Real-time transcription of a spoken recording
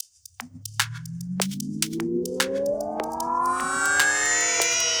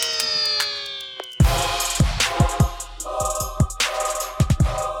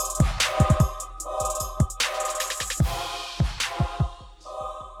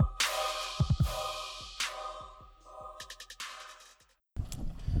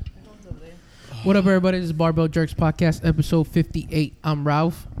What up, everybody? This is Barbell Jerks Podcast, episode 58. I'm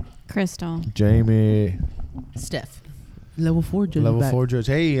Ralph. Crystal. Jamie. Steph. Level 4 judge. Level 4 judge.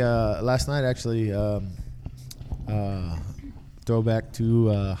 Hey, last night actually, throwback to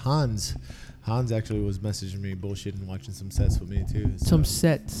Hans. Hans actually was messaging me, bullshitting, watching some sets with me too. So, Some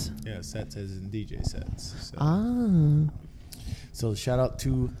sets. Yeah, sets as in DJ sets. So. So shout out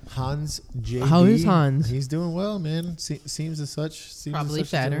to Hans JD. How is Hans? He's doing well, man. Seems as such. Probably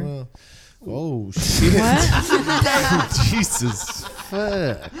fatter. Well. Oh shit! Jesus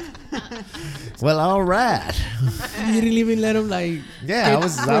fuck. Well, all right. You didn't even let him Yeah, I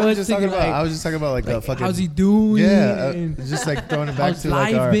was just talking about like the fucking. How's he doing? Yeah, just like throwing it back how's to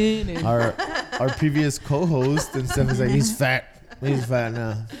like life our previous co-host and stuff. He's like, he's fat. He's fat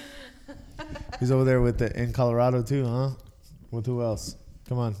now. He's over there in Colorado too, huh? With who else?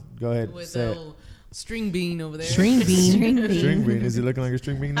 Come on, go ahead. With say it. String bean over there. String bean. String bean. Is he looking like a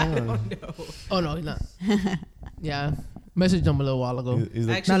string bean now? I don't know. Oh no, he's not. Yeah, messaged him a little while ago. He's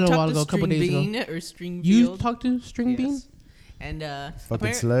like, Actually, not a little while talked ago, a to couple String days ago. Bean or String You Field. talked to String Bean? Yes. And fucking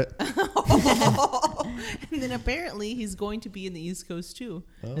slut. and then apparently he's going to be in the East Coast too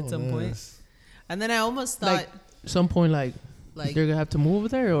at some nice. point. And then I almost thought Like some point, like they're gonna have to move over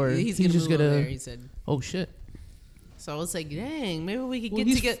there, or he's just move gonna. over there, he said. Oh shit! So I was like, dang, maybe we could Well,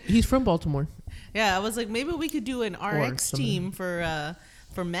 get together. he's from Baltimore. Yeah, I was like, maybe we could do an RX something. team for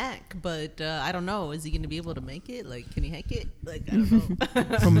Mac, but I don't know. Is he going to be able to make it? Like, can he hack it? Like, I don't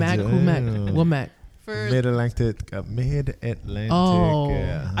know. From Mac, who Mac? Damn. What Mac? For Mid-Atlantic. Oh.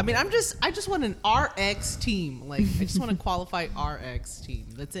 Yeah. I mean, I just want an RX team. Like, I just want to qualify RX team.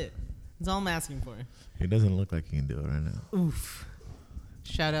 That's it. That's all I'm asking for. He doesn't look like he can do it right now. Oof.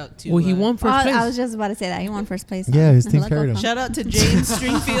 Shout out to. Well, he won first place. I was just about to say that. He won first place. Yeah, his team carried him. Shout out to James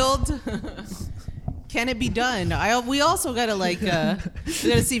Stringfield. Can it be done? We also gotta we gotta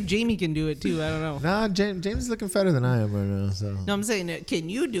see if Jamie can do it too. I don't know. Nah, James is looking fatter than I am right now. So. No, I'm saying, can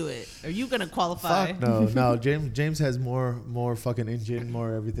you do it? Are you gonna qualify? Fuck no. James has more fucking engine,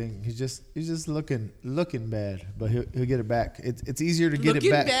 more everything. He's just looking bad, but he'll get it back. It's easier to get Looking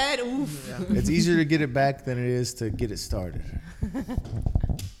it back. bad. Oof. Yeah. It's easier to get it back than it is to get it started.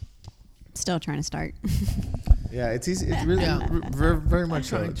 Still trying to start. Yeah, it's easy. It's really very much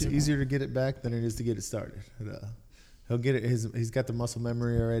so. trying It's to. easier to get it back than it is to get it started. He'll get it. He's got the muscle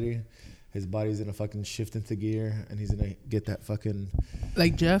memory already. His body's gonna fucking shift into gear, and he's gonna get that fucking.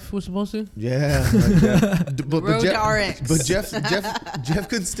 Like Jeff was supposed to. Yeah, like Jeff. Road to RX. But Jeff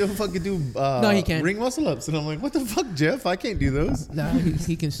could still fucking do No, he can't. ring muscle ups, and I'm like, what the fuck, Jeff? I can't do those. Nah,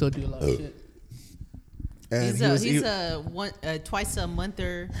 he can still do a lot of shit. And He's a twice a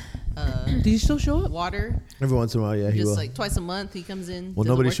monther. Did he still show up? Water. every once in a while, yeah, he Just will. like twice a month, he comes in. Well, does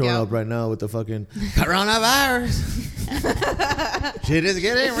a nobody's showing workout. up right now with the fucking coronavirus. Shit is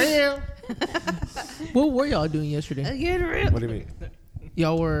getting real. What were y'all doing yesterday? Get real. What do you mean?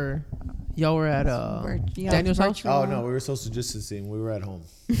 Y'all were at Daniel's house. Oh no, we were social distancing. We were at home.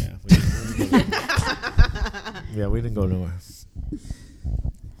 Yeah, we didn't go nowhere.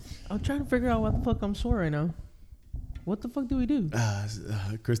 I'm trying to figure out why the fuck I'm sore right now. What the fuck do we do?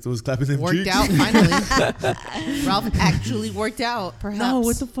 Crystal was clapping them Worked cheeks. out finally. Ralph actually worked out. Perhaps. No,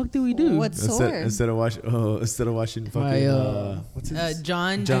 what the fuck do we do? What's sore? Instead of watching fucking what's his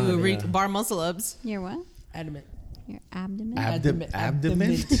John John, do yeah. bar muscle ups. Your what? Adamant. Your abdomen? Abdomen.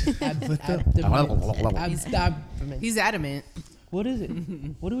 Abdomen. He's adamant. What is it?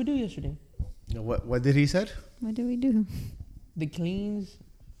 What did we do yesterday? What did he said? What do we do? The cleans,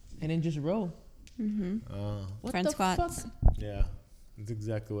 and then just row. Front the squats. fuck? Yeah, that's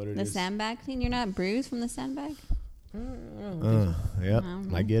exactly what it The is. sandbag clean. You're not bruised from the sandbag? Yep,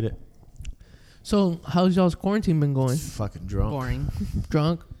 I get it. So, how's y'all's quarantine been going? Fucking drunk. Boring.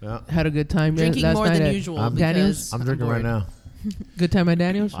 Drunk? Yeah, Had a good time Drinking last more night than at usual. Daniel's? because I'm drinking right bored. now. Good time at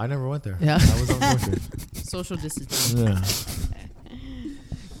Daniel's? I never went there. Yeah. I was on quarantine. Social distancing. Yeah.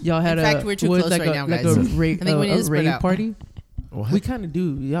 Y'all had In fact, we're too what, close like right a, now, like guys. a I think we need to spread rave out. party? What? We kind of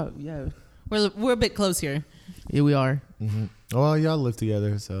do. Yeah. We're a bit close here. Yeah, we are. Mm-hmm. Well, y'all live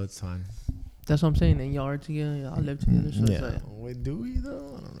together, so it's fine. That's what I'm saying. And y'all are together. Y'all live together. So it's like, Wait, do we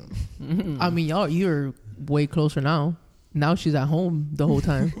though? I don't know. I mean, you're way closer now. Now she's at home the whole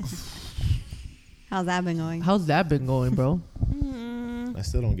time. How's that been going? How's that been going, bro? I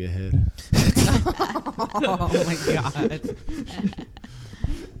still don't get head. Oh my god.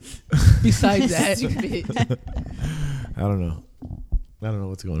 Besides that, Stupid. I don't know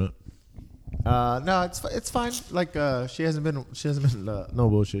what's going on. No, it's fine. Like she hasn't been no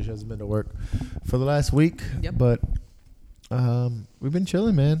bullshit. She hasn't been to work for the last week. Yep. But we've been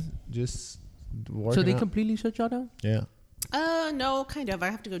chilling, man. Just working. so they out. completely shut y'all down? Yeah. No, kind of. I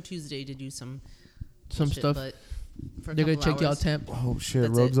have to go Tuesday to do some Some shit, stuff. but for a They're gonna couple check y'all hours. temp. Oh shit,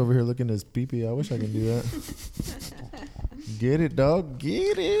 That's Rogue's it. over here looking at his pee-pee. I wish I can do that. Get it, dog.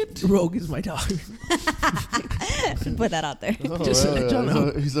 Get it. Rogue is my dog. Put that out there. Oh, Just to let y'all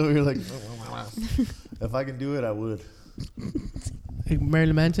know. He's over here like, if I can do it, I would. Hey,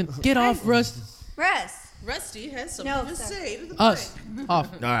 Marilyn Manson, get off, Russ. Russ. Rusty has something No, to sir. say to the Us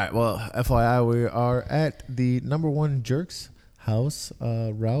off. All right. Well, FYI, we are at the #1 Jerks house.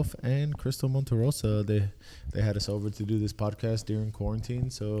 Ralph and Crystal Monterosa. They had us over to do this podcast during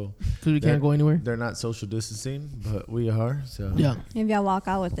quarantine, so Because we can't go anywhere. they're not social distancing, but we are. So Yeah. If y'all walk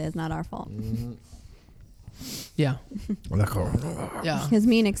out with it, it's not our fault. Mhm. Yeah. Yeah. Yeah. Because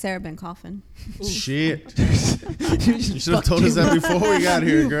me and Xera been coughing. Shit. You should have told us that before we got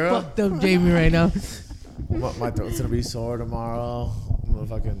here, girl. Fucked up Jamie right now. My throat's gonna be sore tomorrow. I'm gonna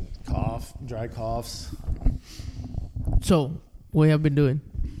fucking cough, dry coughs. So, what have you been doing?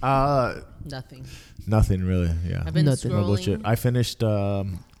 Nothing. Nothing really. Yeah. I've been Nothing. No scrolling. bullshit. I finished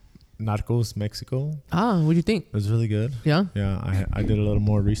Narcos Mexico. What do you think? It was really good. Yeah? Yeah, I did a little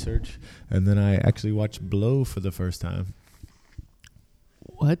more research, and then I actually watched Blow for the first time.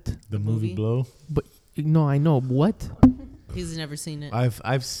 What? The movie movie? Blow. But no, I know. What? He's never seen it.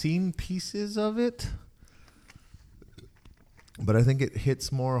 I've seen pieces of it, but I think it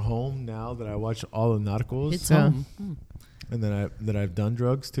hits more home now that I watch all of Narcos, It's Yeah. home. and then I've done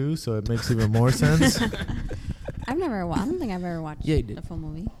drugs too, so it makes even more sense. I don't think I've ever watched Yeah, you did. a full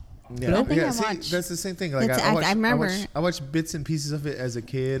movie. Yeah, I think I see, watched- that's the same thing. Like It's- I watched, I remember. I watched bits and pieces of it as a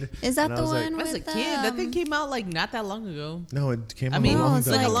kid. Is that and I the was like, one As a with kid, that thing came out like not that long ago. No, it came I out mean, a long it's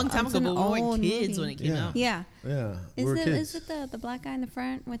time like a ago. long time It's ago, an but we were old kids movie. when it came Yeah. out. Yeah. Yeah, we Is were it kids. the black guy in the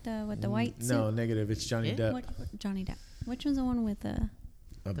front with the white suit? No, negative. It's Johnny Eh? Depp. What, Johnny Depp. Which one's the one with the?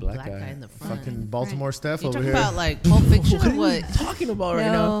 A The black black guy. guy in the front. Fucking Baltimore Steph You over talking here. about like Pulp Fiction What or are you what? talking about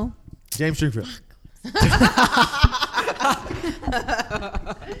right now? No. James Stringfield.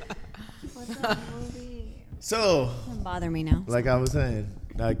 What's that movie? So, Doesn't bother me now. like I was saying,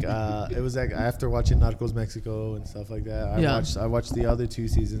 like it was like after watching Narcos Mexico and stuff like that. I watched the other 2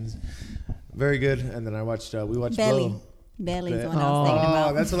 seasons. Very good. And then we watched Belly. Blow. Belly's the Be- one I was thinking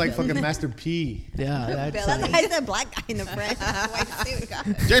about. Oh, that's what, like fucking Master P. Yeah, Belly. that's That's why I said black guy in the front. White suit.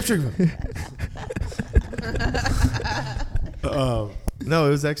 James Stringfield. No, it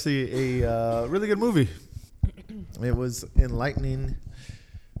was actually a really good movie. It was enlightening,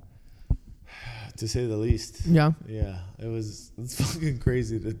 to say the least. Yeah. Yeah, it's fucking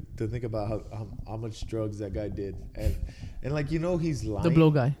crazy to think about how much drugs that guy did, and like he's lying. The blow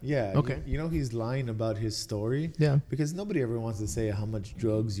guy. Yeah. Okay. He's lying about his story. Yeah. Because nobody ever wants to say how much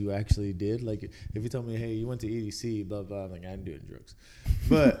drugs you actually did. Like if you tell me, hey, you went to EDC, blah blah, I'm like I'm doing drugs,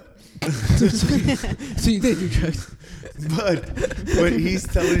 but So you did do drugs. but he's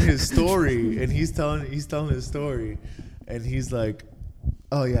telling his story, and he's telling his story, and he's like,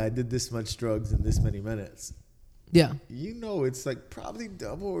 oh yeah, I did this much drugs in this many minutes. Yeah. It's like probably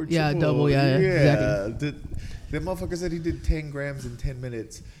double or triple. Yeah, double, yeah, exactly. The motherfucker said he did 10 grams in 10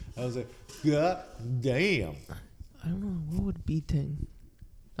 minutes. I was like, God damn. I don't know. What would be 10?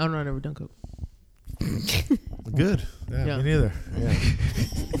 I don't know. I never done coke. Good. Yeah, me neither. Yeah.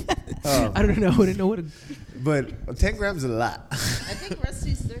 I don't know. I wouldn't know what. But 10 grams is a lot. I think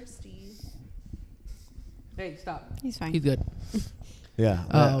Rusty's thirsty. Hey, stop. He's fine. He's good.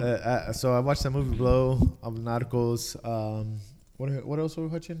 Yeah. So I watched that movie Blow, Narcos. What else were we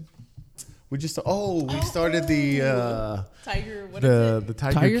watching? We started the Tiger. What is the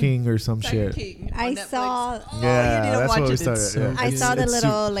Tiger, Tiger? King or some Tiger shit. King on I Netflix. saw. Oh, Yeah, you need to that's watch what we it. started, It's so yeah. good. I saw the it's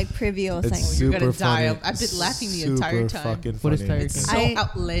little preview. I was It's like, you're super gonna die. funny. I've been laughing the entire Super time. fucking What is funny. Tiger It's King? so I-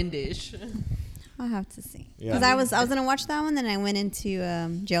 outlandish. I'll have to see. Yeah. Because I was gonna watch that one, then I went into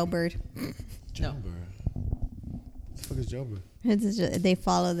Jailbird. Jailbird. What the fuck is Jailbird? They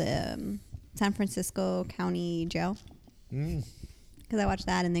follow the San Francisco County Jail. Mm. Because I watched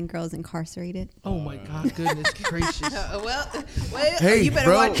that, and then Girls Incarcerated. Oh my God! Goodness gracious! Well, Hey, you better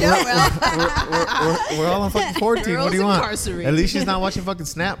bro, watch out, Ralph. we're all on fucking 14. What Girls do you want? incarcerated. At least she's not watching fucking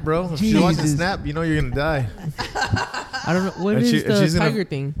Snap, bro. If she's watching Jesus. Snap, you're gonna die. I don't know what And is she- and she's the gonna- tiger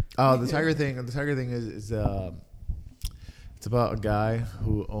thing. Oh, the tiger thing. The tiger thing is it's about a guy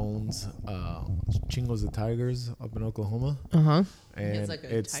who owns chingos of tigers up in Oklahoma, Uh-huh. and like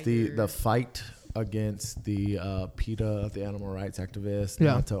a it's tiger- the fight against the PETA, the animal rights activists,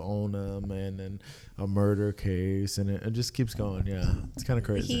 Yeah. not to own them, and then a murder case, and it just keeps going. Yeah, it's kind of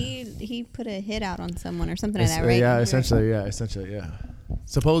crazy. He put a hit out on someone or something like that, right? Yeah, essentially, yeah.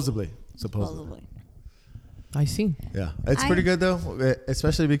 Supposedly. Supposedly. I see. Yeah, it's pretty good though,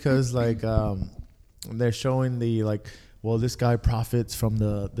 especially because like they're showing the like well, this guy profits from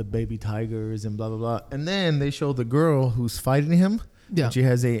the baby tigers and blah blah blah. And then they show the girl who's fighting him. Yeah. And she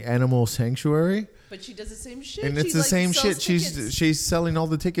has a animal sanctuary. But she does the same shit. And it's She, the like, same sells shit. tickets She's selling all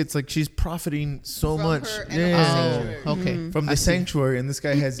the tickets. Like she's profiting so from much. her animal sanctuary. Okay. From I the see. sanctuary, and this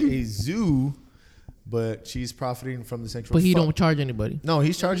guy has a zoo, but she's profiting from the sanctuary. But he Fuck. don't charge anybody. No,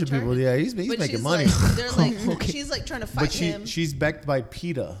 he's charging people. charging. Yeah, he's But making she's money. Like, they're like, Okay. she's like trying to But fight him. she's backed by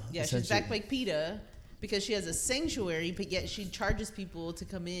PETA. Yeah, she's essentially. backed by PETA because she has a sanctuary, but yet she charges people to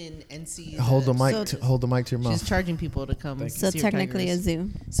come in and see. Hold the mic. So- Hold the mic to your mouth. She's charging people to come. Thank So see her technically a tigers. zoo.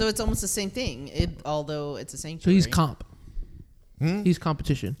 So it's almost the same thing, although it's a So sanctuary. he's comp. Hmm? He's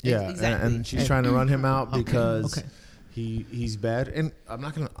competition. Yeah, Exactly. and she's trying to run him out because Okay. he's bad. And I'm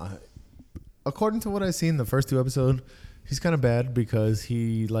not gonna. According to what I seen the first 2 episodes, he's kind of bad because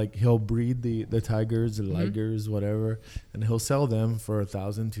he'll breed the tigers, the ligers, whatever, and he'll sell them for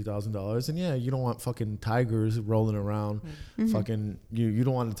 $1,000, $2,000. And yeah, you don't want fucking tigers rolling around. Fucking you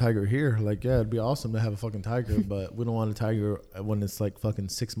don't want a tiger here. Like yeah, it'd be awesome to have a fucking tiger, but we don't want a tiger when it's like fucking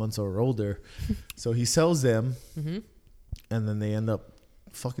 6 months or older. So he sells them. And then they end up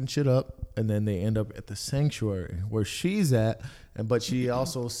fucking shit up, and then they end up at the sanctuary where she's at, but she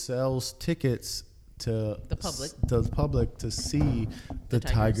also sells tickets to The public. to the public to see the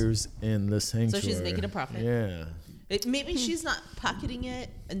tigers in the sanctuary. she's making a profit. Yeah, Maybe she's not pocketing it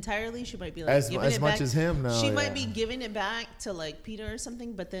entirely. She might be like as giving as it much back. as him now. She yeah. might be giving it back to like PETA or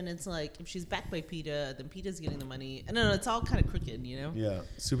something, but then it's like if she's backed by PETA, then PETA's getting the money. I don't know. It's all kind of crooked, you know. Yeah,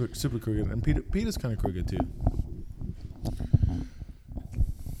 super crooked, and Peter's kind of crooked too.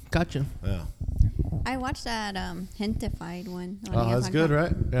 Gotcha. Yeah. I watched that Hentified one. the one Oh, you guys that's talked good, about.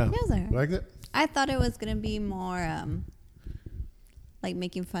 right? Yeah. Yeah, it was alright. Liked it? I thought it was gonna be more like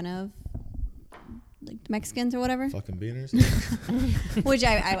making fun of like the Mexicans or whatever, Fucking beaners. which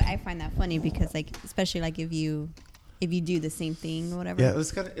I find that funny because like especially like if you do the same thing or whatever. Yeah, it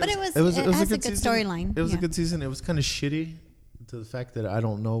was kind of. But it was has a good season. storyline, It was a yeah. good season. It was kind of shitty to the fact that I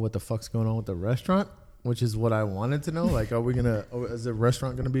don't know what the fuck's going on with the restaurant, which is what I wanted to know. Like, is the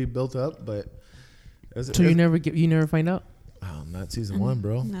restaurant gonna be built up? But So you never find out? Oh, not season 1,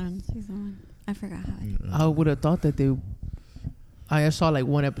 bro. Not on season 1. I forgot how. I would have thought that they. I saw like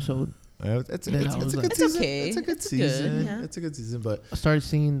one episode. It's a Then good I was season. like- It's okay. It's a good It's season. good, yeah. It's a good season, but I started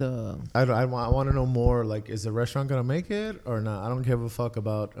seeing the. I want to know more. Like, is the restaurant gonna make it or not? I don't give a fuck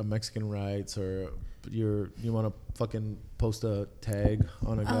about a Mexican rights or you want to fucking post a tag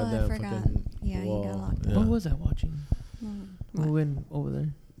on a I goddamn forgot. fucking Yeah, you wall. got locked Yeah. What was I watching? What? We went over there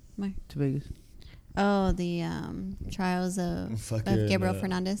Where? to Vegas. Oh, the trials of Fucking, Gabriel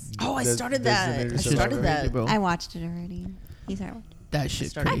Fernandez. Oh, I Des- started that. I Designated started Survivor. that. Bro. I watched it already. He's alright. That shit.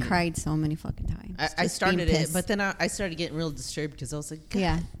 started- I crazy. cried so many fucking times. I Just started being it, pissed. but then I started getting real disturbed because I was like, God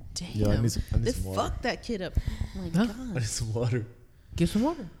Yeah. damn, Yeah, I need they some water. fucked that kid up. Oh my Huh? I need some water. Get some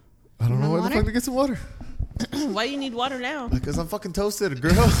water. I don't know want where the water? fuck to get some water. God. Why you need water now? Because I'm fucking toasted,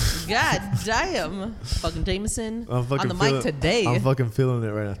 girl. God damn. Fucking Jameson I'm fucking on the mic today. I'm fucking feeling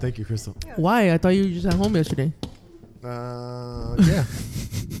it right now. Thank you, Crystal. Why? I thought you were just at home yesterday. Yeah.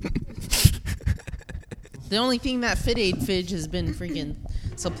 The only thing that Fit Aid Fidge has been freaking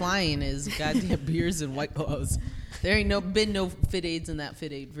supplying is goddamn beers and White Claws. There ain't been no Fit Aids in that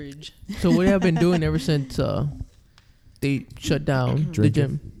Fit Aid fridge. So what have I been doing ever since they shut down the Drinking.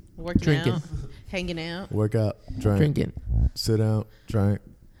 gym? Working Drinking. out, hanging out. Work out, drink, Drinking. sit out, drink.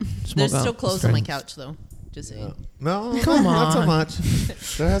 Smoke There's out. still clothes on my drink. couch though. Just saying. Yeah. No, Come not so on. much.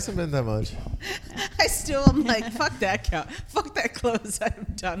 There hasn't been that much. I'm like, fuck that couch. Fuck that clothes. I'm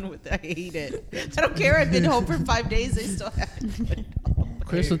done with it. I hate it. I don't care. I've been home for 5 days. They still haven't.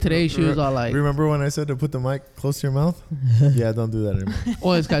 Crystal today, she was all like, Remember when I said to put the mic close to your mouth? Yeah, don't do that anymore.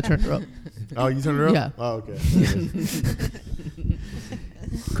 "Oh, it's got turned up." Oh, you turned it up? Yeah. Oh, okay.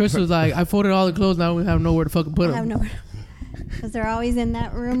 Chris was like, "I folded all the clothes. Now we have nowhere to fucking put I have them." nowhere. Because they're always in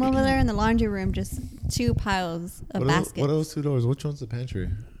that room over there in the laundry room, just 2 piles of baskets. What are those 2 doors? Which one's the pantry?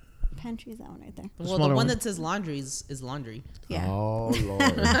 Pantry's that one right there. Well, the smaller one one. that says laundry is laundry. Yeah. Oh, Lord.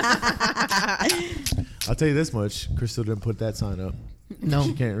 I'll tell you this much. Crystal didn't put that sign up. No.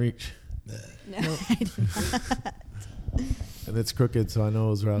 She can't reach. No. And it's crooked, so I know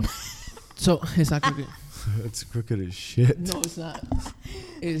it was rough. So it's not crooked. It's crooked as shit. No, it's not.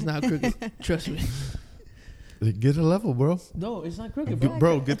 It is not crooked. Trust me. Get a level, bro. No, it's not crooked, bro.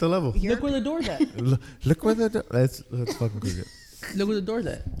 Bro, get the level. Look where the door's at. Look where the that's fucking crooked. Look where the door's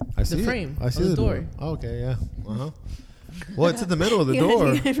at. I see The it. frame I see of the the door. door. Oh, okay, yeah. Well, it's in the middle of the You're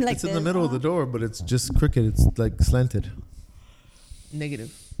door. like It's in the this. middle of the door, but it's just crooked. It's like slanted.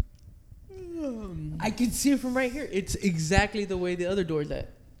 Negative. I can see it from right here. It's exactly the way the other door's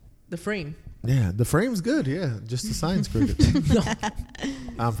at. The frame. Yeah, the frame's good. Yeah, just the sign's crooked. No.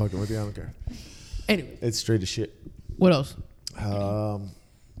 I'm fucking with you. I don't care. Anyway, It's straight as shit. what else?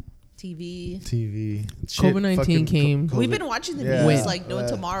 TV. TV. COVID-19 fucking came. COVID. We've been watching the Yeah. news like no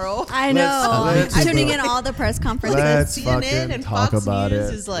tomorrow. I know. let's- I'm tuning in all the press conferences. Let's CNN fucking and talk Fox about News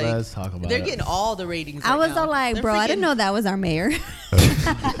it. is like Let's talk about they're it. getting all the ratings. I right was now. all like, They're bro, I didn't freaking- know that was our mayor.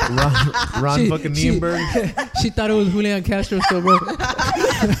 Ron She- fucking she- Nienberg. She thought it was Julian Castro still, bro.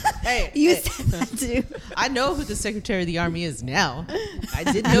 Hey, You hey, said that too. I know who the Secretary of the Army is now. I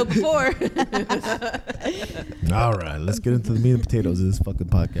didn't know before. All right, let's get into the meat and potatoes of this fucking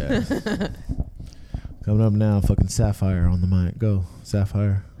podcast. Coming up now, fucking Sapphire on the mic. Go,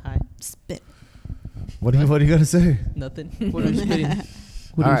 Sapphire. Hi, Spit. What do you gonna say? nothing. What are you spitting?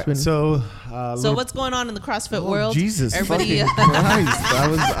 What All are you right, spitting? so So what's going on in the CrossFit world? Jesus, Everybody, fucking Christ!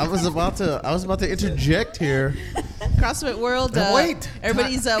 I was about to interject here. CrossFit world. Wait.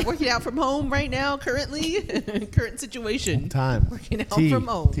 Everybody's working out from home right now. Currently, current situation. Time. Working out from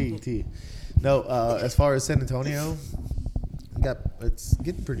home. T. No, as far as San Antonio, it's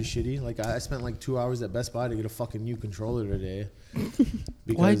getting pretty shitty. Like I spent like 2 hours at Best Buy to get a fucking new controller today.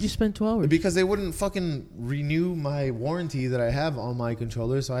 Why did you spend 2 hours? Because they wouldn't fucking renew my warranty that I have on my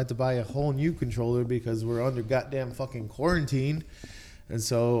controller, so I had to buy a whole new controller because we're under goddamn fucking quarantine. And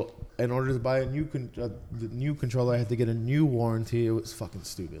so, in order to buy a new the new controller, I had to get a new warranty. It was fucking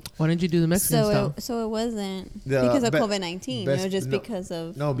stupid. Why didn't you do the Mexican style? So it wasn't The because of Be- COVID-19. It Best- was just no. because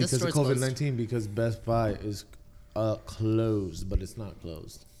of. No, because of store's closed. COVID-19. Because Best Buy is closed, but it's not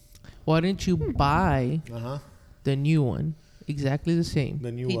closed. Why didn't you buy the new one? Exactly the same.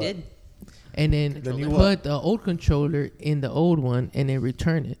 The new He what? did. And then The new put what? the old controller in the old one and then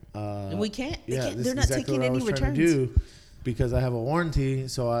return it. And we can't. They Yeah, can't this they're is not exactly taking what I any was trying to returns. do because I have a warranty,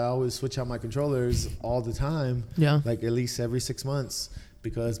 so I always switch out my controllers all the time. Yeah. Like at least every 6 months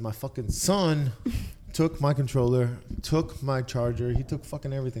because my fucking son took my controller, took my charger. He took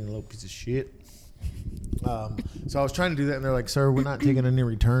fucking everything, a little piece of shit. So I was trying to do that, and they're like, "Sir, we're not taking any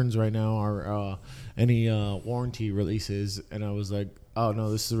returns right now, or any warranty releases." And I was like, "Oh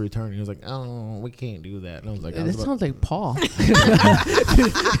no, this is a return." He was like, "Oh, we can't do that." And I was like, That sounds like Paul.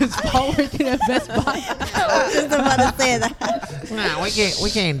 Is Paul working at Best Buy? I was just about to say that. No, we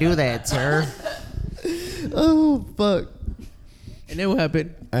can't do that, sir. "Oh fuck." And then what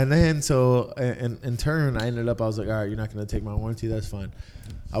happened? And then so in turn, I ended up. I was like, "All right, you're not going to take my warranty. That's fine.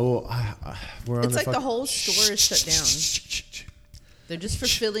 I will." We're It's like the whole store is shut down. They're just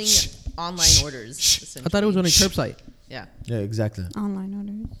fulfilling online orders. I thought it was on a curbside. Yeah. Yeah, exactly. Online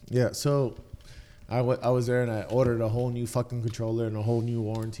orders. Yeah, so I was there and I ordered a whole new fucking controller and a whole new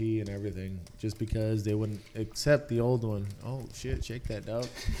warranty and everything just because they wouldn't accept the old one. Oh shit, shake that dog.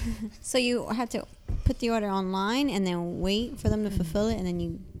 So you had to put the order online and then wait for them to fulfill it, and then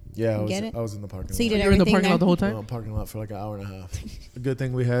you. Yeah, Get I was in the parking lot. So you did You were in the everything parking there? lot the whole time? Well, parking lot for like an hour and a half. A good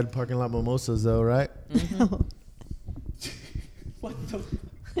thing we had parking lot mimosas though, right? What the?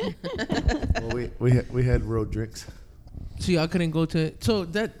 Well, we had road drinks. So y'all couldn't go to. So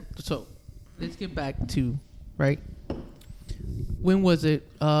let's get back to, right? When was it?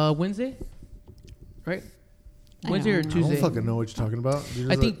 Wednesday? Right? I Wednesday or don't I don't Tuesday? fucking know what you're talking about.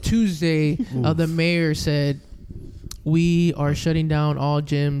 I think Tuesday, the mayor said, we are shutting down all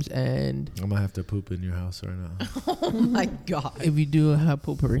gyms, and I'm gonna have to poop in your house right now. Oh my god. if you do have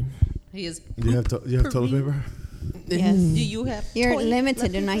poopery. He is. You have toilet paper? Yes. Do you have? You're toilet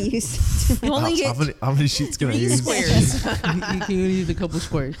limited. Do not use. You only How get many sheets can I 3 use? squares. You can only use a couple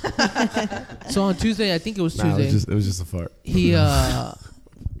squares. So on Tuesday, I think it was Nah, Tuesday. it was just a fart. He did But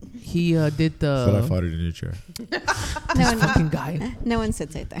I the farted in your chair. No one, fucking guy. no one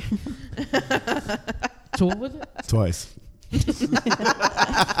sits right there. So what was it? Twice.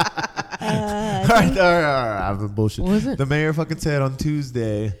 All right. I'm bullshit. What was it? The mayor fucking said on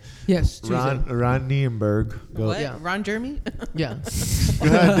Tuesday, Yes, Tuesday. Ron Nienberg. Go. What? Yeah. Ron Jeremy? Yeah.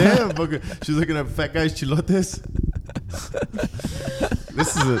 God damn, fucking. She's looking at fat guys chilotes.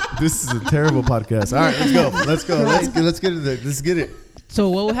 This is a terrible podcast. All right, let's go. Let's get into it. Let's get it. So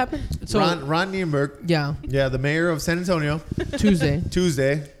what happened? So Ron Nienberg. yeah, Yeah, the mayor of San Antonio. Tuesday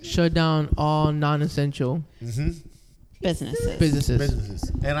Tuesday. shut down all non-essential Businesses.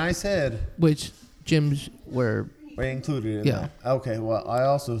 businesses, And I said, which gyms were, we included in Yeah. that. Okay, well, I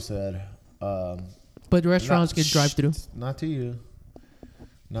also said, but restaurants get drive-through. Not to you.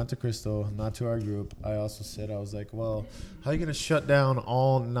 Not to Crystal, not to our group. I also said, I was like, well, how are you going to shut down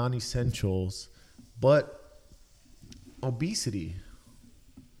all non-essentials, but obesity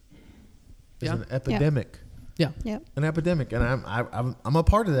is Yeah. an epidemic. Yeah. Yep. An epidemic, and I'm a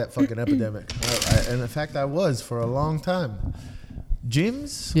part of that fucking epidemic. And in fact, I was for a long time.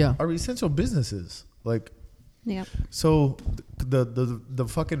 gyms Yeah. are essential businesses. Like, Yep. so the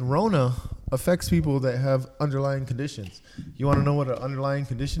fucking Rona affects people that have underlying conditions. You want to know what an underlying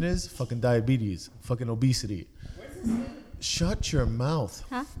condition is? Fucking diabetes, fucking obesity. Shut your mouth.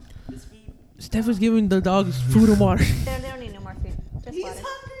 Huh? Steph was giving the dogs food and water. They don't need no more food. Just water.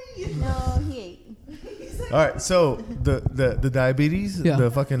 Hungry. No, he ate. All right, so the diabetes, Yeah.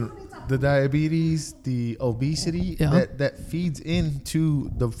 the diabetes, the obesity Yeah. that feeds into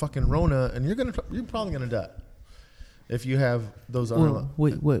the fucking Rona, and you're probably gonna die if you have those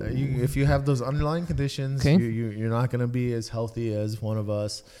Wait. if you have those underlying conditions. Okay. You're not gonna be as healthy as one of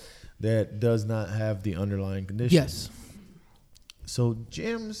us that does not have the underlying condition. Yes. So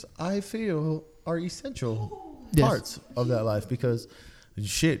gyms, I feel, are essential Yes. parts of that life because,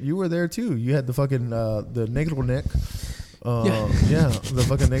 shit, you were there too. You had the fucking the negro neck. Yeah, the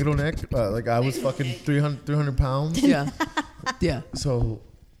fucking negro neck. Like I was fucking 300 pounds. Yeah. Yeah. So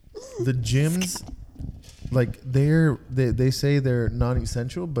the gyms, like they say they're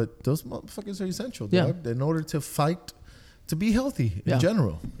non-essential, but those motherfuckers are essential. Yeah. Dog, in order to fight. To be healthy Yeah. in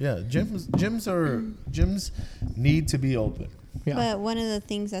general. Yeah. Gyms need to be open. Yeah. But one of the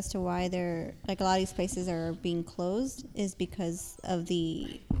things as to why they're like a lot of these places are being closed is because of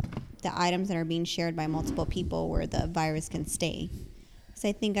the items that are being shared by multiple people where the virus can stay. So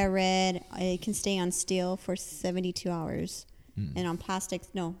I think I read it can stay on steel for 72 hours, and on plastics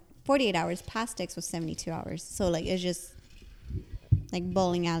 48 hours. Plastics was 72 hours. So like it's just like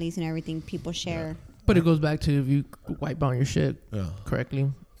bowling alleys and everything people share. But it goes back to if you wipe down your shit Yeah. correctly,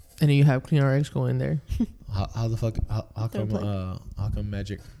 and then you have clean RX go in there. How the fuck? How Don't come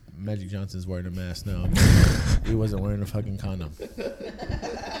Magic Johnson's wearing a mask now? He wasn't wearing a fucking condom.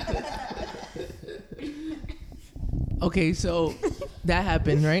 Okay, so that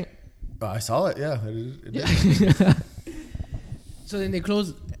happened, right? I saw it. Yeah. It did. So then they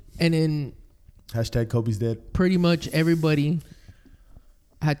closed, and then Hashtag Kobe's dead. pretty much everybody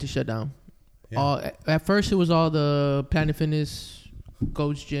had to shut down. Yeah. At first, it was all the Planet Fitness,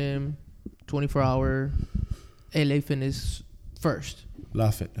 Goats Gym, 24-hour, LA Fitness first.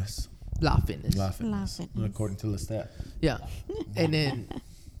 La Fitness. La Fitness. La Fitness. Fitness. According to the stat. Yeah. And then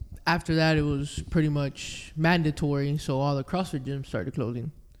after that, it was pretty much mandatory. So all the CrossFit gyms started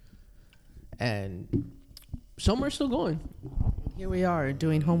closing. And some are still going. Here we are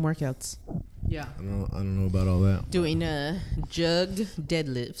doing home workouts, Yeah. I don't know about all that. doing jug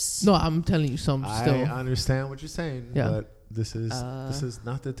deadlifts. No, I'm telling you, some still. I understand what you're saying. Yeah. But this is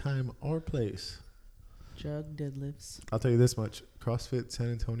not the time or place. Jug deadlifts. I'll tell you this much: CrossFit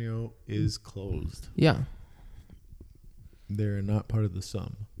San Antonio is closed. Yeah. They're not part of the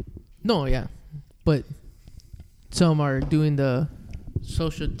sum. No, yeah. But some are doing the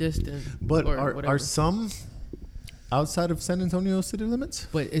social distance. But or are whatever. some outside of San Antonio city limits?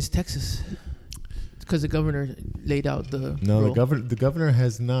 But it's Texas. Because the governor laid out the No, rule. the governor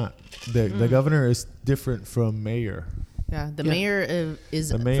has not. The governor is different from mayor. Yeah, the Yeah. mayor is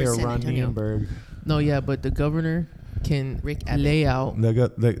The mayor for San Ron Antonio. Nienberg, No, yeah, but the governor can Rick Abbott. lay out.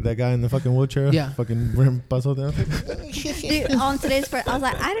 that guy in the fucking wheelchair. Yeah. Fucking rim paso down. Dude, on today's part, I was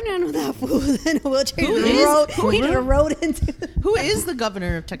like, I don't know that fool was in a wheelchair. Who He is? rode- For he just real? rode into. Who is the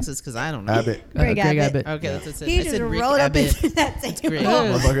governor of Texas? Because I don't know. Abbott. Greg Abbott. Okay, that's it. He I just said Rick rode up Abbott. into that thing. great.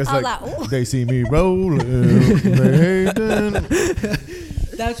 Oh, Motherfuckers I was like, like, ooh. they see me rolling. They hating.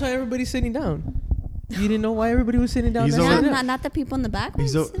 That's why everybody's sitting down. You didn't know why everybody was sitting down? He's That's over- why Not the people in the back.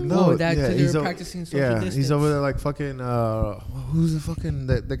 He's ones? no, that yeah, 'cause he's they're o- practicing social yeah, distance. he's over there like fucking. Who's the fucking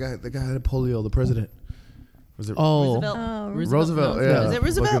the guy that had polio? The president. Was it Oh. Roosevelt. Oh, Roosevelt? No. Yeah. Is it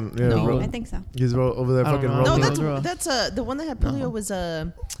Roosevelt? Fucking, yeah, no. I think so. He's over there I don't fucking know. No, rolling. that's the one that had polio was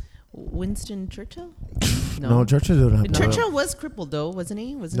Winston Churchill. No, Churchill didn't have polio. Churchill was crippled though, wasn't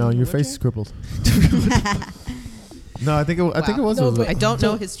he? Wasn't No, he in a your face is wheelchair? crippled. No, I think it was. No, Roosevelt. I don't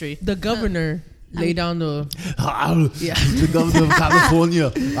So- know history. The governor laid down the Yeah. The governor of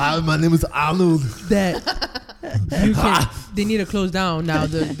California. My name is Arnold. that you can, they need to close down now.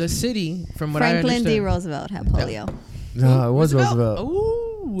 The city, from what I Franklin D. understand. Roosevelt had polio. No, it was Roosevelt.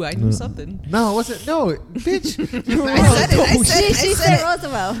 Ooh, I knew something. No, it wasn't. No, bitch. I said it. She said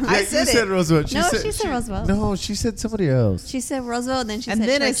Roosevelt. Yeah, you said Roosevelt. No, she said Roosevelt. No, she said somebody else. She said Roosevelt, then she And said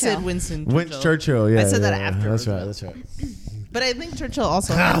then Churchill. I said Winston Churchill. Winston Churchill. Yeah, I said that yeah, after That's right. Roosevelt. That's right. But I think Churchill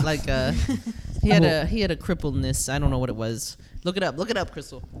also had like he had a crippledness. I don't know what it was. Look it up. Look it up,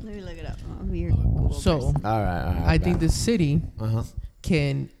 Crystal. Let me look it up. Oh, weird. Google So person. All right. I think the city Uh-huh.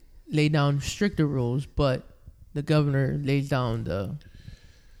 can lay down stricter rules, but the governor lays down the.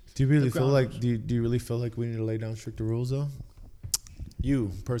 Do you really The feel ground like? Do you really feel like we need to lay down stricter rules though?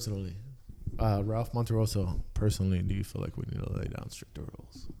 You personally. Ralph Monteroso, personally, do you feel like we need to lay down stricter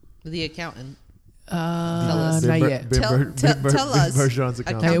rules? The accountant. Not Big yet. Tell us. Bergeron's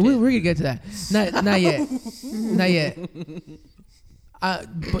account. Hey, we're gonna get to that. Not yet. Not yet.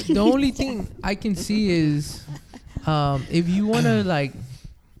 But the only thing I can see is, if you wanna like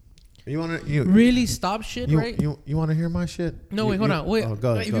You really stop shit, right? You want to hear my shit? No, wait, hold on. Wait. Oh,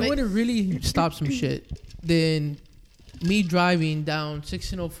 go ahead, If go you ahead. want to really stop some shit, then me driving down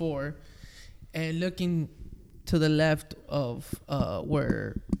 1604 and looking to the left of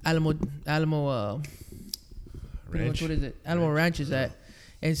where Alamo pretty much, Ranch? what is it? Alamo Ranch is at,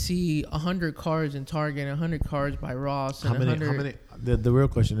 and see 100 cars in Target, 100 cars by Ross, and How many? The real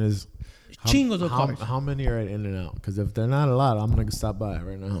question is, Chingos of cars. How many are at In-N-Out? Because if they're not a lot, I'm gonna stop by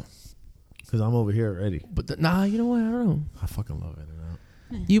right now. Because I'm over here already. But you know what? I don't know. I fucking love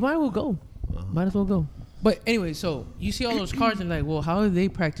In-N-Out. You might as well go. Might as well go. But anyway, so you see all those cars and like, well, how do they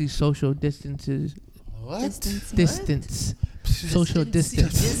practice social distances? What? Distance. Social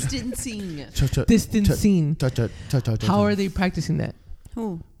distance. Distancing. Distancing. How are they? they practicing that?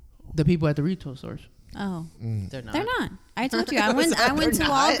 Who? The people at the retail stores. Oh, They're not. they're not. I told you. I went to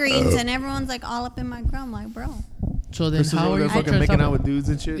Walgreens and everyone's like all up in my grill. I'm like, bro. So then how are you fucking making out with dudes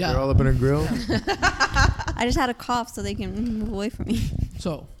and shit? Yeah. They're all up in a grill. I just had a cough so they can move away from me.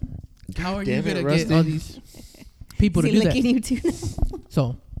 So how are Damn you it, gonna get Rusty. all these people to Is he do licking that? you too?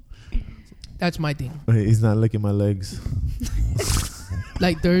 So that's my thing. Wait, he's not licking my legs.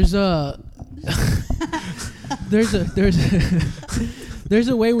 Like there's a there's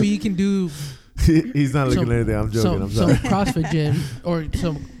a way where you can do He's not looking Some- at anything. I'm joking. I'm some sorry. CrossFit gym or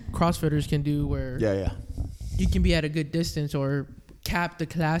some CrossFitters can do where Yeah. you can be at a good distance or cap the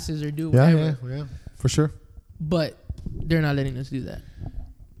classes or do Yeah, whatever. yeah, for sure. But they're not letting us do that.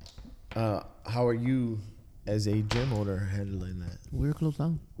 How are you, as a gym owner, handling that? We're closed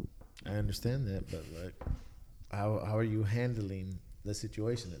down. I understand that, but like, how are you handling the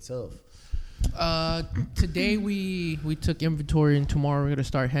situation itself? Today we took inventory, and tomorrow we're gonna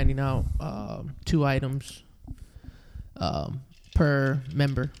start handing out 2 items per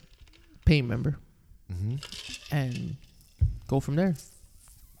member, paying member, and go from there.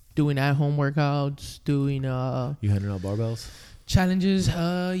 Doing at-home workouts, doing You handing out barbells? challenges.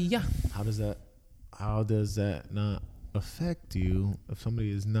 Yeah. How does that not affect you if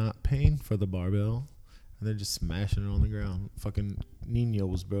somebody is not paying for the barbell and they're just smashing it on the ground? Fucking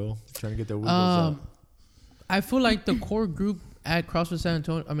Ninos, bro, trying to get their wiggles up. I feel like the core group at CrossFit San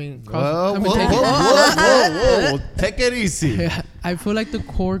Antonio. I mean, Whoa, Come whoa, and whoa, Take It. whoa. Take it easy. I feel like the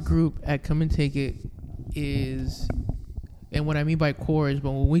core group at Come and Take It is, and what I mean by core is,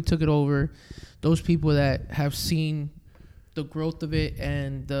 but when we took it over, those people that have seen the growth of it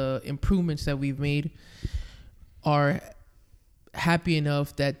and the improvements that we've made are happy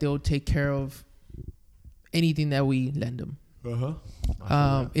enough that they'll take care of anything that we lend them.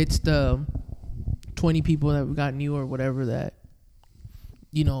 It's the 20 people that we got new or whatever that,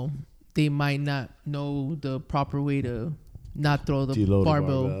 you know, they might not know the proper way to not throw the Deload a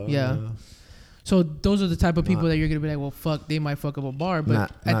barbell. Yeah. So those are the type of people Not- that you're going to be like, well, fuck, they might fuck up a bar. But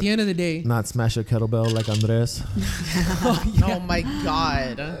Not- at not- the end of the day, Not smash a kettlebell like Andres. Oh my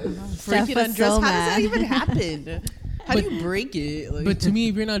god. Steph Freaking was undressed. so How does that mad. even happen? How But- do you break it? Like, but to me,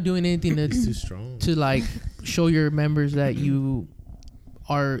 if you're not doing anything It's too to, strong. to like show your members that you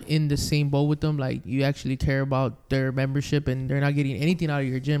are in the same boat with them, like you actually care about their membership and they're not getting anything out of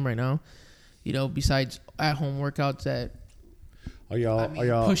your gym right now, you know, besides at-home workouts that Are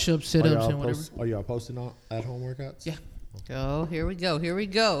y'all push-ups, sit-ups, and whatever. Are y'all posting at home workouts? Yeah. oh, here we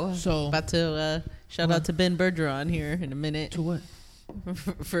go. So About to shout out to Ben Bergeron here in a minute to what?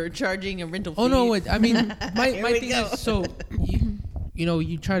 for charging a rental fee. Oh no, wait. I mean, my Here we thing go. is, so you know,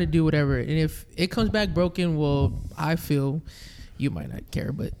 you try to do whatever, and if it comes back broken, well, I feel you might not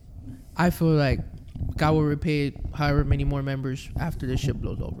care, but I feel like God will repay however many more members after this shit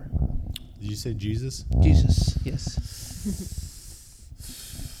blows over. Did you say Jesus? Jesus, yes,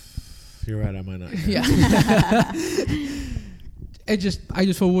 You're right. I might not. yeah. I just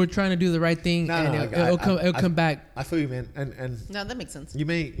feel we're trying to do the right thing, No, and no, it'll come back. I feel you, man. And No, that makes sense. you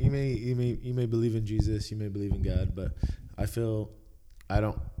may believe in Jesus. You may believe in God, but I feel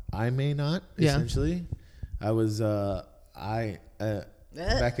I may not. Yeah. Essentially, I was back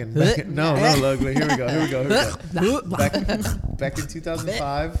in no look, here we go. Back in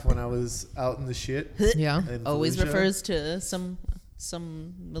 2005 when I was out in the shit. Yeah. in Always Fallujah. refers to some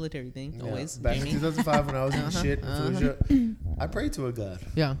military thing. Yeah, Always. back in Jamie. 2005 when I was in the shit in Fallujah, I prayed to a God.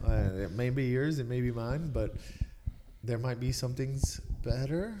 Yeah. It may be yours, it may be mine, but there might be some things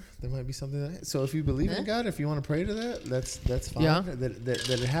better. There might be something so if you believe in God, if you want to pray to that, that's fine. Yeah. That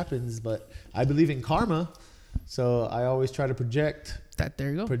it happens. But I believe in karma, so I always try to project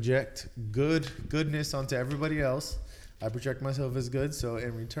There you go. goodness onto everybody else. I project myself as good, so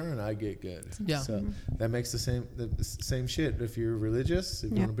in return I get good. Yeah. So that makes the same shit. If you're religious, if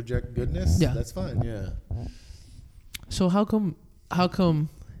you Yeah. want to project goodness, Yeah. that's fine. Yeah. So how come How come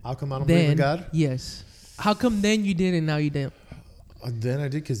I don't believe then? in God? Yes. How come then you did and now you didn't? Then I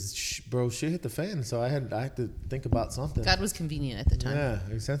did because shit hit the fan, so I had to think about something. God was convenient at the time. Yeah,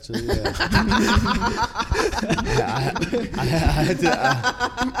 essentially, yeah. I had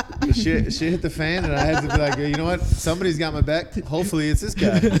to. Shit hit the fan, and I had to be like, you know what? Somebody's got my back. Hopefully, it's this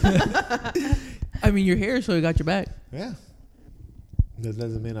guy. I mean, you're here, so you got your back. Yeah. That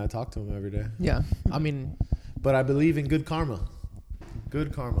doesn't mean I talk to him every day, Yeah. I mean, but I believe in good karma.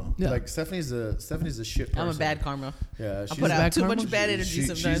 Good karma. Yeah. Like Stephanie's a shit person. I'm a bad karma. Yeah, I put out bad too karma? much bad energy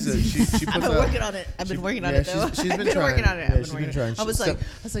sometimes. She I've puts been out. working on it. I've been working on it though. She's been I've been trying. working on it. Yeah, I've she's been been working on it. trying. I was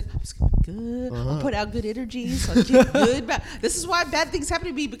like, I'm just good. Uh-huh. I'll put out good energy. So I keep good. This is why bad things happen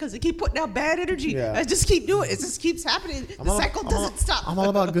to me because I keep putting out bad energy. Yeah. I just keep doing it. It just keeps happening. The cycle doesn't stop. I'm all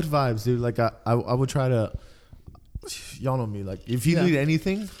about good vibes, dude. Like I would try to. Y'all know me. Like if you Yeah. need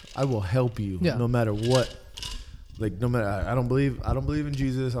anything, I will help you, Yeah. no matter what. Like no matter, I don't believe in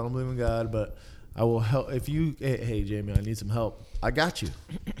Jesus. I don't believe in God, but I will help. If you, hey Jamie, I need some help. I got you,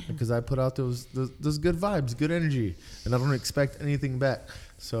 because I put out those good vibes, good energy, and I don't expect anything back.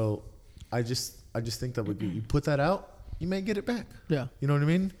 So I just think that when you put that out, you may get it back. yeah. You know what I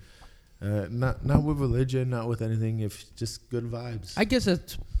mean? Not with religion, not with anything. If just good vibes. I guess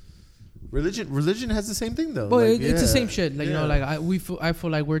that's. Religion has the same thing though. Well, Like, it's the yeah, same shit. Like you know, yeah. like I feel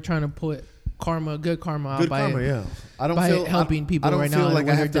like we're trying to put good karma out Good by karma, yeah. I don't by feel helping people I don't right feel now like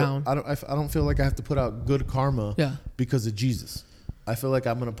when I they're have to. down. I don't feel like I have to put out good karma. Yeah. Because of Jesus. I feel like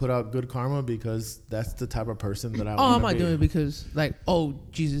I'm gonna put out good karma because that's the type of person that I. Oh, I'm wanna not be. doing it because like, oh,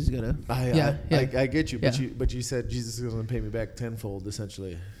 Jesus is gonna. I get you, but Yeah. you said Jesus is gonna pay me back tenfold,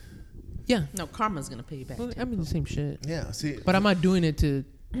 essentially. Yeah. No, karma's gonna pay you back. Well, I mean the same shit. Yeah. See, But I'm not doing it to,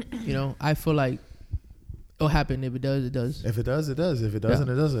 you know. I feel like it'll happen. If it does, it does. if it does, it does. If it doesn't,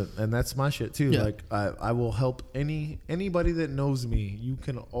 Yeah. it doesn't. And that's my shit too. Yeah. Like I will help anybody that knows me. You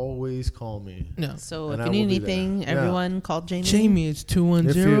can always call me. No. So And if I you need will do that. anything, Yeah. everyone call Jamie. Jamie, it's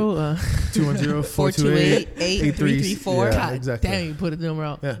 210. 428-8334. Yeah, God exactly. damn, you put a number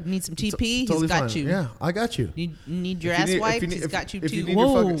out. Yeah. Need some TP? Totally He's got fine. you. Yeah, I got you. Need your If ass you need- wiped? if you He's need- got you if too. you need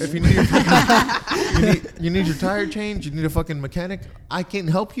Whoa. your if you need your tire changed, you need a fucking mechanic. I can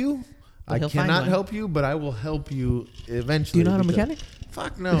help you. But I he'll find cannot one. help you, but I will help you Do eventually. you know how to because- mechanic?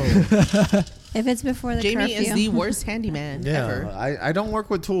 Fuck no. If it's before the Jamie curfew. is the worst handyman Yeah, ever. I don't work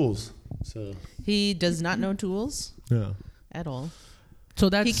with tools, so He does not know tools yeah. at all. So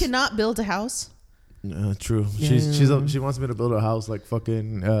that's He cannot build a house. True. Yeah. She wants me to build a house like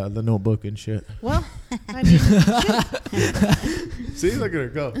fucking The Notebook and shit. Well, I mean, shit. See, look at her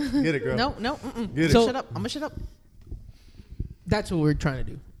go. Get it, girl. No. Mm-mm. Get it. So- Shut up. I'm gonna shut up. that's what we're trying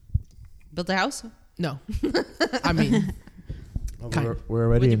to do. Build a house. No, I mean, kind we're, of. we're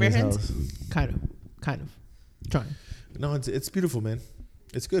already With in your this bare hands? house. kind of trying. No, it's beautiful, man.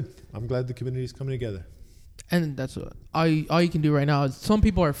 It's good. I'm glad the community is coming together. And that's all you can do right now. Some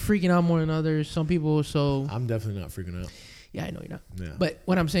people are freaking out more than others. Some people, so I'm definitely not freaking out. yeah, I know you're not. Yeah. But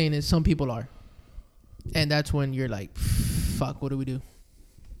what I'm saying is, some people are, and that's when you're like, "Fuck, what do we do?"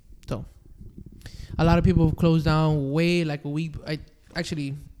 So, a lot of people have closed down way like a week.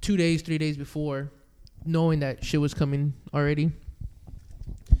 Actually 2 days, 3 days before, knowing that shit was coming already.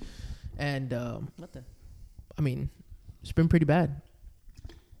 And What the? I mean, it's been pretty bad.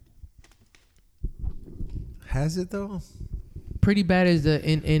 Has it though? Pretty bad is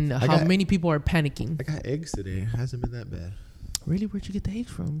in how got- many people are panicking. I got eggs today. It hasn't been that bad. Really, where'd you get the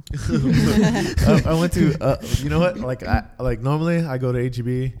eggs from? I went to you know what? Like normally I go to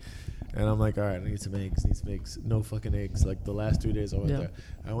HEB and I'm like, all right, I need some eggs. No fucking eggs. Like the last 3 days I went Yeah. there.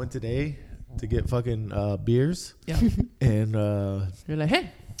 I went today to get fucking beers Yeah, and you're like, hey,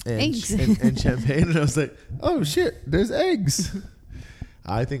 Eggs. and champagne, and I was like, oh shit, there's eggs.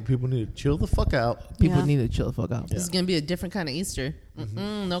 I think people need to chill the fuck out. people Yeah. need to chill the fuck out. This is gonna be a different kind of Easter. No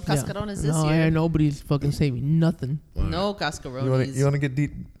Yeah. cascarones this No, year. nobody's fucking saving nothing. No cascarones. You want to get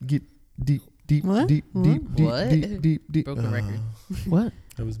deep What? What? deep. Broken record. What?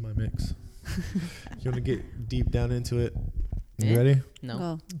 That was my mix. You want to get deep down into it? You Yeah. ready? No.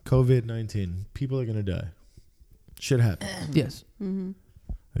 Go. COVID-19. People are gonna die. Shit happens. Yes. Mm-hmm.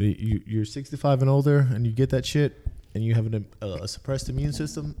 You're 65 and older, and you get that shit, and you have a suppressed immune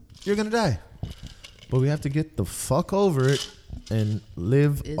system. You're gonna die. But we have to get the fuck over it and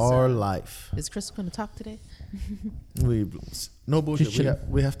live Is, our life. Is Chris going to talk today? No bullshit. Just chill.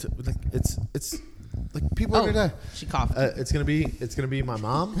 We have to like it's like people are gonna die. She coughed. It's gonna be my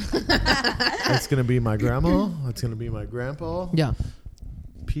mom. It's gonna be my grandma. It's gonna be my grandpa. Yeah.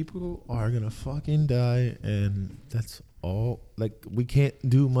 People are gonna fucking die, and that's all. Like, we can't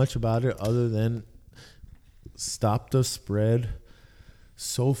do much about it other than stop the spread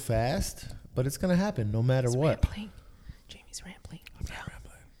so fast. But it's gonna happen no matter what. Rambling. Jamie's rambling.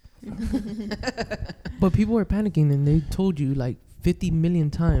 But people were panicking, and they told you like 50 million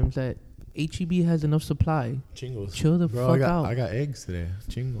times that HEB has enough supply. Chingles. Chill the Bro, fuck out. I got eggs today.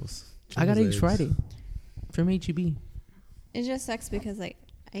 Chingles. I got Chingles eggs Friday from HEB. It just sucks because like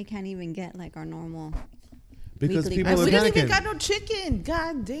I can't even get like our normal. Because Weekly people are We didn't even panicking. got no chicken.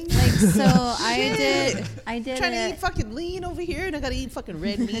 God dang it. Like so, I Shit. did Trying to it. eat fucking lean over here, and I gotta eat fucking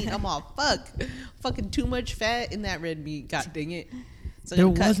red meat. I'm all fucking too much fat in that red meat. God dang it. So I There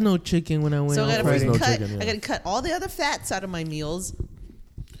gotta was cut- no chicken when I went So I on gotta Friday. no cut. chicken, yeah. I gotta cut all the other fats out of my meals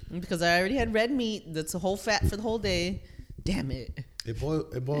because I already had red meat. That's a whole fat for the whole day. Damn it. It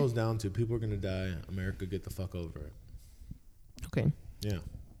boils down to people are gonna die. America, get the fuck over it. Okay. Yeah.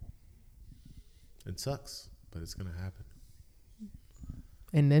 It sucks, but it's gonna happen.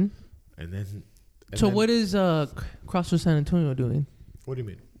 And then? And then. So what is CrossFit San Antonio doing? What do you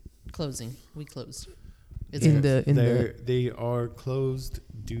mean? Closing. We closed. It's In the They are closed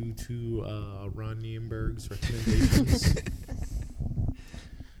due to Ron Nienberg's recommendations.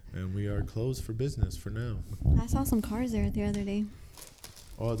 And we are closed for business for now. I saw some cars there the other day.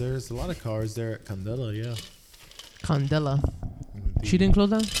 Oh, there's a lot of cars there at Candela, yeah. Candela. She didn't close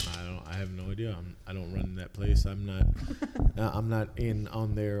down? I have no idea. I don't run that place. I'm not in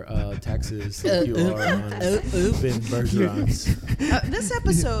on their taxes like you are on Ben Bergeron's. This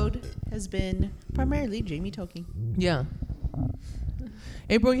episode has been primarily Jamie talking. Yeah.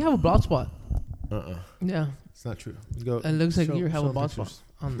 Hey, bro, you have a bald spot. Yeah. It's not true. Go. It looks like show- you have show a them bald spot. pictures.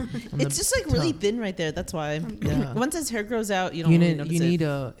 On It's just like really thin right there. That's why. Yeah. Once his hair grows out, you don't You really need notice you it. need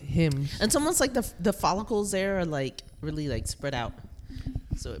a him. It's almost like the follicles there are like really like spread out.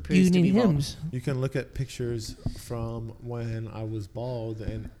 So it appears You to need be bald. hymns. You can look at pictures from when I was bald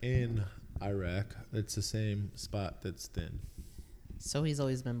and in Iraq. It's the same spot that's thin. So he's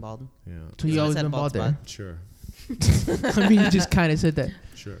always been bald. Yeah. So you He's always had a been bald bald there. Sure. I mean, you just kind of said that.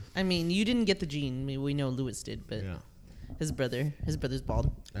 Sure. I mean, you didn't get the gene. I mean, we know Lewis did, but Yeah. his brother's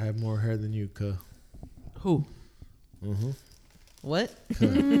bald. I have more hair than you, cuh. Who? Mm-hmm. What?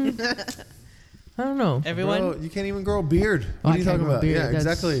 I don't know. Everyone? Bro, you can't even grow a beard. Oh, What I are you can't talking grow a about? beard. Yeah, That's-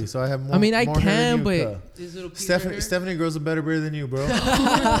 exactly. So I have more. I mean, I more hair can, than you, but cuh. Stephanie grows a better beard than you, bro.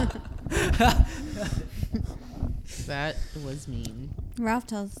 That was mean. Ralph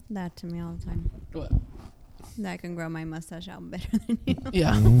tells that to me all the time. What? That I can grow my mustache out better than you.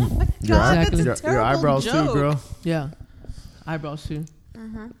 Yeah. Your, eye- Exactly. your terrible eyebrows joke. too, girl. Yeah. Eyebrows too.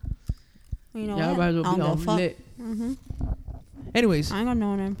 You know Yeah, what? eyebrows will I be don't all give a fuck. lit. Mm-hmm. Anyways, I ain't got no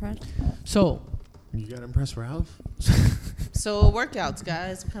one to impress. so You got to impress Ralph. So workouts,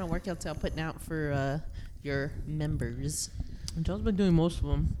 guys. What kind of workouts y'all putting out for your members? Joe's been doing most of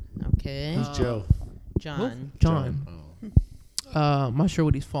them. Okay. Who's Joe? John. John. Oh. I'm not sure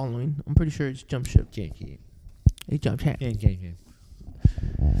what he's following. I'm pretty sure it's Jumpship. Hey, Jumpship.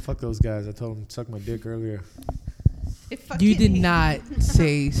 Fuck those guys. I told them to suck my dick earlier. You did not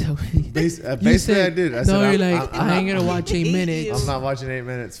say so. Basically, said- I did. I no, said, you're I'm like, I ain't gonna watch 8 hate minutes. you. I'm not watching 8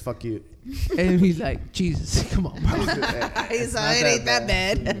 minutes. Fuck you. And he's like, Jesus, come on, bro. He's not it ain't that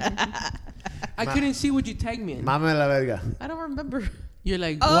bad. I couldn't see what you tagged me in. Mame la verga. I don't remember. You're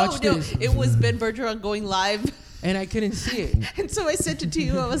like, Oh watch no, this. it was Ben Bergeron going live, And I couldn't see it. and so I sent it to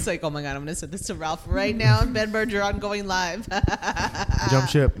you. I was like, oh my god, I'm gonna send this to Ralph right now. Ben Bergeron going live. Jump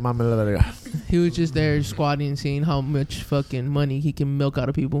ship. Mame la verga. He was just there squatting, seeing how much fucking money he can milk out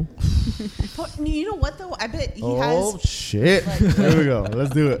of people. You know what though? I bet he Oh, has. shit. Here we go.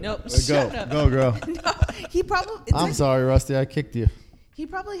 Let's do it. Nope, Let's go. shut up. Go, girl. No, he probably. it's I'm like- sorry, Rusty. I kicked you. He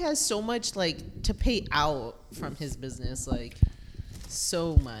probably has so much like to pay out from his business, like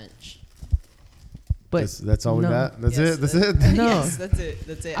so much. But That's all we no. got? That's Yes, it? That's that- it? No. Yes, that's it.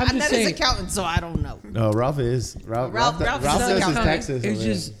 That's it. I'm I'm just not saying- his accountant, so I don't know. No, Ralph is. Ralph Ralph is does the his accountant. taxes. It's over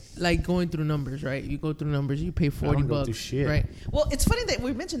there. just like going through numbers, right? You go through numbers, you pay 40 don't go bucks, through shit. right? Well, it's funny that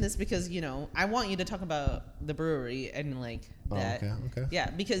we mentioned this because I want you to talk about the brewery and like Oh, that. okay. Yeah,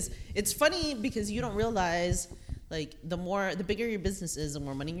 because it's funny because you don't realize like the bigger your business is, the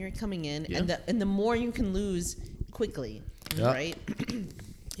more money you're coming in, Yeah. and the more you can lose quickly, Yeah. right?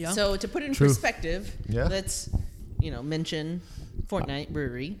 Yeah. So to put it in True. perspective, Yeah. let's mention Fortnite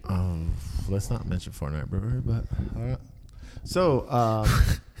Brewery. Let's not mention Fortnite Brewery, but all right. So,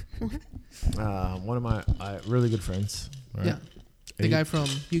 one of my really good friends. Right? Yeah. The guy from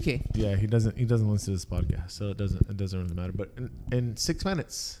UK. Yeah, he doesn't listen to this podcast, so it doesn't really matter. But in 6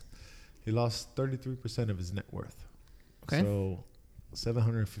 minutes, he lost 33% of his net worth. Okay. So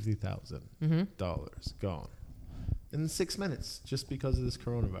 $750,000 gone in 6 minutes just because of this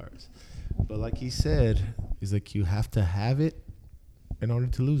coronavirus. But like he said, he's like, you have to have it in order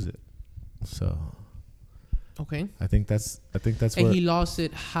to lose it. So Okay. I think that's And where he lost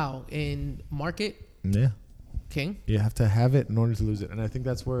it how? In market? yeah. Okay. You have to have it in order to lose it, and I think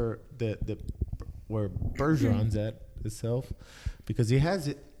that's where where Bergeron's at itself, because he has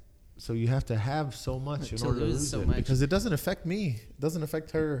it. So you have to have so much in To order to lose lose so it, much. because it doesn't affect me. It doesn't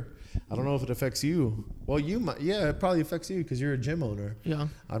affect her. I don't know if it affects you. Well, you might. Yeah, it probably affects you because you're a gym owner. Yeah.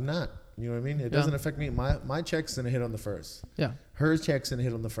 I'm not. You know what I mean? It Yeah. doesn't affect me. My check's gonna hit on the 1st. Yeah. Her check's gonna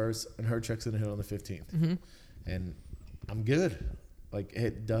hit on the 1st, and her check's gonna hit on the 15th. Mm-hmm. And I'm good. Like,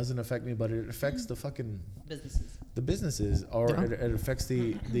 it doesn't affect me, but it affects the fucking businesses, or Yeah. it affects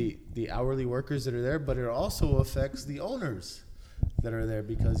the hourly workers that are there, but it also affects the owners that are there,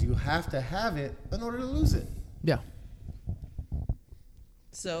 because you have to have it in order to lose it. Yeah.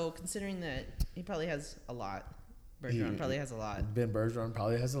 So considering that he probably has a lot, Bergeron probably has a lot. Ben Bergeron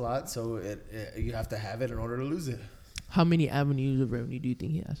probably has a lot, so you have to have it in order to lose it. How many avenues of revenue do you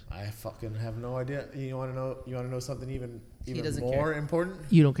think he has? I fucking have no idea. You want to know? You want to know something even doesn't more care. important?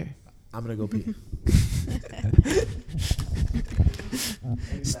 You don't care. I'm gonna go pee.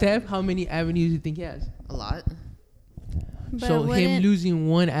 Steph, how many avenues do you think he has? A lot. But So him wouldn't- losing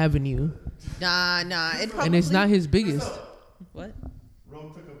one avenue, Nah. It probably. and it's not his biggest. What?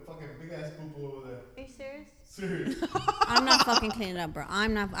 Rome took a fucking big ass poo over there. Are you serious? Serious. I'm not fucking cleaning it up, bro.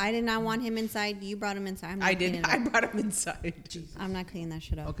 I did not want him inside. You brought him inside. I'm not I cleaning did. it I up. brought him inside. I'm not cleaning that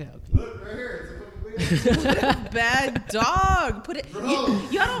shit up. Okay. Look right here. It's a fucking big ass Bad dog. Put it.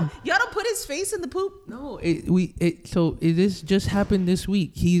 Y'all don't put his face in the poop. No, this just happened this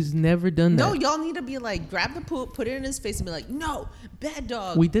week. He's never done that. No, y'all need to be like, grab the poop, put it in his face, and be like, no, bad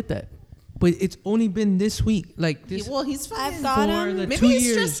dog. We did that, but it's only been this week. Like this. He's fucking. I've got for him. the Maybe 2 he's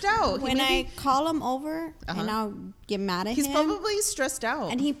years. stressed out. When I call him over Uh-huh. and I'll get mad at he's him, probably stressed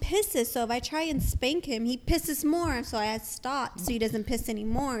out. and he pisses. So if I try and spank him, he pisses more. So I stop so he doesn't piss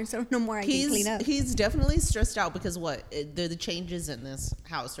anymore. So no more I can clean up. He's definitely stressed out because they're the changes in this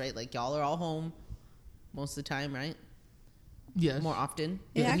house, right? Like y'all are all home most of the time, right? Yes. More often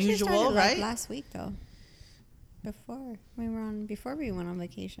It than actually usual, started right? like last week though. Before we went on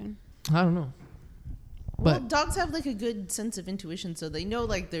vacation. I don't know. Well, But dogs have like a good sense of intuition, so they know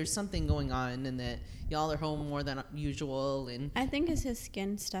like there's something going on and that y'all are home more than usual, and I think it's his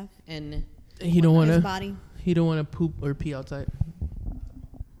skin stuff. he don't want His to. body. He don't want to poop or pee outside.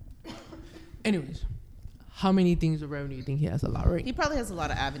 Anyways, how many things of revenue do you think he has? A lot, right? he probably has a lot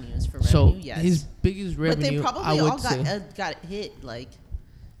of avenues for So revenue. Yes, his biggest but they revenue, probably I would all say. got hit, like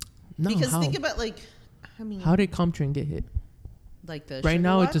No, because how? think about like, I mean, How did Comtrain get hit? like the Right sugar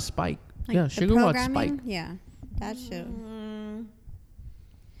now, watt? it's a spike. Like yeah, the sugar watt programming? spike. Yeah, that should. Mm,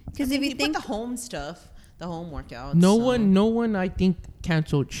 Because I mean, if you he think put the home stuff, the home workouts. No one, I think,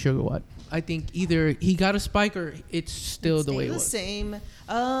 canceled sugar watt. I think either he got a spike or it's still the way it the was. same.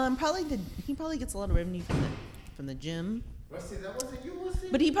 He probably gets a lot of revenue from the gym. Rusty, that wasn't you, was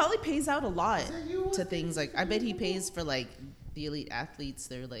it? But he probably pays out a lot that you, to Wesley? things like I bet he pays for like the elite athletes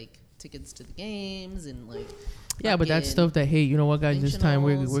their like tickets to the games and like Yeah, but that's fucking, stuff that, hey, you know what, guys, this time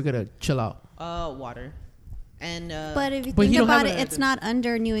we're functionals. gonna chill out. Water and But if you But he think don't have about it, it- it's not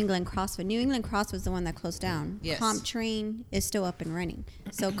under New England CrossFit. New England CrossFit is the one that closed down. Yes. Comptrain is still up and running.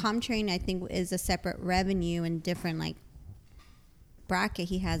 So Comptrain, I think, is a separate revenue and different like bracket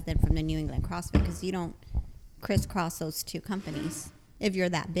he has than from the New England CrossFit, because you don't crisscross those two companies if you're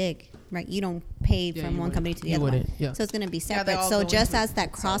that big, right? You don't pay Yeah, from you one wouldn't. company to the You other one. wouldn't, yeah. So it's going to be Yeah, they separate. all So go just into as that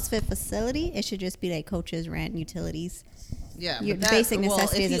itself. CrossFit facility, it should just be like coaches, rent, utilities. yeah, your but basic if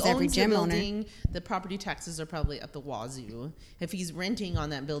necessities he as every owns the gym owner. building, the property taxes are probably up the wazoo. If he's renting on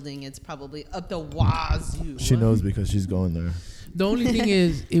that building, it's probably up the wazoo. She knows because she's going there. The only thing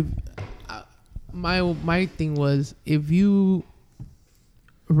is, if my thing was, if you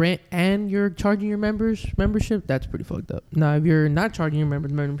rent and you're charging your membership, that's pretty fucked up. Now, if you're not charging your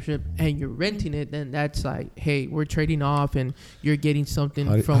membership and you're renting it, then that's like, hey, we're trading off and you're getting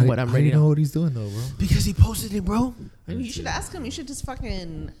something from what I'm How do you renting know out. what he's doing though, bro? Because he posted it, bro. You should ask him. You should just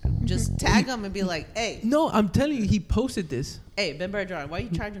fucking just tag him and be like, hey, No, I'm telling you, he posted this. hey, Ben Bergeron, why are you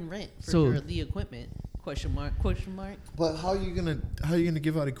charging rent for So- the equipment? Question mark. Question mark. But how are you gonna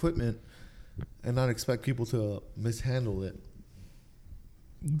give out equipment and not expect people to mishandle it?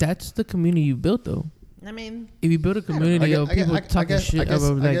 That's the community you built, though. I mean, if you build a community of people talking shit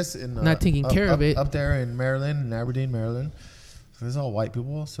about like in, not taking care of it, up there in Maryland, in Aberdeen, Maryland, there's all white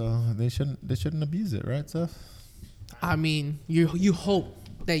people, so they shouldn't abuse it, right, Steph? I mean, you hope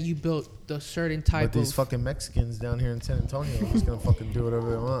that you built the certain type But these fucking Mexicans down here in San Antonio are just gonna fucking do whatever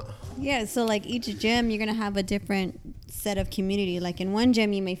they want. Yeah, so like each gym, you're gonna have a different set of community. Like in one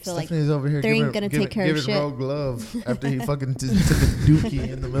gym, you may feel Stephanie's over here they ain't gonna take care of shit. Rogue glove after he fucking took a dookie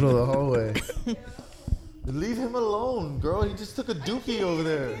in the middle of the hallway. Leave him alone, girl. He just took a dookie over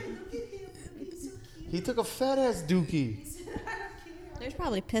there. He took a fat ass dookie. There's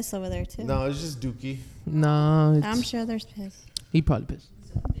probably piss over there too. No, it's just dookie. no, I'm sure there's piss. he probably pissed.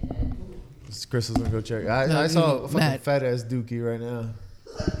 Chris is gonna go check. I No, saw a fucking Matt. fat ass dookie right now.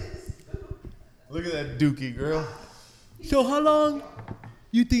 Look at that dookie, girl. So how long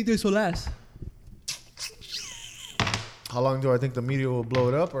you think this will last? How long do I think the media will blow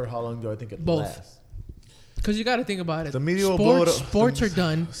it up, or how long do I think it Both. lasts? Because you got to think about it. The media will blow it up. Sports are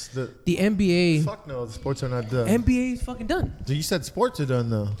done. The NBA. Fuck no, the sports are not done. NBA is fucking done. So you said sports are done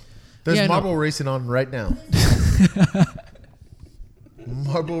though. There's Yeah, I know. marble racing on right now.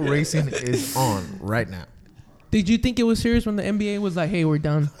 Marble racing is on right now. Did you think it was serious when the NBA was like, "Hey, we're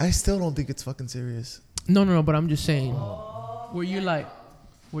done"? I still don't think it's fucking serious. No. But I'm just saying. Were you like,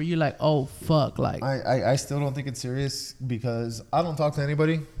 oh fuck, like I still don't think it's serious because I don't talk to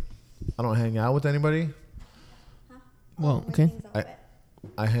anybody. I don't hang out with anybody. well, okay.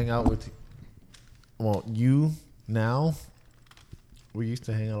 I hang out with, you now. We used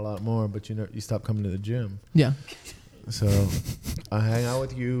to hang out a lot more, but you stopped coming to the gym. Yeah. So I hang out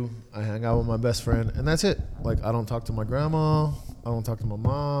with you. I hang out with my best friend, and that's it. Like I don't talk to my grandma. I don't talk to my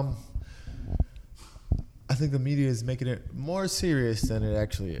mom. I think the media is making it more serious than it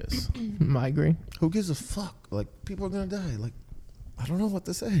actually is. I agree. Who gives a fuck? Like people are gonna die. Like I don't know what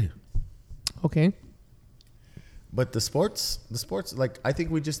to say. Okay. But the sports, like I think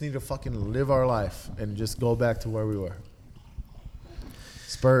we just need to fucking live our life and just go back to where we were.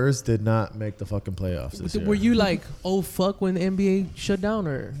 Spurs did not make the fucking playoffs this year. Were you like, oh fuck, when the NBA shut down,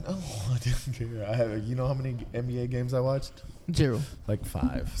 or No, I didn't care. You know how many NBA games I watched? 0? Like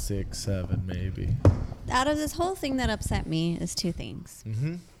 5, 6, 7, maybe. Out of this whole thing that upset me is two things.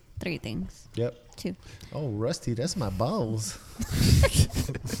 Mm-hmm. 3 things. Yep. 2. Oh, Rusty, that's my balls.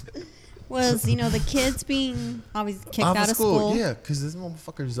 Was, the kids being obviously kicked out of school. Yeah, because this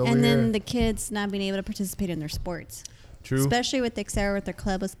motherfucker's over And here. then the kids not being able to participate in their sports. True. Especially with Xera, with their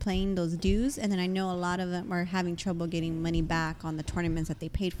club was playing those dues. And then I know a lot of them are having trouble getting money back on the tournaments that they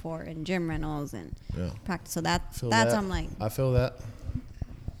paid for and gym rentals and practice. So that's I'm like. I feel that.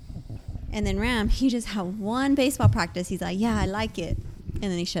 And then Ram, he just had one baseball practice. He's like, yeah, I like it. And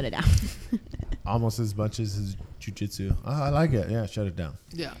then he shut it down. Almost as much as his jiu-jitsu. I like it. Yeah, shut it down.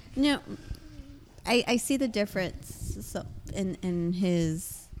 Yeah. No, I see the difference in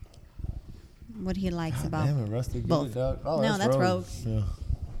his what he likes about Damn it, Rusty. Get both. it, dog. Oh, No, that's Rogue. Yeah.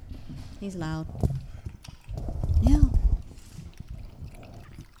 He's loud. Yeah.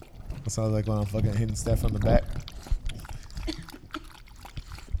 That sounds like when I'm fucking hitting Steph on the back.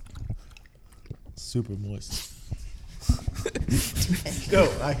 Super moist. No,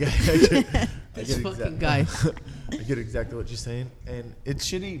 I get This fucking guy. I get exactly what you're saying, and it's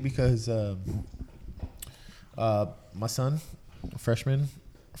shitty because my son, freshman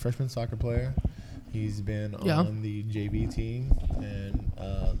soccer player, he's been on the JV team, and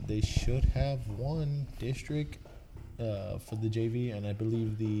they should have won district for the JV, and I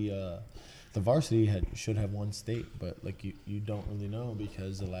believe the varsity should have won state, but like you don't really know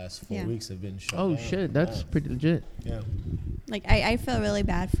because the last 4 weeks have been shut Oh down. shit, that's pretty legit. Yeah. Like I feel really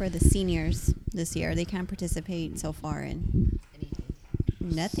bad for the seniors this year. They can't participate so far in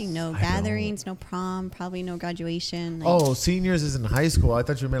nothing. No gatherings, no prom, probably no graduation. Like, Oh, seniors is in high school. I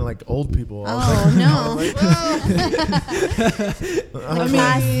thought you meant like old people. the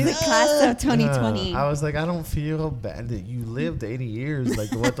class of 2020. I was like, I don't feel bad that you lived 80 years.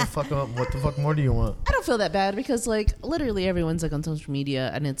 Like, what the fuck more do you want? I don't feel that bad because like literally everyone's like on social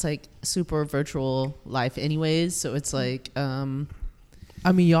media and it's like super virtual life anyways. So it's like,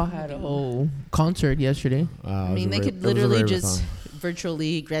 I mean, y'all had a whole concert yesterday. I mean, they could literally just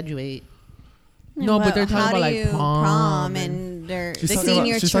virtually graduate. No, but they're how talking about do like you prom and their She's the talking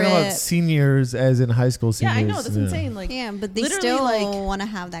senior about, she's trip. talking about seniors as in high school Yeah, seniors. I know. That's insane. Like, Yeah, but they literally, still like- want to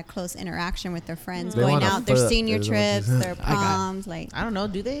have that close interaction with their friends, They going wanna out, their fuck, senior is what she trips, said. their proms. Like, I don't know.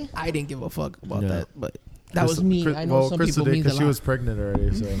 Do they? I didn't give a fuck about Yeah. that, but that was me. I know some Crystal people did means a because she lot. was pregnant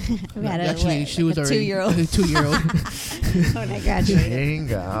already. So we had Actually, she was a already 2-year-old 2-year-old. when I graduated.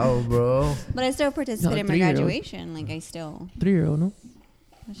 hang out, bro. But I still participated in my 3-year-old. graduation. Like I still, 3-year-old, no?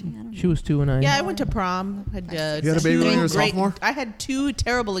 Was she? I don't know. She was 2 and I. Yeah, I went to prom. You had a baby when you were a sophomore? I had 2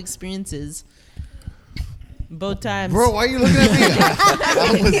 terrible experiences. Both times. Bro, why are you looking at me? I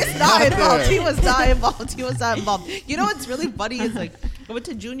was He's not involved. there. He was not involved. He was not involved. You know what's really funny is like I went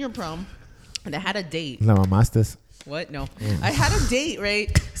to junior prom and I had a date. No, mamaste. What? No. I had a date, right?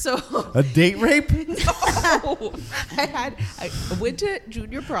 So A date rape? no. I went to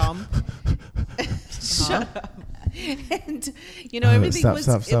junior prom. Shut up. And you know everything Stop, was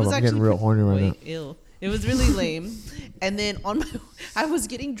stop, it stop. was I'm actually getting real horny right now. Ew. It was really lame. And then I was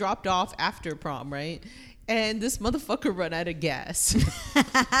getting dropped off after prom, right? And this motherfucker ran out of gas.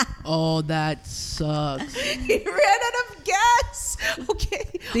 Oh, that sucks. He ran out of gas. Okay.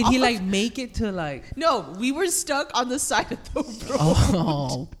 Did he like make it to like? No, we were stuck on the side of the road.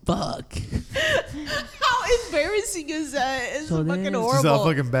 Oh, fuck. How embarrassing is that? It's So fucking then- horrible. She's all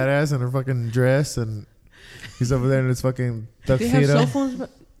fucking badass in her fucking dress, and he's over there in his fucking They have cell tuxedo. phones. But,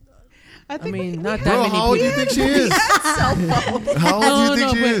 I think mean, we not had- that Bro, many how old do you people. think she is? cell phone. How old do you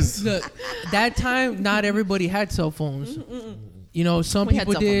think she but is? Look, that time, not everybody had cell phones. You know, some We had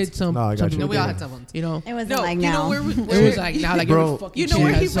people cell did. phones. Some, No, I got some you. No, people we all didn't. had cell phones. You know, It wasn't No, like you now. know where it was like now, like Bro, every fucking You know kid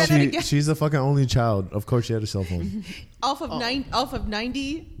where has he cell ran phone. out of gas? She's a fucking only child. Of course, she had a cell phone. off of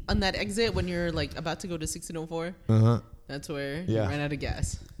 90 on that exit when you're like about to go to 1604. Uh-huh. That's where Yeah. you ran out of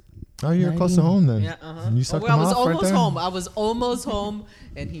gas. Oh, you're close to home then. Yeah, You sucked I him was off right almost there? home. I was almost home,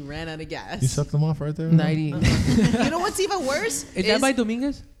 and he ran out of gas. You sucked them off right there? 90. You know what's even worse? Is that by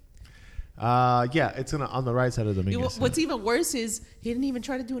Dominguez? Yeah, it's on the right side of Dominguez. What's even worse is he didn't even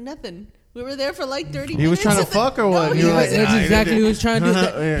try to do nothing. We were there for like 30 He minutes. was trying to and fuck or no, what? he You were like, wasn't. That's nah, he exactly didn't. what he was trying to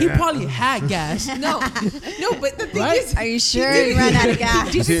do. Yeah. He probably had gas. No, but the thing Right? is, Are you sure you ran out of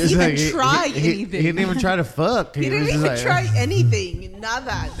gas? he It's didn't even like, try he anything. didn't even try to fuck. He didn't was even just like- try anything.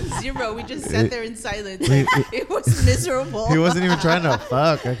 Nada. Zero. We just sat there in silence. He- It was miserable. He wasn't even trying to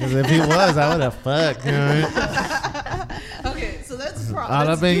fuck. Because if he was, I would have fucked. You know what I mean? Okay, so that's prom. All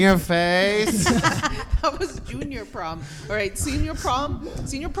That's up in your face. that was junior prom. All right, senior prom.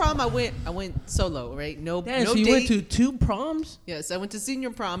 Senior prom, I went solo. Right, no Damn, no so you date. went to 2 proms? Yes, I went to senior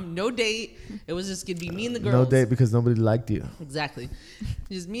prom. No date. It was just gonna be me and the girls. No date because nobody liked you. Exactly.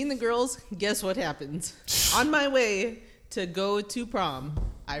 Just me and the girls. Guess what happens? On my way to go to prom,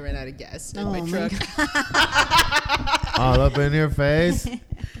 I ran out of gas in Oh my my truck. All up in your face.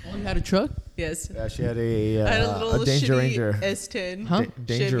 Oh, you had a truck? Yes. Yeah, she had a I had a little Danger shitty Ranger. S10. Huh?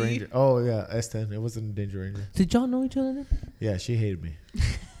 Danger Chevy. Ranger. Oh yeah, S10. It wasn't a Danger Ranger. Did y'all know each other then? Yeah, she hated me.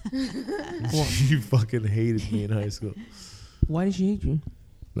 She fucking hated me in high school. Why did she hate you?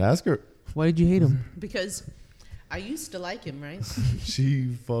 Ask her. Why did you hate him? Because I used to like him, right?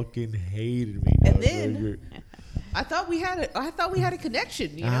 She fucking hated me. And dog. then- I thought we had a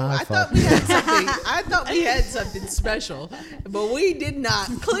connection, you know. Ah, I thought fuck. we had something. I thought we had something special, but we did not.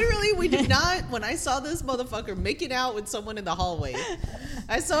 Clearly, we did not. When I saw this motherfucker making out with someone in the hallway,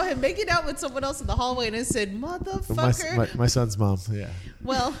 I saw him making out with someone else in the hallway, and I said, "Motherfucker." my son's mom. Yeah.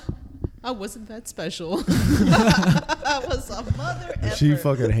 Well, I wasn't that special. I was a mother effer. She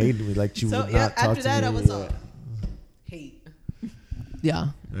fucking hated me. Like she So would yeah, not talk after to that, me. I was yeah. hate. Yeah.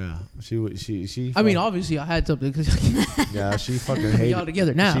 Yeah. She would. She. I mean, obviously, I had something because Yeah. She fucking hated. y'all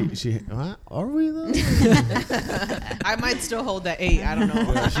together now. She. What? Are we though? I might still hold that 8. I don't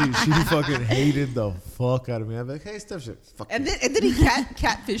know. Yeah, she fucking hated the fuck out of me. I'd be like, hey, Steph, shit. Fuck. And then he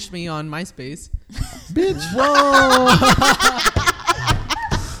catfished me on MySpace. Bitch.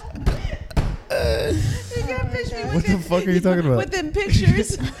 He catfished me What the fuck are you talking about? with them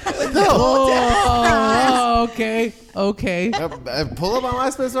pictures. Oh, okay. Okay. Pull up on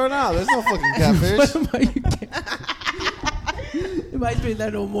MySpace right now. There's no fucking catfish. It might be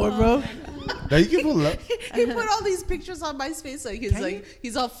that no more, bro. Now you can pull it up. He put all these pictures on MySpace, like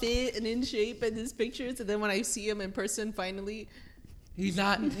he's all fit and in shape in his pictures, and then when I see him in person, finally, He's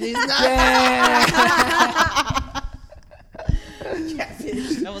not. he's not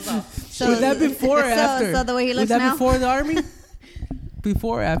catfish. That was all. So, Was that before or after? So the way he Was looks that now? before the army?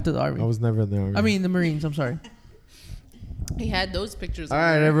 Before or after the I army? was never in the army. I mean, the Marines. I'm sorry. He had those pictures. All on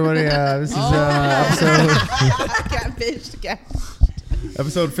right, there. everybody. This is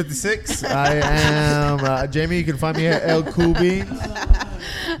episode 56. I am Jamie. You can find me at El Kubi.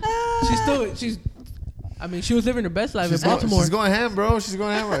 I mean, she was living her best life in Baltimore. She's going ham, bro. She's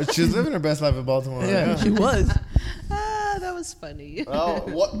going ham. She's living her best life in Baltimore. Yeah, she was. That was funny. Oh,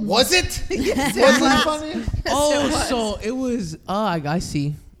 what was it? Yes, Was it it was. funny? Oh, it was. so it was. I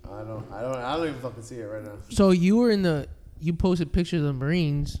see. I don't even fucking see it right now. So you were you posted pictures of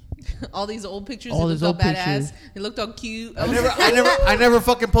Marines. All these old pictures. All It these looked all old badass. pictures. It looked all cute. I never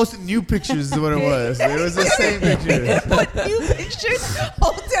fucking posted new pictures. Is what it was. It was the same pictures. Put new pictures,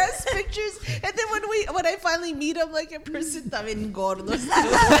 old ass pictures, and then when I finally meet him like in person, también gordos.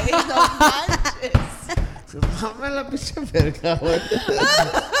 Güey, no manches. Mame la pinche verga, güey.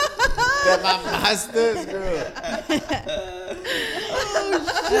 Te mamaste, girl.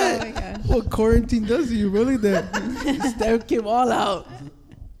 Oh my god. What quarantine does to you, really? That Steph came all out.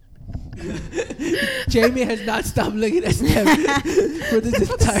 Jamie has not stopped looking at Steph for this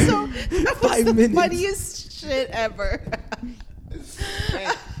entire That was 5 the minutes. funniest shit ever.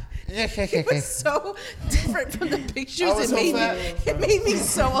 It was so different from the pictures. I was so fat. It made me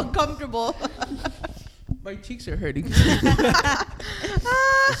so uncomfortable. My cheeks are hurting. She's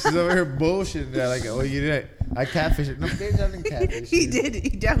over here bullshitting that like, oh, you did. I catfished. No, bitch, I didn't catfish. He did. He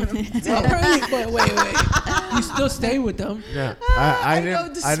definitely did. But wait. You still stay with them. Yeah, I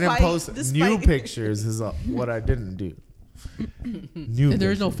know, I didn't post despite- new pictures. Is what I didn't do. New. And there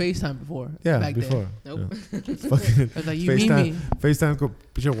was no pictures. FaceTime before. Yeah, back before. Then. Nope. Yeah. Fucking I was like, you mean me? FaceTime, go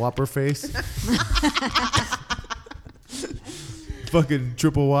put your whopper face. Fucking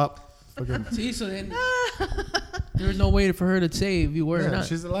triple whop. Fucking, See, so then there was no way for her to say if you were or yeah, not.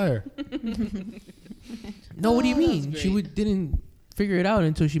 she's a liar. No, what do you Oh, that was mean? She great. didn't figure it out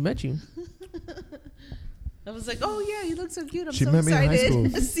until she met you. I was like, oh yeah, he looks so cute. I'm She so met me in high excited school.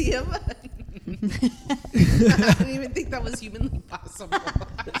 to see him. I didn't even think that was humanly possible.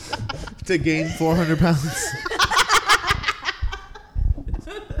 To gain 400 pounds.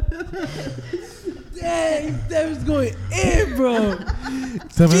 Dang, that was going in, bro.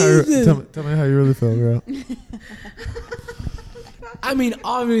 Tell me, Jesus. tell me how you really feel, girl. I mean,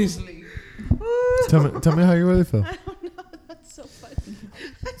 obviously. Tell me how you really feel. I don't know. That's so funny.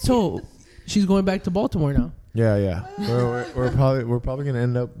 So she's going back to Baltimore now. Yeah. We're probably gonna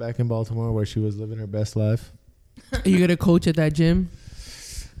end up back in Baltimore where she was living her best life. Are you gonna coach at that gym?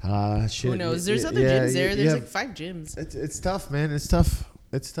 Shit. Who knows? There's Yeah, other yeah, gyms there. yeah, There's yeah. like 5 gyms. It's tough, man. It's tough.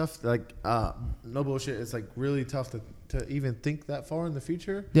 It's tough. Like no bullshit. It's like really tough to even think that far in the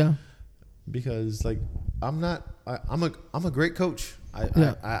future Yeah. because like I'm a great coach.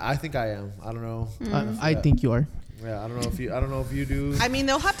 I think I am. I don't know. I think you are. Yeah, I don't know if you do. I mean,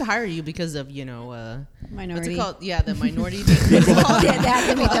 they'll have to hire you because of what's Minority. it called? Yeah, the minority thing. What's it called? Yeah, that has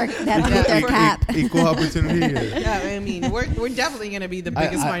to meet their cap. Equal opportunity. Yeah. Yeah, I mean, we're definitely gonna be the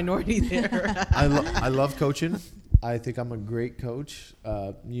biggest minority there. I love coaching. I think I'm a great coach.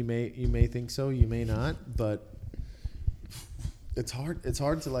 You may think so, you may not, but it's hard. It's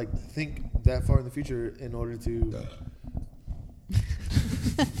hard to like think that far in the future in order to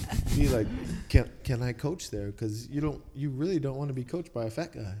be like, can I coach there? Because you really don't want to be coached by a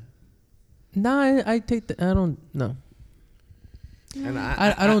fat guy. Nah, I take the. I don't. No. And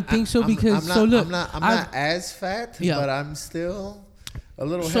I don't think so because I'm look, not I've- as fat, Yeah. but I'm still a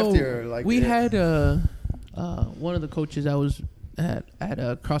little So heftier. Like we had one of the coaches that was at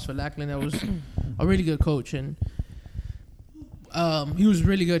CrossFit Lackland that was a really good coach, and he was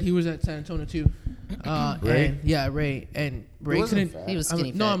really good. He was at San Antonio too. Ray? And yeah, Ray wasn't couldn't. fat. He was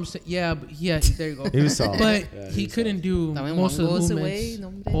skinny No, fat. I'm saying yeah, but yeah, there you go. He was solid. But Yeah, he was couldn't do También most of the Juan goes movements,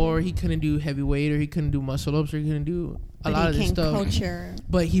 away, no, or he couldn't do heavy weight, or he couldn't do muscle ups, or he couldn't do a But lot of he this can stuff. coach your.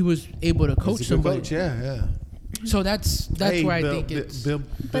 But he was able to He's coach a good somebody. coach. Yeah. So that's Hey, where I Bill, think it's. Bill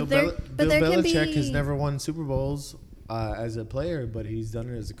But there can Belichick has be- never won Super Bowls as a player, but he's done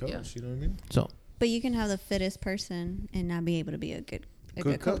it as a coach. Yeah. You know what I mean? So But you can have the fittest person and not be able to be a good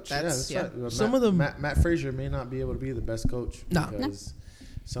coach. That's yeah. right. Well, Some of them- Matt Frazier may not be able to be the best coach Nah. because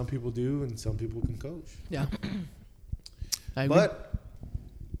some people do and some people can coach. yeah, I agree. But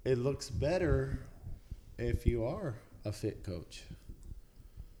it looks better if you are a fit coach.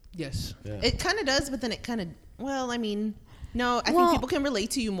 Yes. Yeah. It kind of does, but then it kind of. Well, I mean, no. I Well- think people can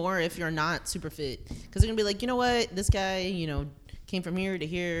relate to you more if you're not super fit, because they're gonna be like, you know what, this guy, came from here to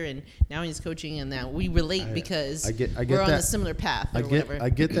here, and now he's coaching, and that we relate because I get we're on that. a similar path or I whatever.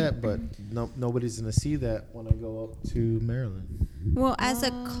 get that, but nobody's gonna see that when I go up to Maryland. Well, as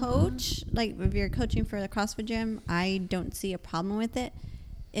a coach, like if you're coaching for the CrossFit gym, I don't see a problem with it.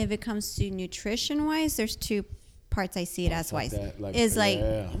 If it comes to nutrition wise, there's 2 parts I see it as Like wise. that, Is like,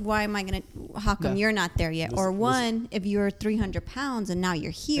 yeah. why am I gonna? How come Yeah. you're not there yet? Or Listen. one, if you're 300 pounds and now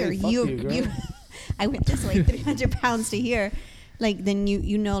you're here, Hey, fuck you, girl. I went this way 300 pounds to here. Like then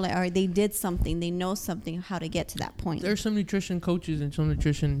you know like all right, they did something, they know something how to get to that point. There's some nutrition coaches and some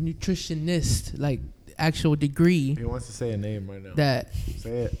nutritionists, like actual degree He wants to say a name right now. that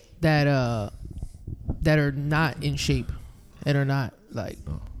Say it. that are not in shape and are not like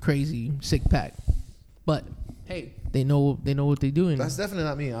crazy sick pack. But hey, they know what they're doing. That's definitely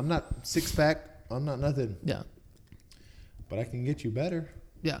not me. I'm not six pack. I'm not nothing. Yeah. But I can get you better.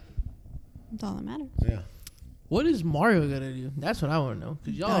 Yeah. That's all that matters. Yeah. What is Mario gonna do? That's what I want to know.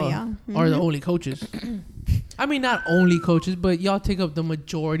 Because y'all yeah. are the only coaches. I mean, not only coaches, but y'all take up the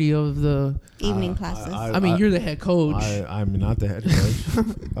majority of the Evening classes. I mean, you're the head coach. I'm not the head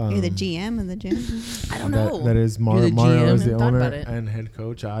coach. You're the GM of the gym. I don't know. That is Mario. You're the Mario GM. is the Thought owner about it. and head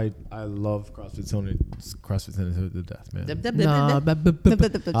coach. I love CrossFit Center to the death, man.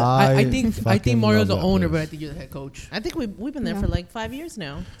 Nah, I think fucking Mario's the love that owner, place. but I think you're the head coach. I think we've been there Yeah. for like 5 years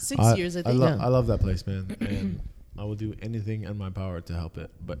now. 6 years, I think. I love that place, man. And I will do anything in my power to help it.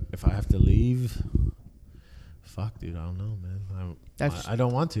 But if I have to leave, fuck, dude, I don't know, man. I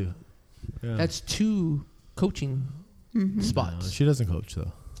don't want to. Yeah. That's 2 coaching No, spots. she doesn't coach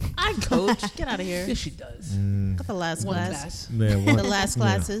though. I coach. Get out of here. Yes, she does. Got the last One class. class. Yeah, The last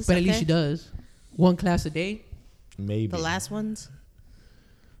classes. But at least okay? she does. 1 class a day. maybe The last ones.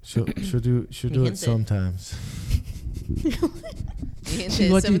 she'll do You it hinted. sometimes. She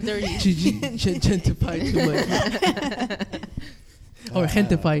wants you 7:30. to gentrify too much. Or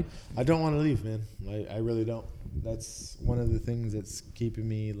gentrify. I don't want to leave, man. I really don't. That's one of the things that's keeping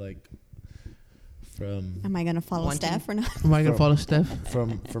me like from Am I gonna follow Wanting- Steph or not? Am I going to follow Steph?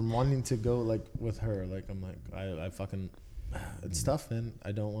 from wanting to go like with her. Like I'm like I fucking it's tough, man.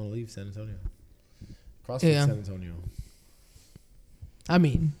 I don't want to leave San Antonio. CrossFit Yeah. San Antonio. I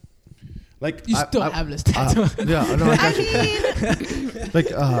mean, Like you still have this tattoo. yeah, no, I got you. Like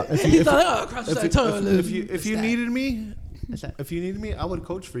if you needed me, if you needed me, I would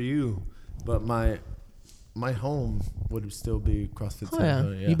coach for you, but my home would still be CrossFit Oh San yeah.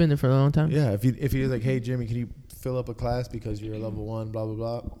 Antonio. You've been there for a long time. Yeah, if you're like, hey Jimmy, can you fill up a class because you're a level 1, blah blah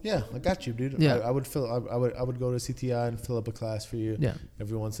blah. Yeah, I got you, dude. Yeah. I would I would go to CTI and fill up a class for you. Yeah.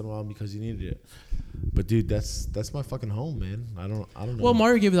 Every once in a while because you needed it. But dude, that's my fucking home, man. I don't know. Well,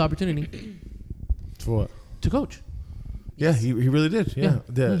 Mario gave you the opportunity for what? to coach. Yeah, he really did. Yeah.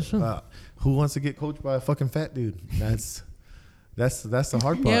 that's true. Who wants to get coached by a fucking fat dude? That's the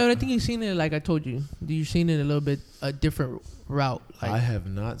hard part. Yeah, but I think you've seen it like I told you. You've seen it a little bit a different route. Like I have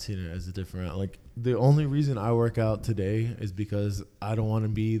not seen it as a different route. Like the only reason I work out today is because I don't want to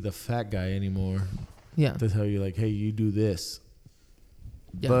be the fat guy anymore yeah. to tell you like, hey, you do this.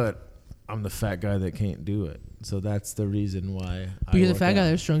 Yeah. But I'm the fat guy that can't do it. So that's the reason why. But you're the fat guy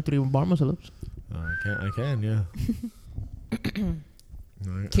that's strung 3 bar muscle ups. I can, yeah.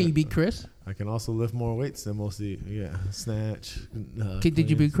 Can you beat Chris? I can also lift more weights than mostly, snatch. Did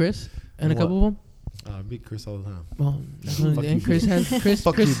you beat Chris and a What? couple of them? I beat Chris all the time. Well, Fuck and you, Chris has Chris.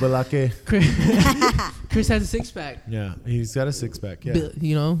 Fuck you, Chris, Balake. Chris has a 6-pack. Yeah, he's got a 6-pack. Yeah.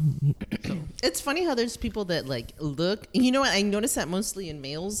 You know, It's funny how there's people that like look. You know what? I noticed that mostly in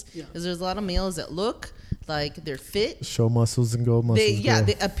males. Yeah. Is there's a lot of males that look like they're fit. Show muscles and go muscles.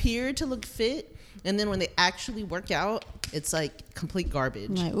 They appear to look fit, and then when they actually work out, it's like complete garbage.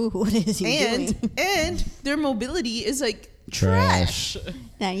 I'm like, ooh, what is he doing? And their mobility is like trash.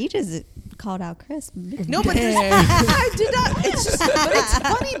 Now you just called out Chris. No, but I did not. It's just, but it's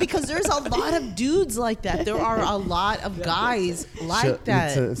funny because there's a lot of dudes like that. There are a lot of guys like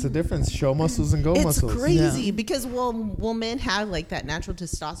that. It's a difference. Show muscles and go It's muscles. crazy Yeah. because well men have like that natural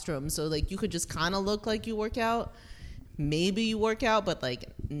testosterone, so like you could just kind of look like you work out. Maybe you work out, but like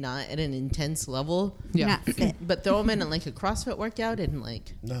not at an intense level. yeah. Not fit. But throw them in like a CrossFit workout and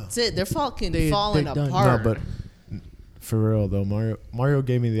like No. that's it. They're falling They're done. apart. No, but for real though, Mario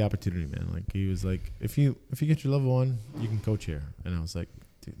gave me the opportunity, man. Like he was like, if you get your level 1, you can coach here. And I was like,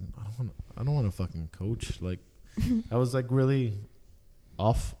 dude, I don't want to fucking coach. Like I was like really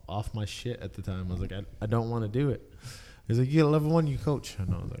off my shit at the time. I was like, I don't want to do it. He's like, you get a level 1, you coach.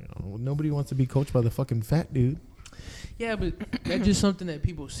 And I was like, oh, nobody wants to be coached by the fucking fat dude. Yeah, but that's just something that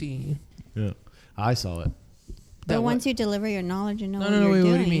people see. Yeah, I saw it. But That once what? you deliver your knowledge and know No, what no, you're wait.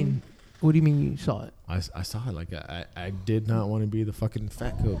 doing. What do you mean? What do you mean you saw it? I saw it. Like I did not want to be the fucking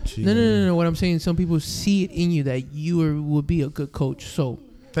fat coach. you No, no, know? no, no. What I'm saying, some people see it in you that you would be a good coach. So,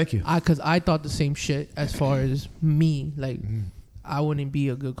 Thank you. because I thought the same shit as far as me. Like, Mhm. I wouldn't be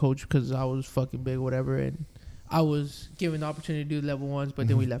a good coach because I was fucking big, whatever, and I was given the opportunity to do level 1s, but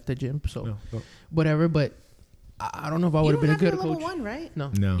then we left the gym. So, No. whatever. But I don't know if I would have been a good level coach. 1, right? No.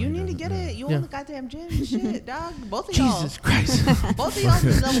 No, You he need to doesn't, get no. it. You Yeah. own the goddamn gym. Shit, dog. Both of y'all. Jesus Christ. Both of y'all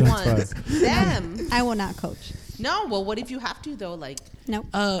are level Shots 1s. Damn. I will not coach. No, well, what if you have to though? Like, Nope.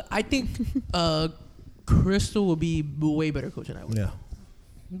 I think Crystal will be a way better coach than I would. Yeah,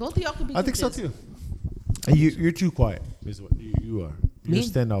 both of y'all could be. I think so coaches. too. And you're too quiet. Is what you are. You're Me?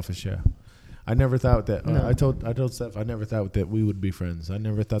 standoffish. Yeah. I never thought that. No. I told Steph I never thought that we would be friends. I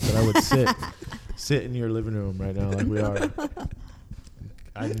never thought that I would sit in your living room right now like we are.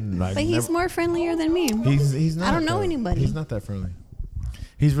 But he's more friendlier than me. He's not. I don't know anybody. He's not that friendly.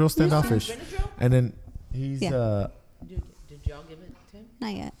 He's real standoffish. And then he's Yeah. Did y'all give it to him?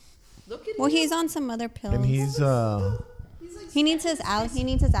 Not yet. Look at Well, him. he's on some other pills. and He's like he needs his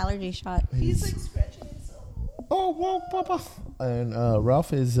allergy shot. he's like scratching himself. oh whoa papa. And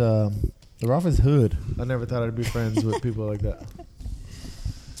Ralph is hood. I never thought I'd be friends with people like that.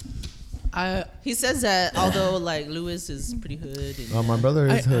 He says that although like Lewis is pretty hood. And, My brother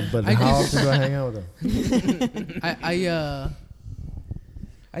is hood, but I how just- often do I hang out with him?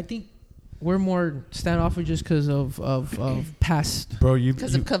 I think we're more standoffish just because of past. Bro,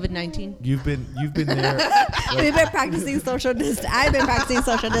 because of COVID-19. you've been there. We've been practicing social distancing. I've been practicing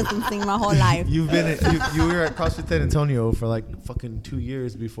social distancing my whole life. You were at CrossFit San Antonio for like fucking 2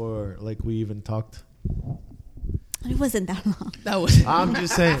 years before like we even talked. It wasn't that long. That was. I'm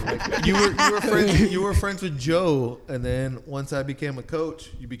just saying, like, you were friends with Joe, and then once I became a coach,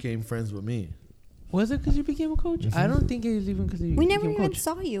 you became friends with me. Was it because you became a coach? I don't think it was even because you We became never a even coach.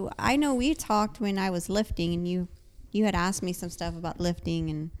 saw you. I know we talked when I was lifting, and you had asked me some stuff about lifting,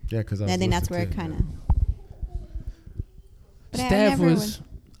 and Yeah, because I then that's where it kind of. Steph was.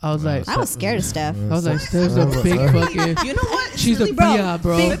 I was like, I was scared of Steph. I was like, Steph's a big fucking. You know what? She's a bia,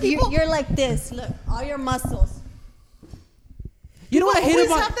 bro. Big, you're like this. Look, all your muscles. You know what I hate always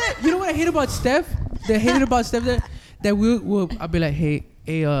about have that. you know what I hate about Steph? That I hated about Steph that we'll I'll be like, hey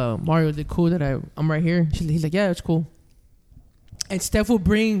Mario, is it cool that I'm right here? He's like, yeah, it's cool. And Steph will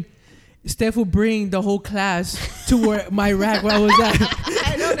bring the whole class to where my rack where I was at.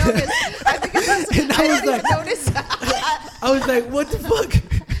 I don't notice. I think it was. And I was like, notice I was like, what the fuck?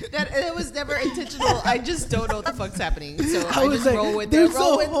 that it was never intentional. I just don't know what the fuck's happening. So I I was just like, roll with it. there's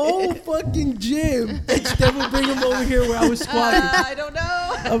Roll a with whole it. fucking gym. And Steph will bring him over here where I was squatting. I don't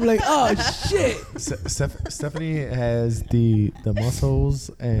know. I'm like, oh shit. Stephanie has the muscles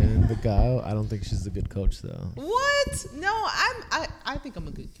and the guile. I don't think she's a good coach though. What? No, I think I'm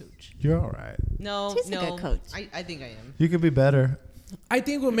a good coach. You're all right. No, She's a no. good coach. I think I am. You could be better. I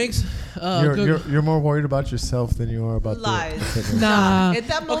think what makes You're more worried about yourself than you are about Lies. the fitness. nah. At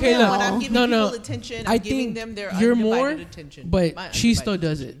that moment Okay, look. when I'm giving No, people no. attention, I I'm giving think them their you're undivided more, attention. but My she still undivided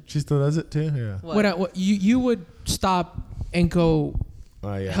does it. attention. She still does it too. Yeah. What? You would stop and go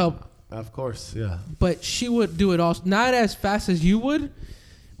Yeah. help, Of course. Yeah. but she would do it also not as fast as you would,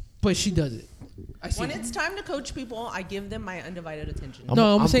 but she does it. I see. When it's time to coach people, I give them my undivided attention.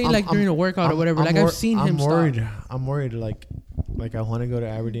 No, I'm saying like during a workout or whatever. Like I've seen him worried. stop. I'm worried. Like I want to go to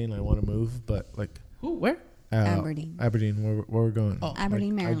Aberdeen. I want to move, but like Who? Where? Aberdeen. Aberdeen, where we're going. Oh.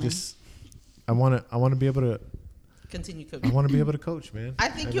 Aberdeen, Like, Maryland. I want to be able to. Continue I coaching. want to be able to coach, man. I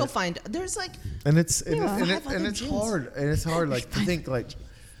think you'll find there's like And it's and, Yeah. it, and, Five it, and other it's gyms. hard. And it's hard. Like to think like.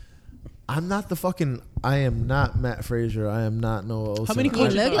 I'm not the fucking. I am not Matt Frazier. I am not Noah Olsen. How many I-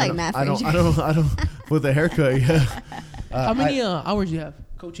 coaches You look are- like Matt I don't. Frazier. With a haircut, yeah. How many hours do you have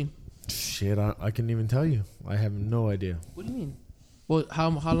coaching? Shit, I couldn't even tell you. I have no idea. What do you mean? Well, how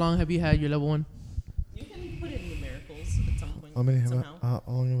long have you had your level 1? you can put in numericals at some point. How many have somehow. how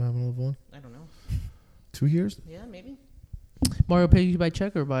long have I have level 1? I don't know. 2 years? Yeah, maybe. Mario pays you by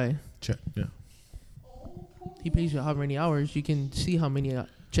check or by? Check. Yeah. He pays you how many hours? You can see how many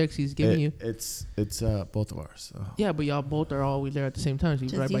checks he's giving you. It's both of ours. So. Yeah, but y'all both are always there at the same time. So you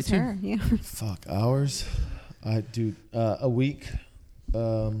Just ride by use 2. her. Yeah. Fuck hours. I do a week.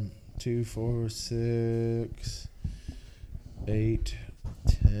 2, 4, 6, 8,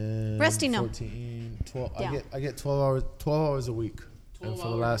 10, Rusty, no. 14, 12. Yeah. I get 12 hours a week. 12 And for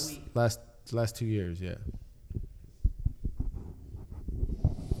the hours a last 2 years, yeah.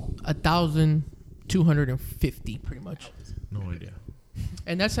 1,250 pretty much. No idea.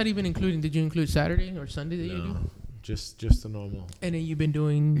 And that's not even including. Did you include Saturday or Sunday that you do? No, just the normal. And then you've been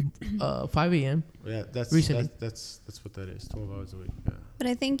doing 5 a.m. Yeah, that's Recently. That's what that is. 12 hours a week. Yeah. But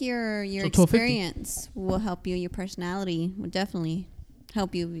I think your So 12.50. experience will help you. Your personality will definitely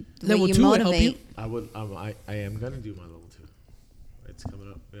help you. The Level way you 2 would help motivate. you? I am gonna do my level 2. It's coming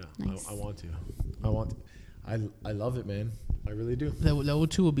up. Yeah, Nice. I want to. I love it, man. I really do. Level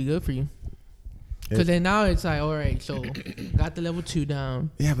 2 will be good for you. Because then now it's like, all right, so got the level 2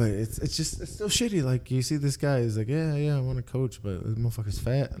 down. Yeah, but it's still shitty. Like you see this guy, he's like, yeah, I want to coach, but this motherfucker's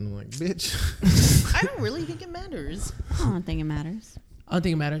fat, and I'm like, bitch. I don't really think it matters. I don't think it matters. I don't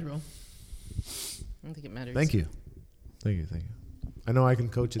think it matters, bro. I don't think it matters. Thank you. I know I can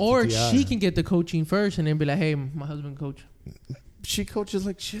coach it. Or TTI. she can get the coaching first and then be like, hey, my husband coach. She coaches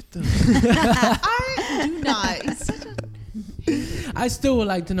like shit though. I do not. He's such a I still would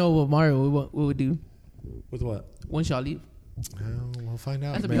like to know what Mario would do With what? once y'all leave. We'll find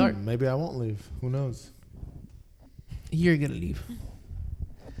out. That's gonna be hard. Maybe I won't leave. Who knows? You're gonna leave.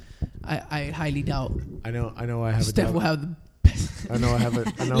 I highly doubt. I know. I have Steph a job. will have the best. I know. I have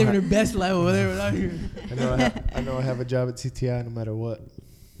a. I know. living her best life over there without here. I know. I have a job at CTI no matter what.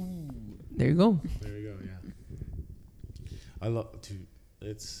 There you go. There you go. Yeah. I love. Dude,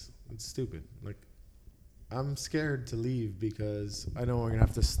 it's stupid. Like, I'm scared to leave because I know we're gonna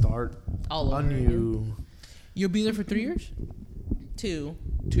have to start All on over you. You'll be there for 3 years. 2,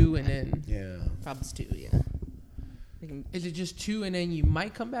 2 and then. Yeah. probably 2. Yeah. Is it just 2 and then you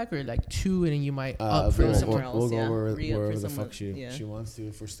might come back, or like 2 and then you might up for for somewhere We'll else, go yeah. wherever Re-up for the somewhere, fuck she yeah. wants to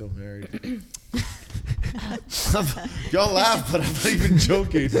if we're still married. Y'all laugh, but I'm not even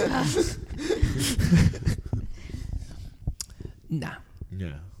joking. Nah,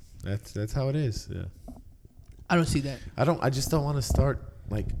 Yeah, that's how it is. Yeah, I don't see that. I just don't want to start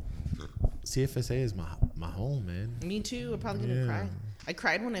like CFSA is my home, man. Me too. I'm probably gonna Yeah. cry. I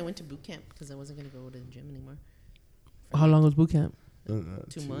cried when I went to boot camp because I wasn't gonna go to the gym anymore. How long was boot camp?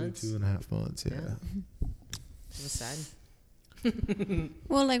 2 months. 2.5 months. Yeah. It was sad.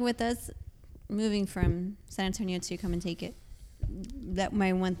 Well, like with us moving from San Antonio to Come and Take It, that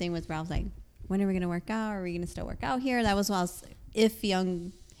my one thing was Ralph's like, when are we gonna work out? Are we gonna still work out here? That was why I was iffy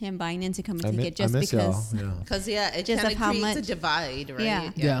on him buying into Come and Take It, just I miss because. y'all. Yeah. Because it Just kind of of how creates a much- divide, right?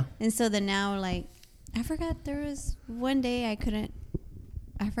 Yeah. Yeah. And so then now, like, I forgot there was one day I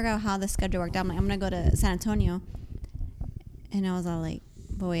forgot how the schedule worked out. I'm like, I'm gonna go to San Antonio, and I was all like,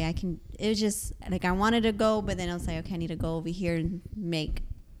 boy, it was just like I wanted to go, but then I was like, okay, I need to go over here and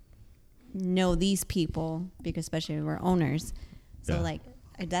know these people, because especially we're owners. So Yeah. like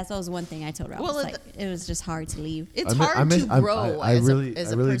that's always one thing I told Ralph. Well, Like it was just hard to leave. It's I mi- hard I miss- to grow I as really, a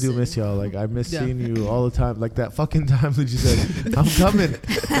I really do person. miss y'all. Like I miss Yeah. seeing you all the time. Like that fucking time that you said, "I'm coming,"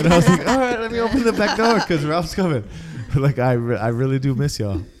 and I was like, "All right, let me open the back door because Ralph's coming." Like I really do miss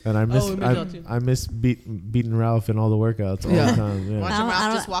y'all, and I miss we miss y'all too. I miss beating Ralph in all the workouts all Yeah. the time. Yeah. Watch I him don't- I Ralph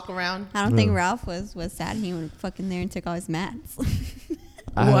don't- just walk around. I don't think Yeah. Ralph was sad. He went fucking there and took all his mats.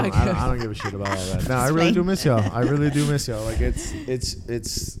 I Well, don't, I I, don't, guess. I don't give a shit about all that. No, I really do miss y'all. I really do miss y'all. Like it's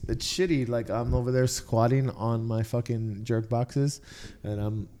shitty. Like I'm over there squatting on my fucking jerk boxes,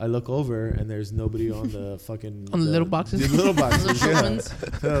 and I look over and there's nobody on the fucking On the little boxes? The little boxes, Little short yeah. ones.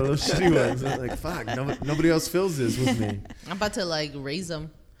 Yeah, those shitty ones. I'm like fuck, nobody else fills this with me. I'm about to like raise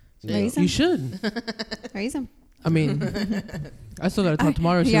them. Raise him. You should. Raise him. I mean, I still gotta talk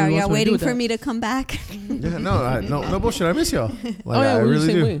tomorrow. See Yeah, what yeah, else we do waiting with for that. me to come back. Yeah, no bullshit. I miss y'all. Like, Oh yeah, I we're really the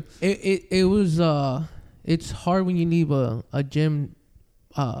same do. way. It was it's hard when you leave a gym.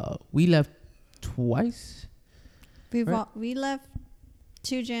 We left twice. Right. We left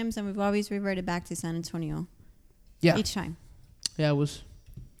 2 gyms and we've always reverted back to San Antonio. Yeah, Each time. yeah, it was.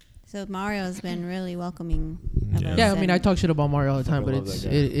 So Mario has been really welcoming. Of Yeah. us, Yeah, I mean, I and talk shit about Mario all the time, but Fucking love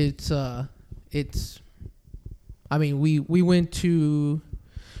it's that guy. it's. I mean, we went to.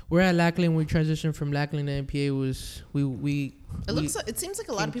 We're at Lackland. We transitioned from Lackland to NPA. Was we. It seems like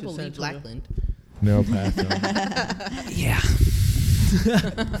a lot of came to people San leave Antonio. Blackland. No path. No. Yeah,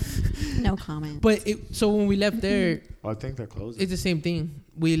 no comment. but so when we left there, I think they're closing. it's the same thing.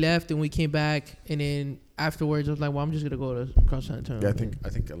 We left and we came back, and then afterwards, I was like, "Well, I'm just gonna go to Cross San Antonio." Yeah, I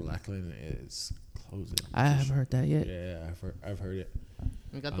think Lackland is closing. I haven't heard that yet. Yeah, I've heard it.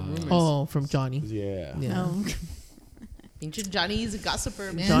 We got the rumors. Oh, from Johnny. Yeah. Yeah. No. Johnny's a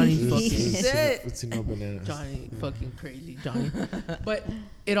gossiper, man. Johnny's fucking. He's it. Let's see no bananas. Johnny, fucking crazy, Johnny. But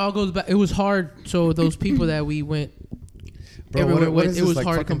it all goes back. It was hard. So those people that we went, Bro, everywhere what went, is it this, was like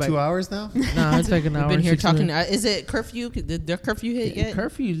hard to fucking come back. 2 hours now? Nah, it's like an hour. We've been and here 6 talking. minutes. Is it curfew? Did their curfew hit yet?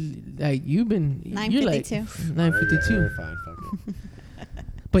 Curfew, like you've been. You're like 9:52. 9:52. Fine, fuck it.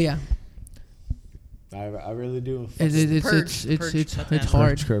 But yeah, I really do. it's Purge, it's cut that.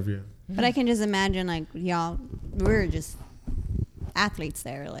 hard. Curfew. But I can just imagine, like, y'all, we're just athletes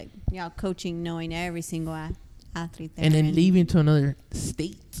there. Like, y'all coaching, knowing every single athlete there. And then leaving to another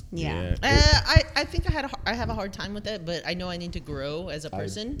state. Yeah. I think I have a hard time with it, but I know I need to grow as a I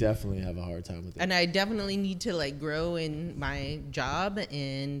person. definitely have a hard time with it. And I definitely need to like grow in my job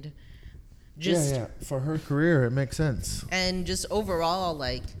and just yeah. For her career, it makes sense. and just overall,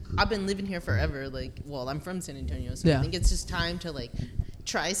 like I've been living here forever. Like, well, I'm from San Antonio, so Yeah. I think it's just time to like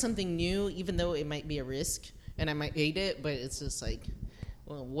try something new, even though it might be a risk and I might hate it. But it's just like,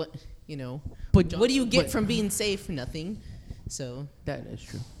 well, what But what do you get but- from being safe? Nothing. So That is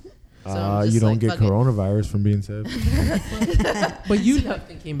true. So I'm just You don't like, get fuck it. coronavirus from being safe. But you left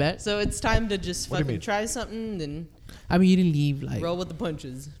and came back. so it's time to just What do you fucking mean? try something and I mean, you didn't leave like roll with the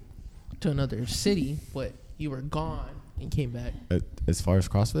punches. to another city, but you were gone and came back. As far as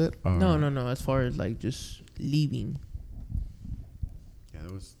CrossFit? Or No. As far as like just leaving.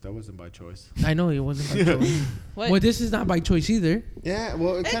 that wasn't by choice. I know it wasn't by choice. What? Well, this is not by choice either. Yeah,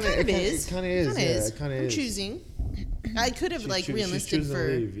 well, It kind of is. It kind of is. Yeah, it kind of I'm is. choosing. I could have She's re-enlisted choosing to for.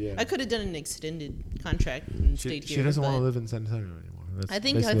 leave, yeah. I could have done an extended contract and stayed here. She doesn't want to but live in San Antonio anymore. That's I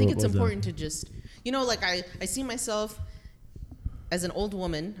think basically what it's it boils down important to just, like I see myself as an old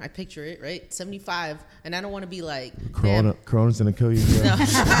woman. I picture it, right? 75, and I don't want to be like Corona's gonna kill you. Bro. No.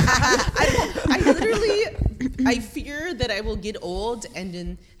 I literally I fear that I will get old and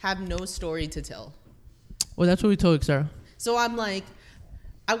then have no story to tell. Well, that's what we told Sarah. So I'm like,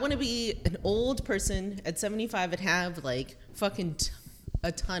 I want to be an old person at 75 and have like fucking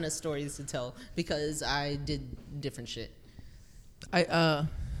a ton of stories to tell because I did different shit. I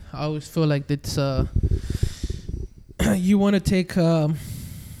always feel like it's you want to take you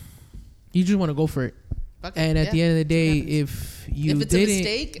just want to go for it. Fuck it, And at yeah, the end of the day, that's what if you If it's a didn't,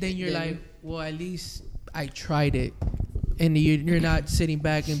 mistake, then you're then- like, well, at least I tried it. And you're not sitting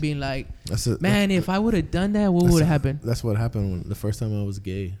back and being like, man, if I would have done that, what would have happened? That's what happened when the first time I was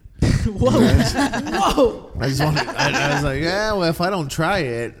gay. Whoa. Whoa. I just wanted. I was like, yeah, well, if I don't try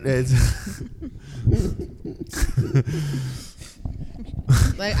it, it's.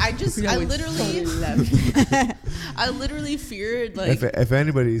 Like I literally feared like if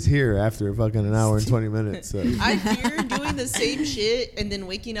anybody's here after fucking an hour and 20 minutes, so. I fear doing the same shit and then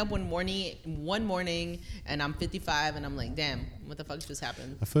waking up one morning and I'm 55 and I'm like, damn, what the fuck just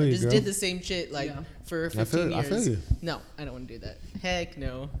happened? I feel you, just girl. did the same shit like for 15 years. I feel you. No, I don't want to do that. Heck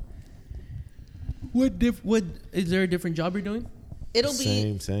no. What is there a different job you're doing? It'll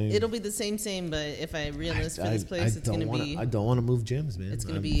be Same. It'll be the same, but if I re-enlist for this place, it's gonna be. I don't want to move gyms, man. It's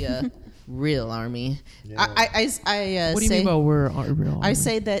gonna be a real army. Yeah. I What do you mean by we're real? I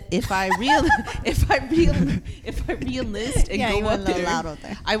say that if I re-enlist and Yeah, you go went up a little there, loud out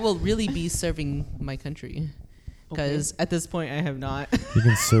there. I will really be serving my country. Because at this point, I have not. You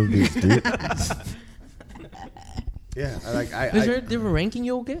can serve this, dude. Yeah, Is there a different ranking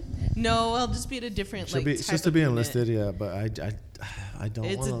you'll get? No, I'll just be at a different like. it's just to be enlisted, yeah. But I don't.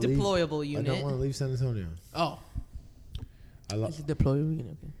 It's wanna a leave. deployable unit. I don't want to leave San Antonio. Oh, I love, it's a deployable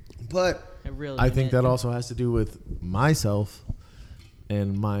unit. Okay. but A real I think unit. that also has to do with myself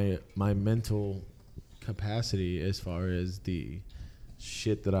and my mental capacity as far as the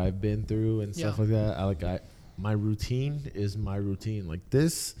shit that I've been through and stuff like that. My routine is my routine. Like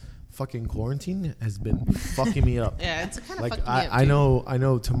this fucking quarantine has been fucking me up. Yeah, it's kind of Like fucking me up I too.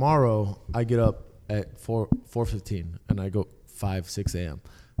 know tomorrow I get up at 4:15 and I go 5-6 a.m.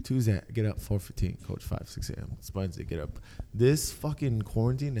 Tuesday I get up 4:15, coach 5-6 a.m. It's Wednesday get up. This fucking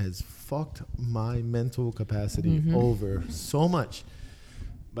quarantine has fucked my mental capacity over so much.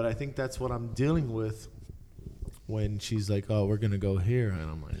 But I think that's what I'm dealing with when she's like, "Oh, we're gonna go here," and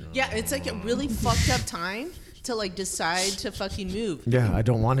I'm like, "Oh." Yeah, it's like a really fucked up time to like decide to fucking move. Yeah, I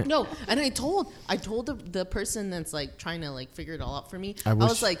don't want it. No, and I told the person that's like trying to like figure it all out for me. I wish-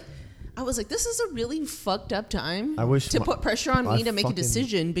 was like, this is a really fucked up time I wish to my- put pressure on I me to make a fucking-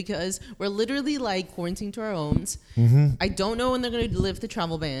 decision because we're literally like quarantined to our homes. I don't know when they're gonna lift the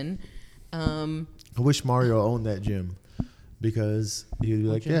travel ban. I wish Mario owned that gym because he'd be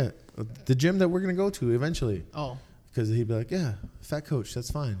like, gym? "Yeah, the gym that we're gonna go to eventually." Oh, Because he'd be like, "Yeah, fat coach, that's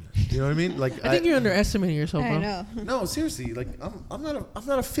fine." You know what I mean? Like, I think you're underestimating yourself, bro. I know. no, seriously. Like, I'm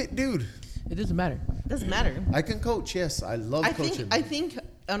not a fit dude. It doesn't matter. Doesn't matter. I can coach. Yes, I love coaching. I think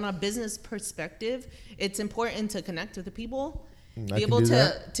on a business perspective, it's important to connect with the people, I be can able do to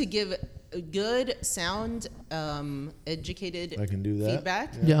that. give good, sound, educated I can do that.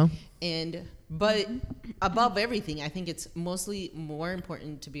 feedback. Yeah. But above everything, I think it's mostly more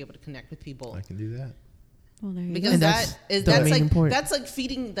important to be able to connect with people I can do that. Well, there you because And that's the main point. that's like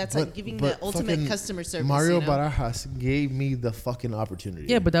feeding, that's like giving the ultimate fucking customer service. Mario you know? Barajas gave me the fucking opportunity.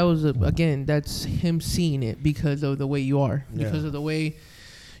 Yeah, but that was again, that's him seeing it because of the way you are, because of the way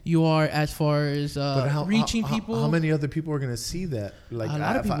you are as far as reaching people. How many other people are gonna see that? Like, A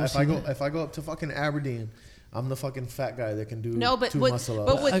lot of people see that. if I go up to fucking Aberdeen, I'm the fucking fat guy that can do No, but two what, muscle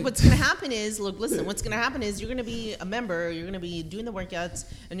but ups. what's going to happen is, look, listen, what's going to happen is you're going to be a member, you're going to be doing the workouts,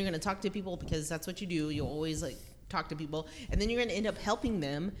 and you're going to talk to people because that's what you do. You'll always like talk to people, and then you're going to end up helping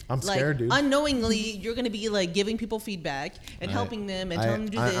them. I'm like, scared, dude. Unknowingly, you're going to be like giving people feedback and helping them and telling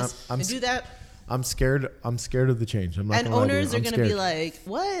them to do this and do that. I'm scared of the change. I'm not And gonna lie to you. owners are I'm going to be scared. like,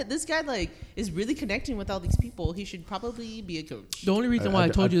 what? This guy like is really connecting with all these people. He should probably be a coach. The only reason why I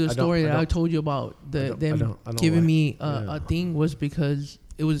told you the story that I told you about them giving me a thing was because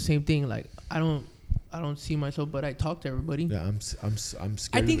it was the same thing. Like I don't see myself, but I talk to everybody. Yeah, I'm scared.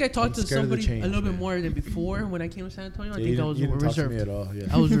 I think I talked I'm to scared of the somebody change, a little bit man. more than before when I came to San Antonio. I Yeah, think I was you didn't talk to reserved. me at all.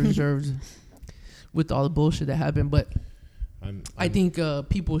 Yeah. I was reserved with all the bullshit that happened, but I think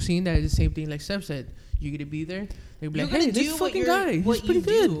people seeing that is the same thing like Steph said. You're gonna be there. They'll be You're like, hey, gonna this do fucking guy, he's what pretty you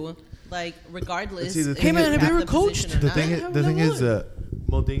good. do, like regardless. See, the if thing Hey, is- man, have you ever coached? The thing is,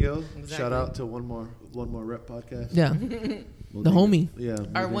 Modingo. Exactly. Shout out to one more rep podcast. Yeah, Modingo. the homie. Yeah,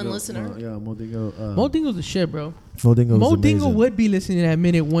 Our one Modingo, listener. yeah, Modingo. Mo Dingo's the shit, bro. Modingo. Mo Dingo would be listening at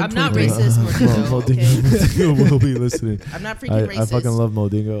minute 1. I'm not racist, Modingo, okay? Modingo will be listening. I'm not freaking racist. I fucking love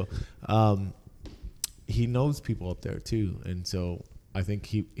Modingo. He knows people up there too, and so I think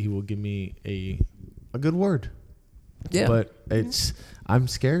he will give me a good word. Yeah, But I'm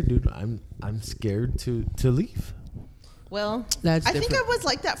scared, dude. I'm scared to leave. Well, That's I think I different. was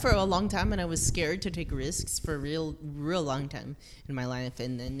like that for a long time, and I was scared to take risks for a real long time in my life.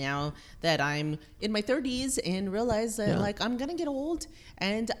 And then now that I'm in my 30s and realize that like I'm gonna get old,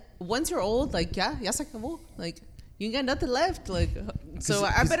 and once you're old, like ya se acabó, like you ain't got nothing left, like so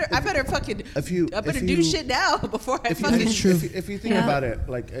I better fucking do shit now before I fucking. If you think about it,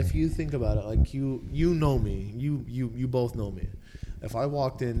 like you know me, you both know me. If I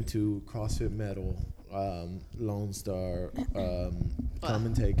walked into CrossFit Metal, Lone Star, Come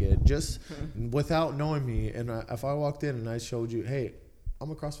and Take It, just without knowing me, and if I walked in and I showed you, hey, I'm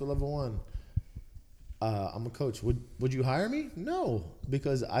a CrossFit Level 1, I'm a coach, would you hire me? No,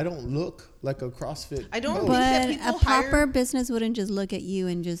 because I don't look like a CrossFit I don't coach. think that But people a proper hire. business wouldn't just look at you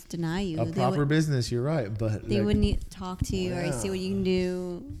and just deny you. A They proper would, business, you're right, but they like, would need to talk to you or see what you can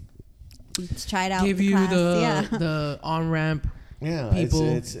do. Try it out. give the you class. the on ramp. yeah,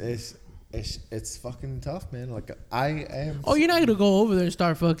 people. it's fucking tough, man. Like I am. Oh, you're not gonna go over there and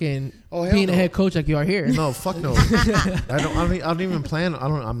start fucking Oh, hell being a no. head coach like you are here. No, fuck no. I don't even plan.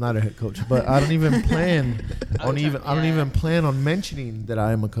 I'm not a head coach, but I don't even plan on I don't even plan on mentioning that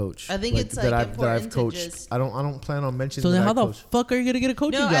I am a coach. I think it's, like, that I've important to coached. just- I don't plan on mentioning. So that then, I how the coach. fuck are you gonna get a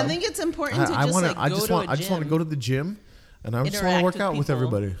coaching No, job? I think it's important to I just want like I go just to want a I just want to gym. go to the gym, and I just want to Interact work with out with people.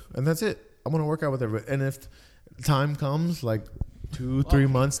 everybody, and that's it. I want to work out with everybody, and if time comes, like 2-3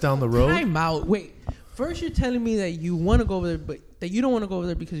 months down the road, Time out. Wait. First, you're telling me that you want to go over there, but that you don't want to go over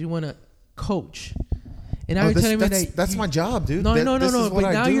there because you want to coach. And now you're telling me that that's my job, dude. No. This is But what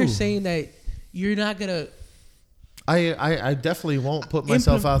I now do. you're saying that you're not gonna I definitely won't put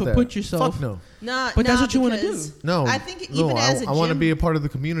myself out there. put yourself- Fuck no. Nah, But that's nah, what you wanna do. because No, I think no, even as a I want to gym- be a part of the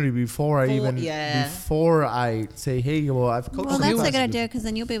community before I say, hey, well, I've coached. Well, some that's a classes. good idea because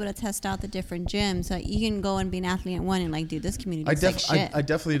then you'll be able to test out the different gyms. So you can go and be an athlete at one and like, dude, this community is like shit. I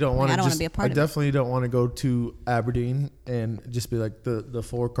definitely don't want I to. don't wanna be a part I of it. definitely don't want to go to Aberdeen and just be like the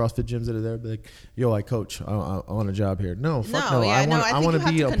 4 CrossFit gyms that are there. Be like, yo, I coach. I want a job here. No, fuck No, no. yeah, I no, want. I I think want you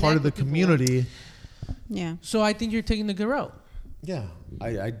to be have to a part of the connect with people. community. Yeah. So I think you're taking the good route. Yeah.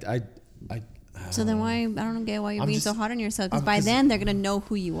 I So then why? I don't get why you're I'm being just- so hard on yourself. Because I'm by just- then they're gonna know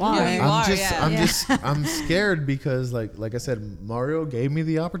who you are. Yeah, you are. I'm scared because like I said, Mario gave me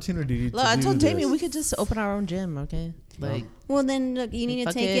the opportunity Look, to I do told Jamie this. we could just open our own gym, okay? Like, Well, then look, you need to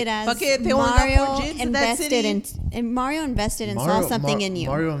Fuck take it. it as Fuck it, they only got 4 Mario gyms in that invested city. and Mario invested and Mario- saw something Mar- in you.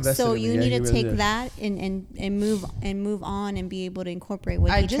 Mario invested so in me. you Yeah, need he to really take did. that and move on and be able to incorporate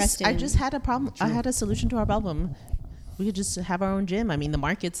what I you trusted. I in. just had a problem. I had a solution to our problem. We could just have our own gym. I mean, the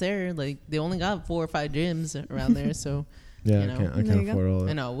market's there. Like, they only got 4 or 5 gyms around there. So, Yeah, you know. I There can't you go. afford all that.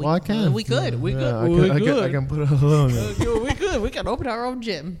 I know. Well, I can. We could. We could. I We can, could. I can put it alone. we could. We can open our own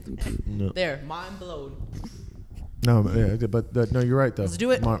gym. No. There, mind blown. No, but no, you're right though. Let's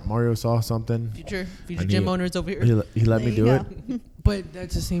do it. Mario saw something. Future I gym need it. owners over here. He let me There do you it. go. But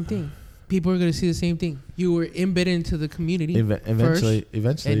that's the same thing. People are gonna see the same thing. You were embedded into the community. Eventually, and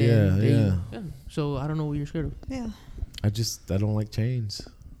then yeah. yeah. So I don't know what you're scared of. Yeah. I don't like chains.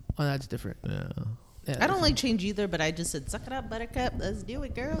 Oh, that's different. Yeah. Yeah, I don't like change either, but I just said, suck it up, buttercup. Let's do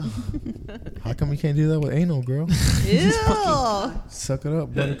it, girl. How come you can't do that with anal, girl? Ew. Suck it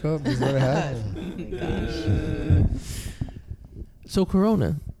up, buttercup. Just let it happen. So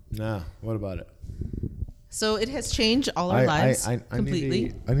Corona. Nah. What about it? So it has changed all our lives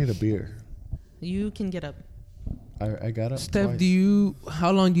completely. I need a beer. You can get up. I got up. Steph, twice.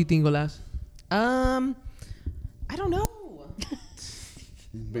 how long do you think will last? I don't know.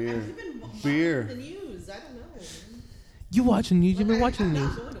 Beer. I've been following Beer. the news. I don't know. You watching news? You've been watching the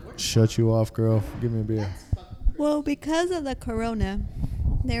news. Shut you off, girl. Give me a beer. Well, because of the corona,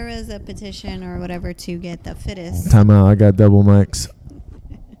 there is a petition or whatever to get the fittest. Time out. I got double mics.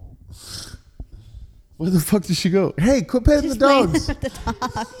 Where the fuck did she go? Hey, quit petting the Just play dogs. with the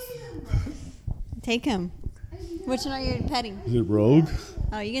dogs. Take him. Which one are you petting? Is it Rogue?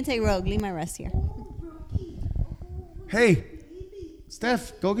 Oh, you can take Rogue. Leave my rest here. Hey,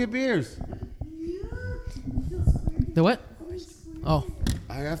 Steph, go get beers. The what? Oh,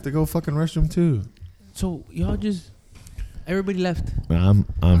 I have to go fucking restroom too. so y'all just Everybody left. I'm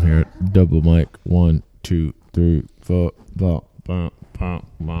here. Double mic. 1, 2, 3, 4, 5.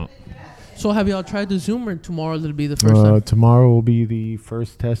 So have y'all tried the Zoom, or tomorrow will be the first time? Tomorrow will be the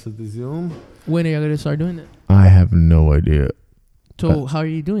first test of the Zoom. When are y'all gonna start doing it? I have no idea. So how are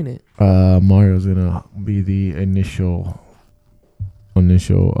you doing it? Mario's gonna be the initial.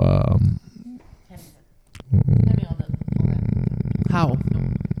 How?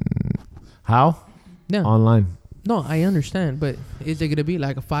 How? Yeah. Online. No, I understand, but is it gonna be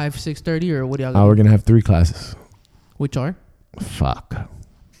like a 5, 6:30, or what are y'all? We're gonna have 3 classes. Which are? Fuck.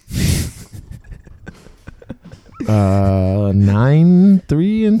 9,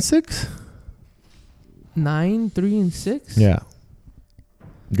 3, and 6. 9, 3, and 6. Yeah.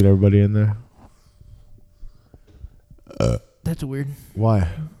 Get everybody in there. That's weird. Why?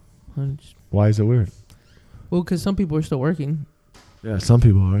 I'm just- Why is it weird? Well, because some people are still working. Yeah, some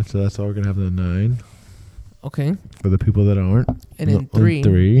people are. So that's why we're gonna have the 9 Okay. for the people that aren't, And then and 3.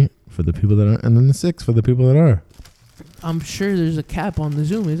 3 for the people that aren't, and then the 6 for the people that are. I'm sure there's a cap on the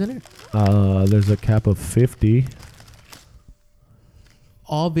Zoom, isn't it? There's a cap of 50.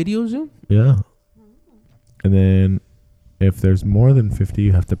 All video Zoom? Yeah. And then if there's more than 50,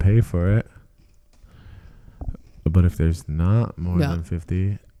 you have to pay for it. But if there's not more than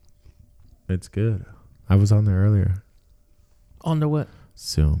 50, it's good. I was on there earlier. On the what?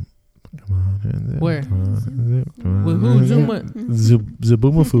 Zoom. Come on. In there. Where? Come on, in there. Come on, With in who? there. Zoom what?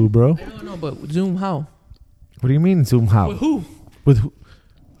 Zaboomafu, bro. I don't know, but Zoom how? What do you mean Zoom how? With who? With who?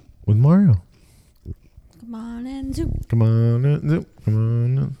 With Mario. Come on and Zoom. Come on. Zoom. Come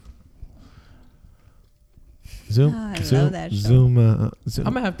on. Zoom. Oh, I love Zoom. that show. Zoom. Zoom.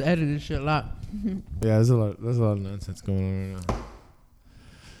 I'm gonna have to edit this shit a lot. Yeah, there's a lot of nonsense going on right now.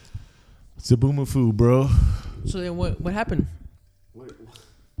 Zaboomafu, bro. So then what happened?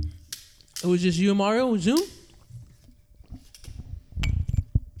 It was just you and Mario with Zoom?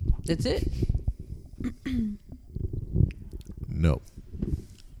 That's it? No.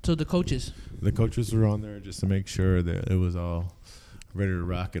 So the coaches. The coaches were on there just to make sure that it was all ready to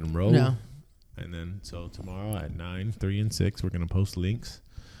rock and roll. Yeah. And then, so tomorrow at 9, 3, and 6, we're going to post links.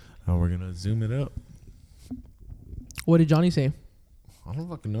 And we're going to zoom it up. What did Johnny say? I don't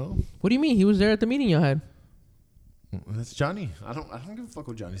fucking know. What do you mean? He was there at the meeting y'all had. That's Johnny. I don't give a fuck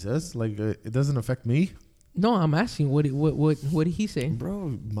what Johnny says. Like, it doesn't affect me. No, I'm asking what did he say?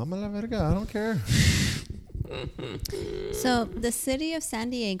 Bro, mama la verga. I don't care. So, the city of San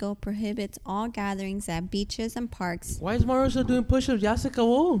Diego prohibits all gatherings at beaches and parks, Why is Mario still doing push-ups? Ya se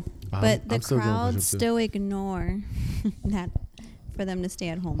acabó. but the I'm still doing crowds push-ups, too. still ignore that for them to stay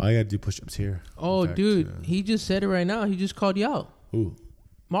at home. I got to do push-ups here. Oh, In fact, dude, he just said it right now. He just called you out. Who?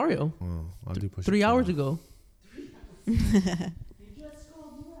 Mario. Oh, I'll do push-ups. 3 hours tomorrow. ago.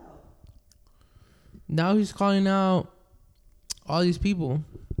 Now he's calling out all these people.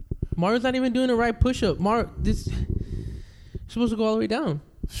 Mario's not even doing the right push-up. This supposed to go all the way down.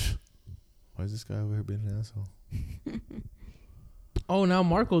 Why is this guy over here being an asshole? Oh, now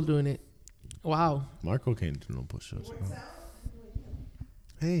Marco's doing it. Wow. Marco can't do no push-ups. No.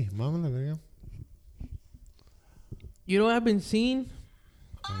 Hey, mama la verga. You know what I've been seeing?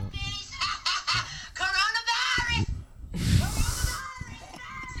 Coronavirus!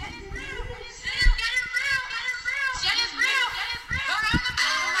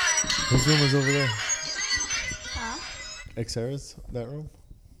 Whose room is over there? Huh? Xera's, that room?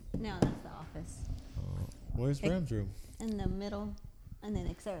 No, that's the office. Where's Ram's room? In the middle, and then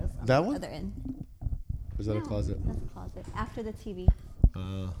Xera's on That the one? other end. Or is that a No, closet? That's a closet. After the TV.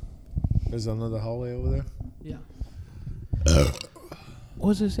 There's another hallway over there? Yeah. What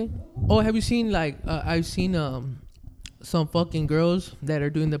was it saying? Oh, have you seen I've seen some fucking girls that are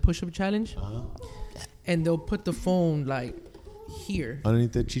doing the push-up challenge, and they'll put the phone like here.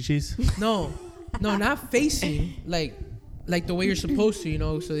 Underneath the chichis? No, not facing like the way you're supposed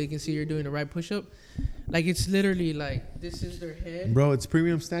to, so they can see you're doing the right push-up. Like it's literally like this is their head, Bro, it's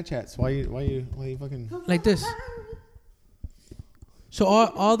premium Snapchats. Why you fucking... like this. So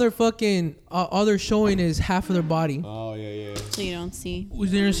all they're fucking all they're showing is half of their body. Oh, yeah. So you don't see. You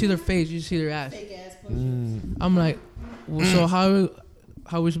don't see their face, you just see their ass. I'm like, well, so how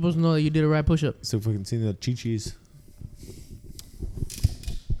are we supposed to know that you did a right push-up? So if we can see the chichis.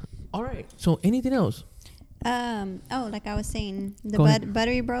 All right. So anything else? Like I was saying, the Go ahead.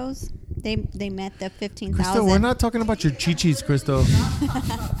 Buttery Bros, they met the 15,000. Crystal, we're not talking about your chichis, Crystal.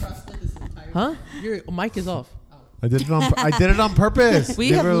 Huh? Your mic is off. I did it on purpose. We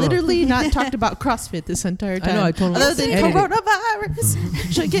Leave have her alone. literally not talked about CrossFit this entire time. I know, I told him Other to than edit it.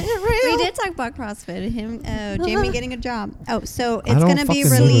 coronavirus, should get real. We did talk about CrossFit. Jamie getting a job. Oh, so I it's don't gonna be fucking need a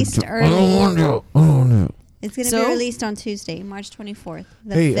released job. I don't want early. to. I don't want to. It's going to So? be released on Tuesday, March 24th.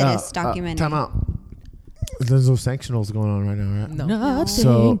 The Hey, Fittest documentary. time out. There's no sanctionals going on right now, right? No.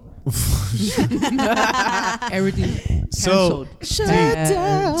 So, Everything so canceled. Shut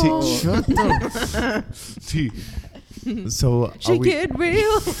T, shut up. T. So are She we, get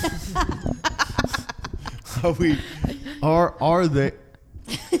real. are they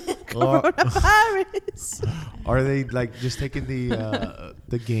Coronavirus. are they like just taking the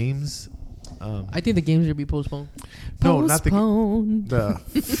games? I think the games should be postponed. No, not Postpone. the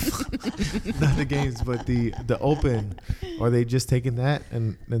not the games, but the open. Are they just taking that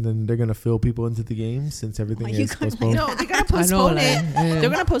and then they're gonna fill people into the games since everything Why you is gonna postponed? No, they gotta I know, postpone like, it. yeah. They're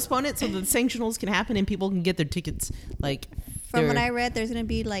gonna postpone it so the sanctionals can happen and people can get their tickets. Like, From what they're- I read, there's going to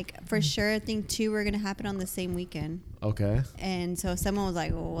be like, for sure, I think 2 were going to happen on the same weekend. Okay. And so someone was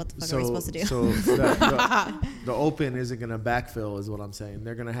like, well, what the fuck are we supposed to do? So the open isn't gonna backfill, is what I'm saying.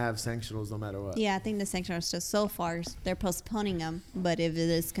 They're gonna have sanctionals no matter what. Yeah, I think the sanctions are still so far. They're postponing them. But if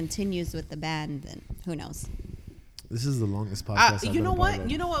this continues with the ban, then who knows? This is the longest podcast. I've you know ever what? part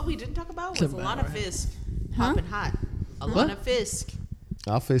of. You know what we didn't talk about Clip was that, Alana right? Fisk Huh? popping hot. Alana Fisk.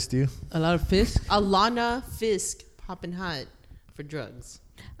 I'll fist you. A lot of fisk. Alana Fisk popping hot for drugs.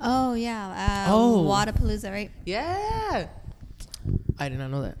 Oh, yeah. Oh. Wadapalooza, right? Yeah. I did not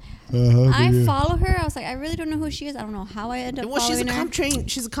know that. I follow her. I was like, I really don't know who she is. I don't know how I ended up Well, she's a following her.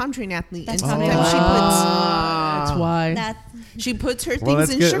 Comtrain athlete, That's and how they sometimes That's why. she puts her Well,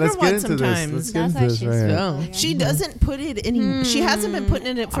 things in sugar let's get watt into sometimes. this. Let's get That's into why this she's right here. Yeah. She doesn't put it in. She hasn't been putting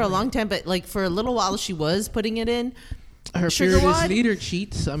it in for a long time, but like for a little while, she was putting it in. Her Sugar fearless wad? leader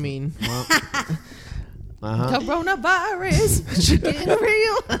cheats. I mean, Coronavirus, she getting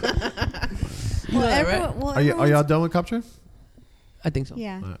real. Well, Yeah, right? everyone, well, Are y'all everyone's- done with Comptrain? I think so.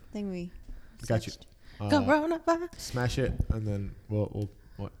 Yeah, Alright. I think we. Got you. Coronavirus. Smash it, and then we'll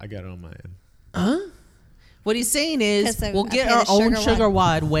I got it on my end. Huh? What he's saying is, 'Cause I we'll get pay our the own sugar sugar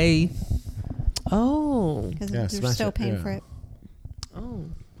wad way. Oh. Because Yeah, we're smash still it, paying yeah. for it. Oh.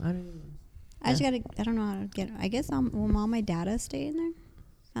 I didn't. I just gotta. I don't know how to get. I guess will mom my data stay in there?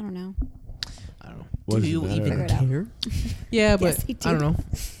 I don't know. I don't know. What Do does it you matter? even Figure it out. care? Yeah, but Yes, he I don't do. know.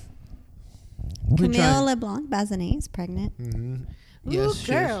 We Camille tried. LeBlanc Bazinet is pregnant. Mhm. Yes, Ooh, she is.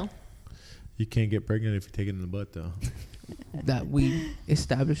 girl. You can't get pregnant if you take it in the butt, though. That we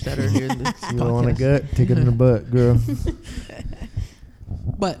established that earlier in this You don't want a podcast. gut? Take it in the butt, girl.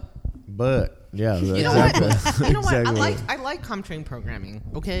 But But yeah, You know what? exactly. You know what? Exactly. I like Comtrain programming.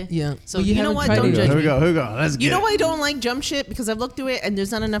 Okay. yeah. So but you know haven't what? tried Don't it Here yet. we go. Here we go. Let's get You know it. why I don't like Jumpship? Because I've looked through it and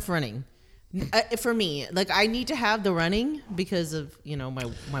there's not enough running. For me, like I need to have the running because of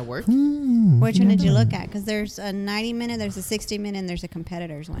my work. Which one did you look at? Because there's a 90-minute, there's a 60-minute, and there's a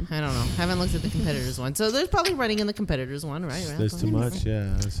competitors one. I don't know. Haven't looked at the competitors one. So there's probably running in the competitors one, right? There's too much.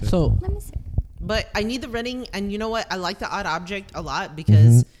 Yeah. that's it. So Let me see. But I need the running, and you know what? I like the odd object a lot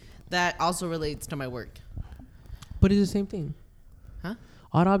because that also relates to my work. but it's the same thing. Huh?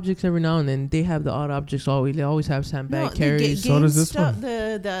 Odd objects every now and then. They have the odd objects always. They always have sandbag the carries. So does this stuff,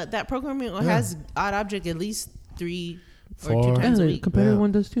 one. that programming has odd object at least 3 or 2 4. Yeah, times a the week. competitive Yeah.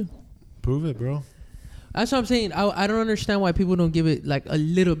 one does too. Prove it, bro. That's what I'm saying. I don't understand why people don't give it like a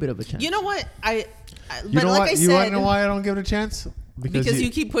little bit of a chance. You know what? You But know like what? I You want to said, know why I don't give it a chance? because you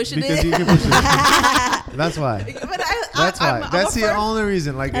keep pushing because it. you keep pushing it. That's why. But That's why. I'm That's a the firm- only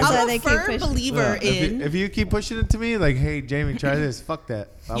reason. Like, That's if, why I'm they a keep firm pushing. believer in. if you keep pushing it to me, like, hey, Jamie, try this. Fuck that.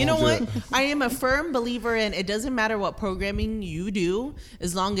 I You know won't do what? it. I am a firm believer in it doesn't matter what programming you do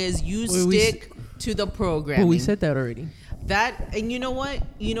as long as you Well, we stick to the programming. But we said that already. that, and you know what?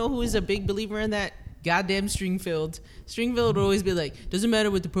 You know who is a big believer in that? Goddamn Stringfield. Stringfield would always be like, doesn't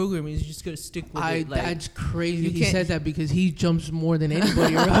matter what the programming is, you just gotta stick with it. Like, That's crazy. you He can't- said that because he jumps more than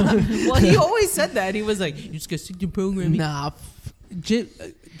anybody around. well, he always said that. He was like, you just gotta stick to programming. Nah.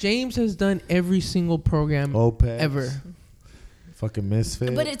 James has done every single program OPEX. ever. Fucking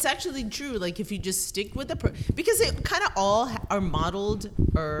misfit. But it's actually true. Like if you just stick with the because it kind of all are modeled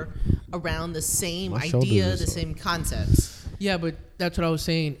or around the same My shoulders idea, are the sore. same concepts. Yeah, but that's what I was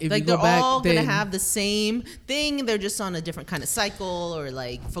saying. If Like you they're go back, all gonna then- have the same thing. They're just on a different kind of cycle or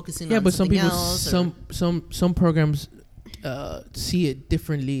like focusing Yeah, on but some something people, else. or- some programs see it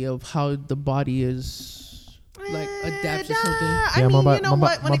differently of how the body is like adapts to something. I Yeah, mean, my you know bo- my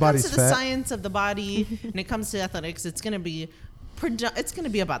what? bo- When my it comes body's to the fat. science of the body, when it comes to athletics, it's gonna be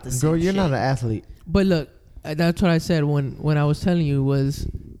about the same. Girl, you're shit. not an athlete. But look, that's what I said when I was telling you was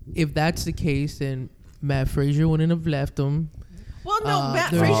if that's the case, then Matt Frazier wouldn't have left him. Well, no,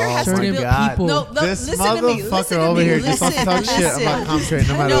 Matt there Frazier are has to certain build. people. No, This listen to me. motherfucker Listen to over me. here just wants to talk shit about Comtrain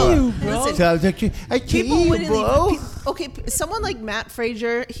no matter No, what. listen. Tell you, I can't People eat, wouldn't bro. okay, someone like Matt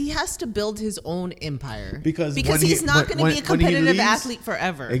Frazier, he has to build his own empire Because when he's not going to be a when he competitive leaves- athlete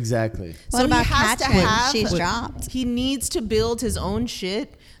forever. Exactly. What about he has to Katrin? have. She's dropped. He needs to build his own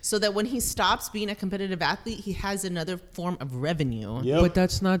shit so that when he stops being a competitive athlete, he has another form of revenue. Yep. But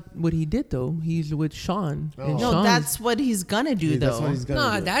that's not what he did though. He's with Sean. And No, Sean's- that's what he's gonna do, Yeah, though. that's what he's gonna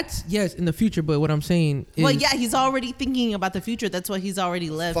Nah, do. that's yes in the future. But what I'm saying is, Well, yeah, he's already thinking about the future. That's why he's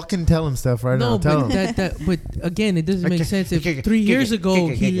already left. Fucking tell him stuff right no, now. Tell but him. but again, it doesn't make sense. If 3 years ago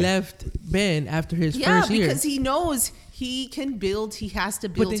he left Ben after his Yeah, first year, because he knows he can build. He has to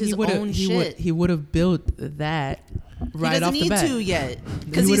but build then his own shit. he would have built that right He doesn't off the need bat. to yet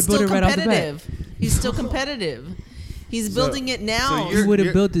because He he's would've still built it right off the bat. competitive. He's still competitive. He's building it now. He would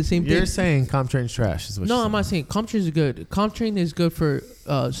have built the same You're thing. saying Comtrain's trash is what No, you're I'm not saying Comtrain is good. Comtrain is good for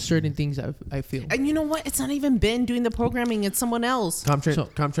certain things. I feel. And you know what? It's not even Ben doing the programming. It's someone else.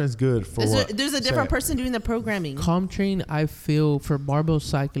 Comtrain's good for what? There's a different person doing the programming. Comtrain, I feel for barbell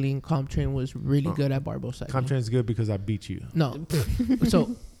cycling, Comtrain was really good at barbell cycling. Comtrain's good because I beat you. No,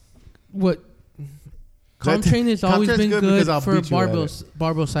 so what? Comtrain has always Comtrain's been good good because I'll for beat you at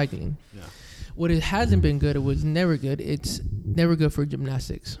barbell cycling. Yeah. What it hasn't been good, it was never good. It's never good for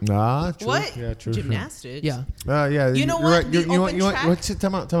gymnastics. Nah, true. What? Yeah, true. Gymnastics. Yeah, Yeah. You know you're what? Right. The You know what? open You know what? track- What's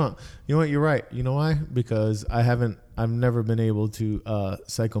time out. You know what? You're right. You know why? Because I've never been able to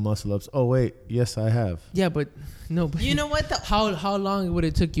cycle muscle ups. Oh wait, yes I have. yeah, but no. But You know what? how long would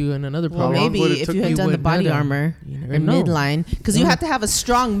it took you in another Well, program? long maybe would it if took you had you done the would body never- armor you never or know. midline, because you Yeah. have to have a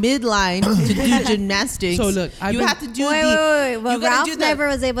strong midline to do gymnastics. So look, you have to do Wait. Well, you gotta Ralph do the- never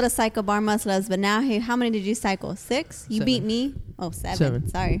was able to cycle bar muscle ups, but now how many did you cycle? 6? You 7. beat me. Oh, 7. 7.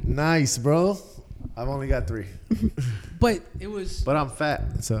 Sorry. Nice, bro. I've only got 3, But it was. but I'm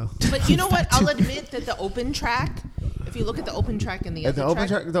fat, so. But you know what? I'll admit that the open track. If you look at the open track and the At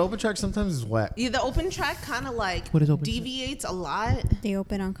other the open track sometimes is whack. yeah, the open track kind of like What is open track? deviates a lot. They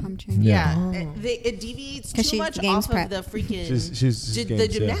open on Comtrain. Yeah. Yeah, it deviates 'Cause too she's much games off prep. of the freaking She's the games, yeah.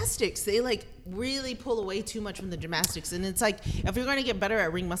 gymnastics. They like really pull away too much from the gymnastics, and it's like if you're going to get better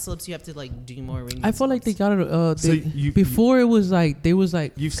at ring muscle ups, you have to like do more ring. I felt like they got it. So you- before it was like they was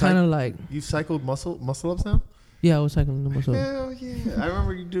like You've kind of cyc- like You've cycled muscle ups now? yeah, I was cycling the muscle. Hell yeah! I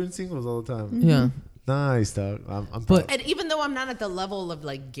remember you doing singles all the time. Yeah, Nice, dog. I'm But- proud. And even though I'm not at the level of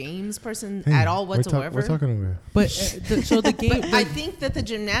like games person Hey, at all we're whatsoever, we're talking over here. but so the game. I think that the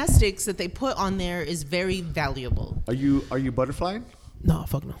gymnastics that they put on there is very valuable. Are you butterflying? no,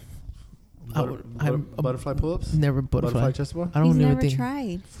 fuck no. I'm Butterfly pull-ups? never butterfly. chest bar? I don't He's even never think.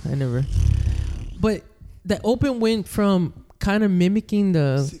 tried. I never. But the open went from kind of mimicking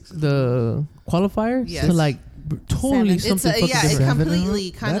the qualifiers Yes. to like totally 7. It's something fucking it different.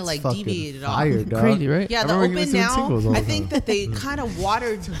 completely kind of That's like fucking deviated fire, off. dog. Crazy, right? Yeah, I the remember you open doing now. singles all I the think time. that they kind of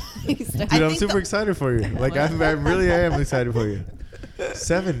watered. Dude, I'm super excited for you. Like, I really am excited for you.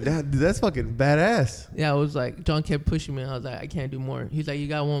 7, that's fucking badass. Yeah, I was like, John kept pushing me. I was like, I can't do more. He's like, you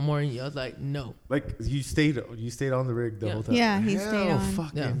got one more in you. I was like, no. Like, you stayed on the rig the Yeah. whole time. Yeah, he Hell, stayed on.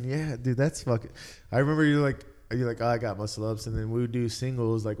 Fucking yeah, dude, that's fucking. I remember you're like, oh, I got muscle ups, and then we would do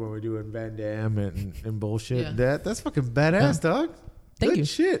singles like when we're doing Van Damme and bullshit. Yeah. That's fucking badass, dog. Thank Good you.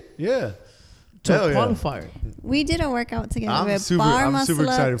 shit. Yeah. So Hell yeah. qualifier. We did a workout together I'm with super- bar I'm muscle super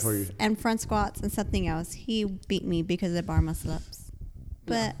excited ups for you. and front squats and something else. He beat me because of bar muscle ups.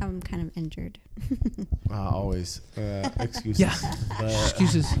 But I'm kind of injured. Always excuses. Yeah. But-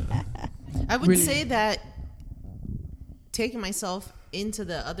 Excuses. I would Really? say that taking myself into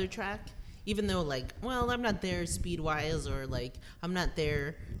the other track, even though like, well, I'm not there speed wise or like I'm not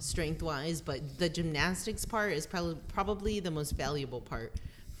there strength wise, but the gymnastics part is probably the most valuable part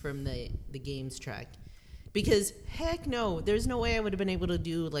from the games track. Because heck no, there's no way I would have been able to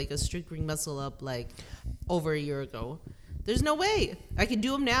do like a strict ring muscle up like over a year ago. There's no way I could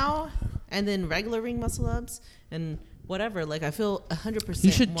do them now, and then regular ring muscle ups and whatever. Like I feel 100%.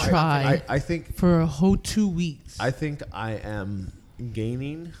 You should more try. confident. I think For a whole 2 weeks. I think I am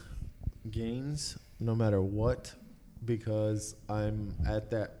gaining gains no matter what, because I'm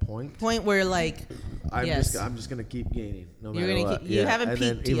at that point. Point where like I'm yes. just gonna keep gaining no You're matter gonna what. keep- you haven't and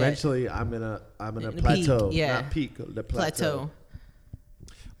peaked then yet. eventually I'm gonna Peak, plateau. yeah. Not peak, the plateau.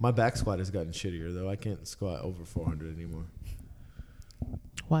 My back squat has gotten shittier though. I can't squat over 400 anymore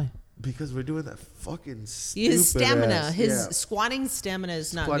Why? because we're doing that fucking stupid His stamina, ass- his yeah. squatting stamina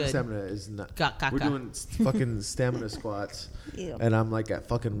is not Squatting good. stamina is not. Got. We're doing fucking stamina squats, Ew. and I'm like at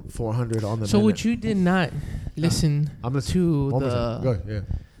fucking 400 on the So minute. what you did not listen I'm listening. to One more time. Go the ahead,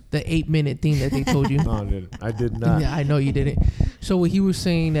 the 8-minute thing that they told you? No, I didn't. I did not. Yeah, I know you didn't. So what he was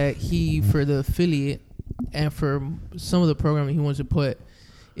saying that he for the affiliate and for some of the programming he wants to put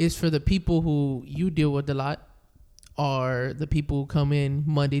is for the people who you deal with a lot are the people who come in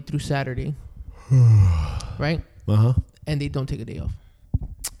Monday through Saturday, right? And they don't take a day off.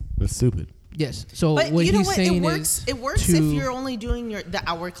 That's stupid. Yes. So But what you know he's what? saying It works. is It works to- if you're only doing the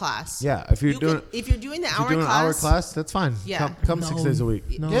hour class. Yeah, if you're doing if you're doing the if hour you're doing class, an hour class, that's fine. Yeah. Come 6 days a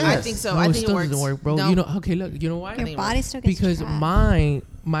week. No, Yes. I think so. No, I it think it still works. doesn't work, bro. No. You know, okay, look, you know why? Your body still gets Because trapped.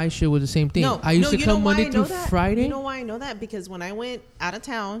 my shit was the same thing. No, I used no, to you know come why Monday I through know that? Friday. You know why I know that? Because when I went out of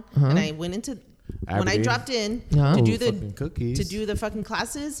town Uh-huh. and I went into when I Aberdeen. dropped in Uh-huh. to Oh, do fucking cookies. the fucking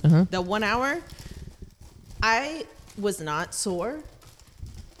classes, Uh-huh. the 1 hour, I was not sore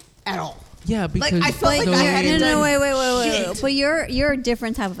at all. Yeah, because I felt like the I way- hadn't no, done wait. shit. But you're a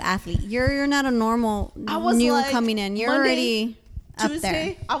different type of athlete. You're not a normal I was new like, coming in. You're Monday, already up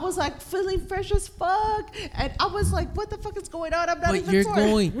Tuesday, there. I was like feeling fresh as fuck, and I was like, "What the fuck is going on? I'm not but even you're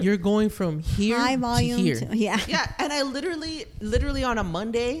sore." you're going from here High volume. to here. Yeah. Yeah, and I literally on a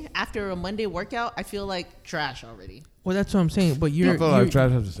Monday, after a Monday workout, I feel like trash already. Well, that's what I'm saying. But you're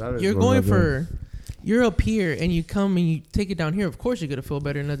You're going for. You're up here and you come and you take it down here. Of course, you're gonna feel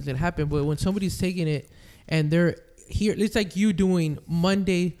better and nothing's gonna happen. But when somebody's taking it and they're here, it's like you doing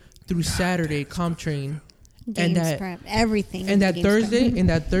Monday through Saturday Comptrain, Games and that prep, everything. and that games Thursday prep. and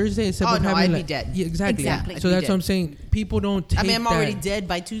that Thursday instead Oh, of no, having I'd be like, dead. Yeah, exactly. Exactly. So I'd be that's what I'm dead. saying. People don't take I mean, I'm already that- dead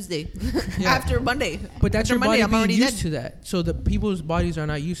by Tuesday. Yeah. After Monday. But that's After your Monday, body I'm being already used dead. to that. So the people's bodies are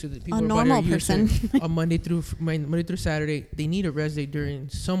not used to it. People A body normal are used to person. it. On Monday through Saturday, they need a rest day during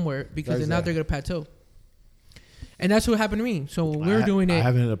somewhere because Where's now that? they're gonna plateau. And that's what happened to me. So we're doing I it.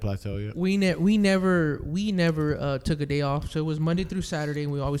 haven't hit a plateau yet. We never took a day off. So it was Monday through Saturday,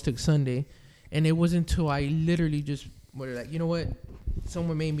 and we always took Sunday. And it wasn't until I literally just were like, you know what?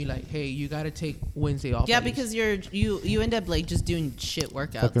 Someone made me like, hey, you got to take Wednesday off. Yeah, at least. because you end up like just doing shit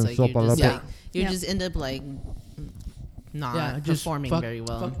workouts. Fucking Like sopa you're just lepe. like you Yeah. just end up like not performing very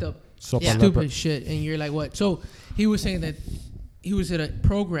well. Fucked up, Sopa Yeah. stupid lepe. shit. And you're like, what? So he was saying that he was at a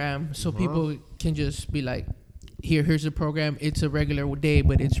program, so people can just be like, here's the program. It's a regular day,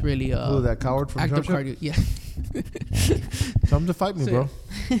 but it's really Who, that coward from active Jumpship? cardio. Yeah. Tell him to fight me, So, bro.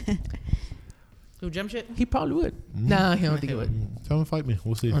 Who jump shit? He probably would. Nah, I don't think he would. Tell him to fight me.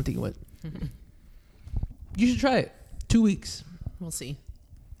 We'll see. I don't think he would. You should try it. 2 weeks. We'll see.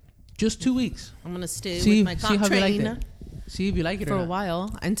 Just 2 weeks. I'm gonna stay See with my how comp you like train it. See if you like it for or a not.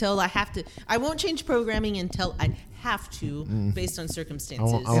 while until I have to. I won't change programming until I have to, based on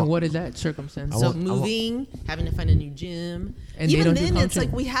circumstances. I And what is that circumstance? I So want- moving, having to find a new gym, And they even don't do then, it's comp like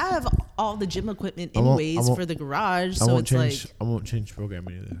train. we have all the gym equipment I won't- anyways for the garage. I So won't it's change. like I won't change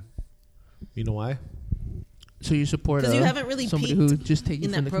programming either. You know why? So you support 'Cause you haven't really somebody peaked who just take you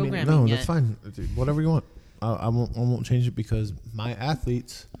in from that the community. program. No, yet. that's fine. Whatever you want. I won't change it because my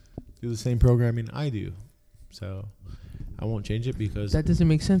athletes do the same programming I do. So I won't change it because. That doesn't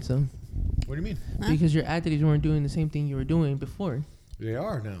make sense though, What do you mean? Huh? because your athletes weren't doing the same thing you were doing before. They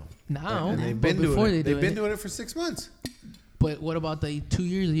are now. Now, And they've but been before doing it. They've doing been it. doing it for 6 months. But what about the 2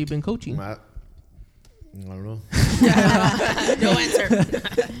 years that you've been coaching? I don't know. no answer.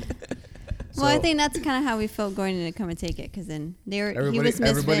 Well, I So- think that's kind of how we felt going into Come and Take It, because then he was Everybody's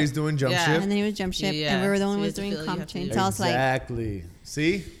Misfit, doing jump Yeah. ship. and then he was Jump Ship, Yeah. and we were the So one you who was have to doing feel you Comp have to Train. do So I was like, Exactly.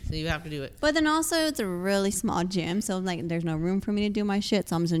 See? So you have to do it. but then also it's a really small gym, so like there's no room for me to do my shit,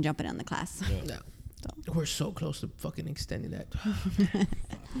 so I'm just gonna jump it in the class. No. We're so close to fucking extending that.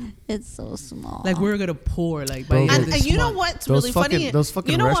 It's so small. Like we're gonna pour like by Bro, the end of And this you know month. what's Those really fucking- funny? those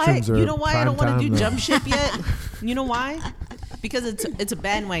fucking you know why? restrooms are You know why I don't prime want to do time, jump ship yet? You know why? Because it's a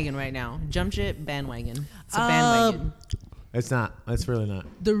bandwagon right now. Jump ship bandwagon. It's a bandwagon. It's not. It's really not.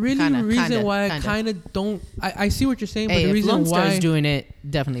 The really Kinda, reason kinda, why I kinda. kind of don't. I see what you're saying, but Hey, the if reason Lone Star's why doing it,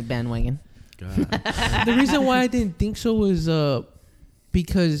 definitely bandwagon. God. the reason why I didn't think so was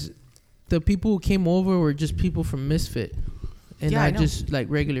because the people who came over were just people from Misfit, and Yeah, I not know. just like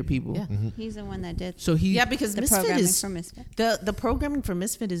regular people. Yeah. he's the one that did So he Yeah, because the Misfit programming is for Misfit. the programming for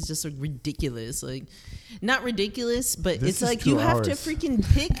Misfit is just like ridiculous. Like, not ridiculous, but This it's is like 2 you have to hours. freaking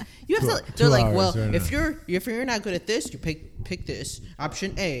pick. You have to. 2 They're like, hours, well, right if now. you're not good at this, you pick this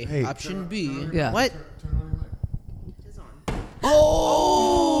option A, Hey. option B. Yeah. What?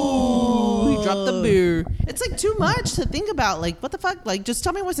 Oh, he dropped the beer. It's like too much to think about. Like, what the fuck? Like, just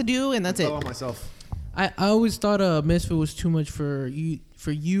tell me what to do, and that's it. Tell on myself. I always thought Misfit was too much for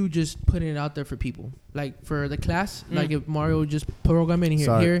you just putting it out there for people. Like for the class, like if Mario just program in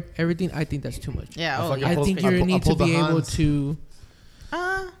Sorry. here everything, I think that's too much. Yeah. I Oh, fucking yeah. I pulled- think I you pull- I need to pulled the be able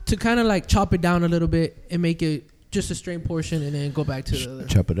Hans. to kind of like chop it down a little bit and make it just a straight portion and then go back to the other.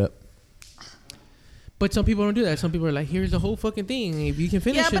 Chop it up. But some people don't do that. Some people are like, here's the whole fucking thing. If you can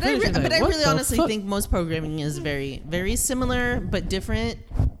finish Yeah, it, but finish it. I Like, what really the honestly fuck? think most programming is very, very similar but different.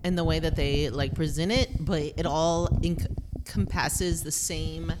 in the way that they like present it, but it all encompasses the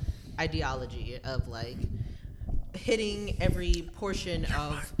same ideology of like hitting every portion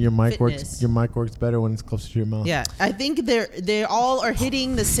of Your mic fitness. works. Your mic works better when it's closer to your mouth. Yeah, I think they all are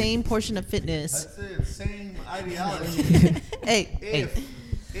hitting the same portion of fitness. That's it. Same ideology. Hey,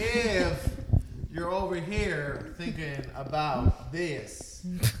 if you're over here thinking about this,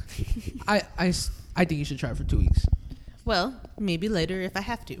 I think you should try it for 2 weeks. well, maybe later if I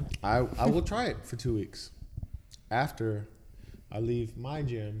have to. I will try it for 2 weeks after I leave my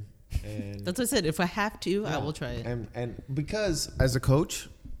gym. And That's what I said. If I have to, I will try it. And because as a coach,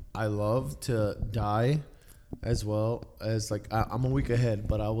 I love to die as well as like I'm a week ahead,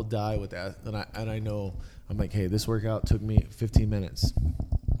 but I will die with that. And I know I'm like, hey, this workout took me 15 minutes,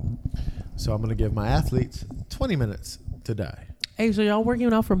 so I'm gonna give my athletes 20 minutes to die. Hey, so y'all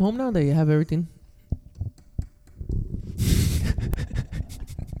working out from home now that you have everything?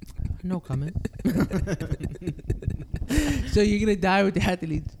 No comment. So you're gonna die with the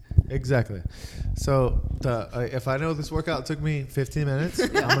athletes? Exactly. So if I know this workout took me 15 minutes, I'm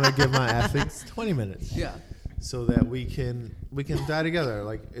gonna give my athletes 20 minutes. Yeah. So that we can die together,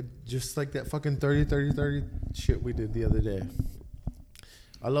 like just like that fucking 30 shit we did the other day.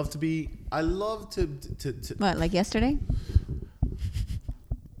 I love to What, like yesterday?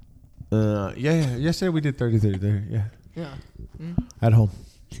 yeah. Yesterday we did 30. Yeah. Yeah. At home.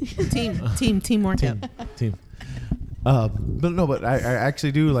 Team workout. Team. But I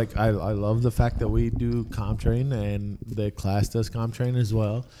actually do like I love the fact that we do Comptrain and the class does Comptrain as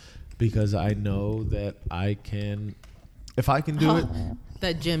well, because I know that I can, if I can do it.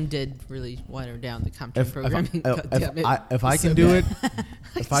 That gym did really water down the Comptrain programming. If I can do it,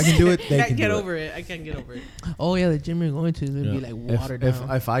 they I can can't get do over it. I can't get over it. Oh yeah, the gym you're going to is gonna be like watered down.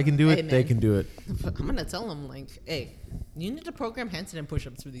 If I can do Hey, it, they man. can do it. I'm gonna tell them like, hey, you need to program handstand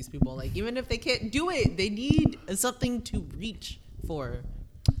push-ups for these people. Like, even if they can't do it, they need something to reach for.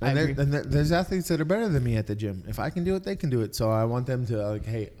 And there's athletes that are better than me at the gym. If I can do it, they can do it. So I want them to like,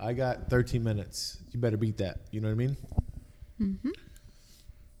 hey, I got 13 minutes. You better beat that. You know what I mean? Mm-hmm.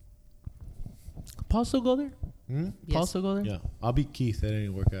 Paul still go there? Yes. Paul still go there? Yeah, I'll beat Keith at any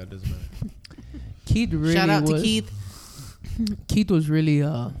workout. Doesn't matter. Keith really Shout out to was- Keith. Keith was really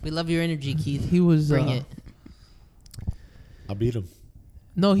We love your energy, Keith. he was Bring it. I'll beat him.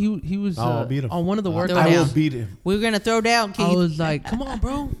 No, he was I'll beat him. on one of the I workouts. will down. beat him. We're gonna throw down, Keith. I was like, "Come on,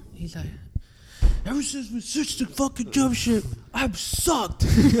 bro." He's like, "Ever since we switched to fucking Jumpship, I've sucked."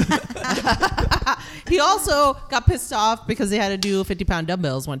 He also got pissed off because they had to do 50-pound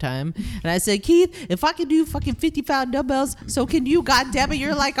dumbbells one time. And I said, Keith, if I can do fucking 50-pound dumbbells, so can you. God damn it,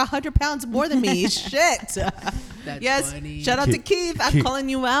 you're like 100 pounds more than me. Shit. That's Yes. funny. Shout out to Keith. I'm calling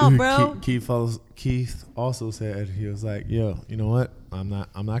you out, bro. Keith also said, he was like, "Yo, you know what? I'm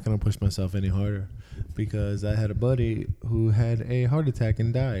not gonna push myself any harder, because I had a buddy who had a heart attack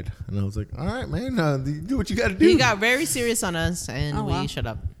and died." And I was like, "All right, man, do what you got to do." He got very serious on us, and Oh, we wow. shut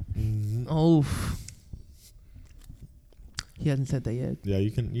up. Oh, he hasn't said that yet. Yeah,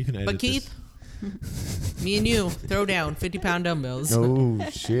 you can edit. But Keith, me and you throw down 50-pound dumbbells. this. Oh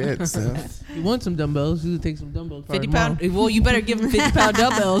shit, Steph. You want some dumbbells? You take some dumbbells. 50-pound. Well, you better give him 50-pound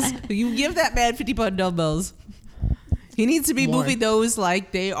dumbbells. You give that man 50-pound dumbbells. He needs to be More. moving those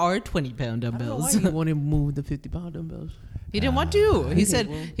like they are 20-pound I don't know why dumbbells. he wanted to move the 50-pound dumbbells. He didn't want to. He said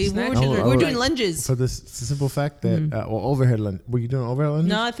well, we snatch were it. doing, Oh, we're oh, doing right. lunges. For the simple fact that overhead lunge. Were you doing overhead lunges?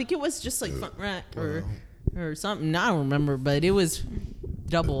 No, I think it was just like front rack or something. I don't remember, but it was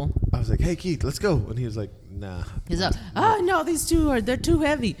double. I was like, "Hey Keith, let's go," and he was like, "Nah." He's like, no, these two they're too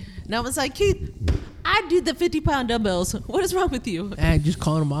heavy. And I was like, Keith, I did the 50-pound dumbbells. What is wrong with you? And just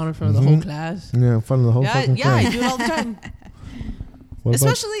calling him on in front of the whole class. Yeah, in front of the whole Yeah, fucking yeah, I class. do it all the time. What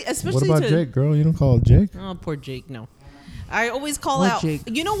about- especially What about to Jake, girl? You don't call it Jake? Oh, poor Jake. No, I always call What out. Jake?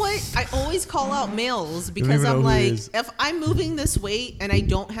 You know what? I always call out males don't because even know I'm who he like, is. if I'm moving this weight and I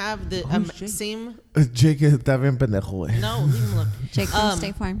don't have the Who's Jake? same. Jake está bien pendejo, güey. No, leave him alone. Jake from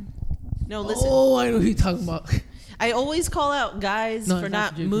State Farm. No, listen. Oh, I know who you're talking about. I always call out guys No, for it's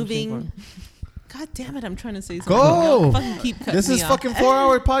not Jake from State moving. Farm. God damn it! I'm trying to say something. Go! Don't fucking keep cutting This me is off. fucking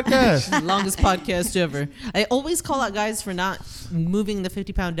 4-hour podcast. Longest podcast ever. I always call out guys for not moving the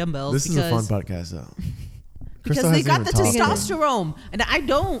 50-pound dumbbells. This is a fun podcast, though. Because Crystal they hasn't got even the talked. testosterone, and I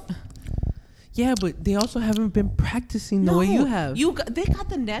don't. Yeah, but they also haven't been practicing the way you have. They got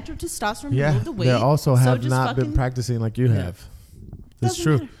the natural testosterone to Yeah, move the weight. they also so have just not been fucking- practicing like you have. That's Doesn't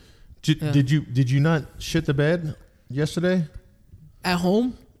true. matter. Yeah. Did you not shit the bed yesterday? At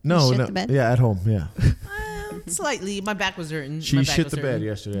home? No, shit no. the bed? Yeah, at home. Yeah, Slightly. My back was hurting. she My back shit was the bed hurting.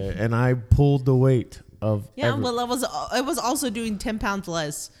 yesterday, and I pulled the weight Yeah, ever. well, I was also doing 10 pounds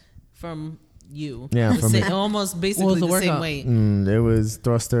less from you. Yeah, from me. Almost What basically was the the same workout? weight. It was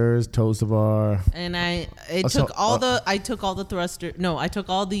thrusters, toes to bar. And I took So, all the thruster. No, I took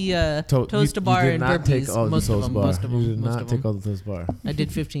all the toes to bar you did and not burpees. take all Most the of toes them. bar. Most of You them. did Most not of take them. all the toes bar. I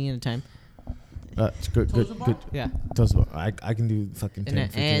did 15 at a time. It's good. Good. Yeah. Toes to bar. I can do fucking 10.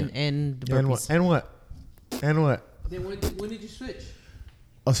 15. And the And burpees. what? Then when did you switch?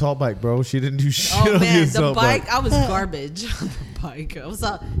 Assault bike, bro. She didn't do shit Oh on the man, the assault bike! I was garbage on the bike. I was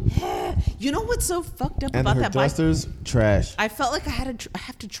like, you know what's so fucked up And about her that bike? thrusters, trash. I felt like I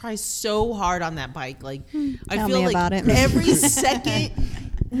have to try so hard on that bike. Like I Tell feel me like about it. every second.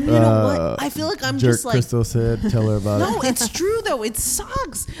 You know what? I feel like I'm Jerk just like. Crystal said, tell her about No, it. it's true though. It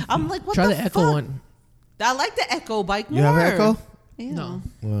sucks. I'm like, what Try the the Echo fuck? one. I like the Echo bike more. You have an Echo? Ew. No.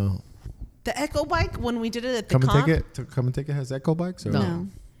 Well, The Echo bike when we did it at the Come and comp. Take It. Come and Take It has Echo bikes? Or? No. No.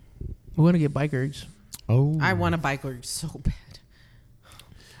 We're gonna get bikers. Oh. I want a bike rig so bad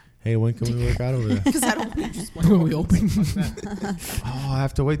Hey, when can we work out over there? because I don't want to just want When we open. Oh, I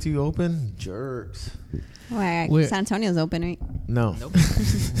have to wait till you open? Jerks. Why? Where- San Antonio's open, right? No.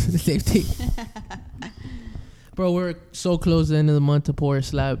 The same thing. Bro, we're so close to the end of the month to pour a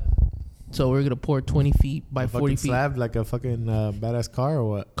slab. So we're gonna pour 20 feet by A 40 fucking feet. slab like a fucking badass car or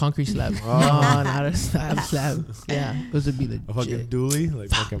what? Concrete slab. Oh. No, not a slab. Yeah, this would be A fucking legit. dually? Like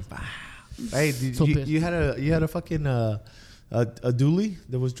fucking. Hey, did So you, pissed. you had a fucking a dually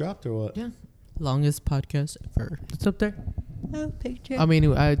that was dropped or what? Yeah, longest podcast ever. it's up there. Oh, picture. I mean,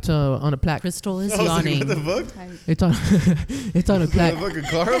 it's on a plaque. Crystal is I was like, yawning. what the fuck? It's on. It's on a Is there a plaque. fucking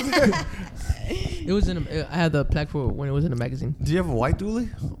car up there? It was in. I had the plaque for when it was in a magazine. Do you have a white dually?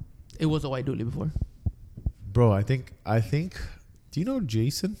 It was a white dually before. Bro, I think. Do you know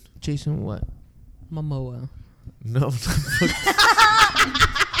Jason? Jason, what? Momoa. No.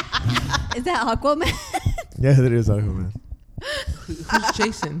 Is that Aquaman? Yeah, that is Aquaman. Who's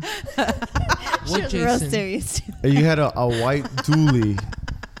Jason? She What was real Jason? serious. You had a white dually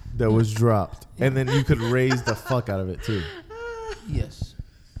that was dropped, and then you could raise the fuck out of it too. Yes.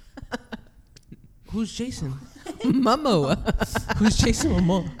 Who's Jason? Momoa. Who's Jason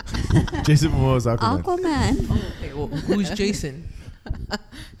Momoa? Jason Momoa was Aquaman. Aquaman. Okay, well, who's Jason?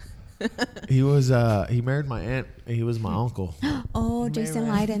 He was he married my aunt. And he was my uncle. Oh, Jason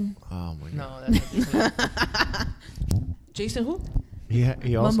Mary. Leiden. Oh my god. No, that's not Jason. Jason who?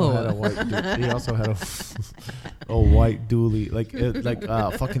 He also Momoa. had a white. He also had a white dually, like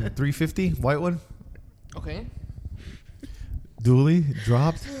fucking 350 white one. Okay. Dually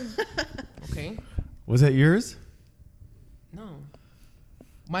dropped. Okay. Was that yours? No.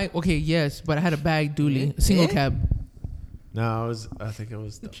 Okay, yes, but I had a bag dually, single cab. No, I think it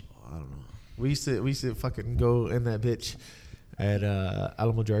was. I don't know. We used to fucking go in that bitch at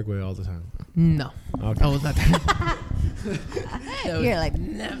Alamo Dragway all the time. No, Okay. I was not there. That was- You're like,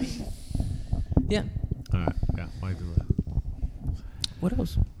 yeah. All right. Yeah. White dually. What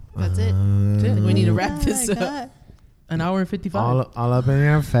else? That's it. That's it. We need to oh wrap my this up. God. An hour and 55. All up in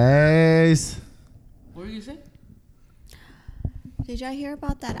your face. What were you saying? Did y'all hear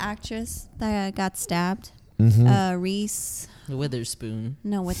about that actress that got stabbed? Mm-hmm. Reese. Witherspoon.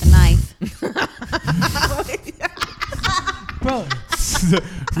 No, with a knife. Bro,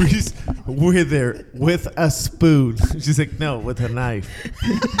 Reese with a spoon. She's like, no, with a knife.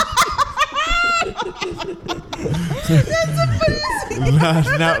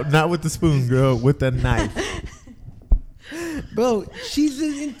 not with the spoon, girl. With a knife. bro, she's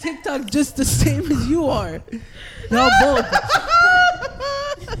in TikTok just the same as you are. Y'all both.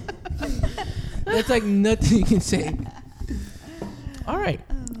 That's like nothing you can say. All right.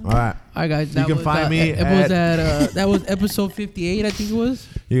 All right. All right, guys. You can find me that was episode 58, I think it was.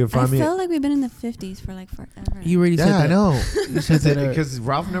 You can I find me. feel like we've been in the 50s for like forever. You already said Yeah, that. I know. You said that. Because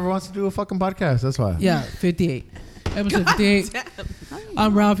Ralph never wants to do a fucking podcast. That's why. Yeah, 58. Episode 58.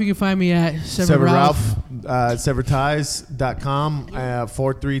 I'm Ralph. You can find me at Sever Ralph, severties.com,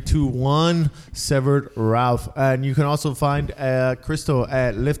 4321 Severed Ralph. And you can also find Crystal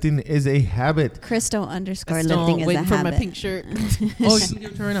at Lifting is a Habit. Crystal _ Still lifting is a waiting for my habit. pink shirt. Oh, you can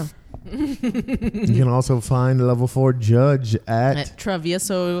give it to her right now. You can also find Level 4 Judge At at.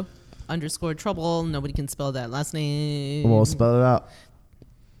 Travieso _trouble. Nobody can spell that last name. We'll spell it out.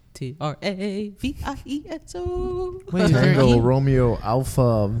 TRAVIESO. Wait, is there an Tango, E? Romeo,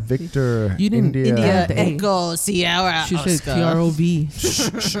 Alpha, Victor, You didn't- India. India, the A. Echo, Sierra, She said Oscar. TROV.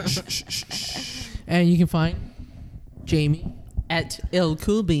 And you can find Jamie. At Il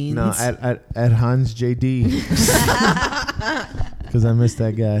Cool Beans. No, at Hans JD. Because I missed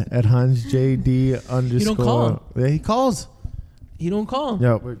that guy. At Hans JD _. don't call him. Yeah, he calls. He don't call.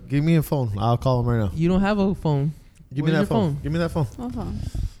 Yo, wait, give me a phone. I'll call him right now. You don't have a phone. Give me Where's that your phone. Give me that phone. What phone?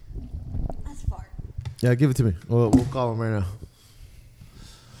 That's far. Yeah, give it to me. We'll call him right now.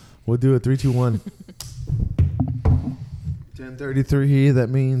 We'll do it 3, 2, 1. 10:33. That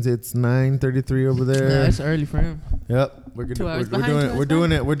means it's 9:33 over there. Yeah, that's early for him. Yep, we're 2 hours we're behind, doing 2 it. hours We're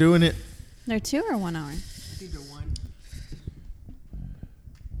doing it. We're doing it. They're 2 or 1 hour? Either one.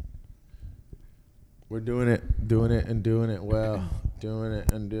 We're doing it. Doing it and doing it well. Doing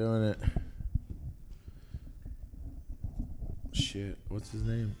it and doing it. Shit, what's his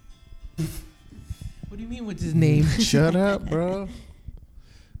name? What do you mean? What's his name? Shut up, bro.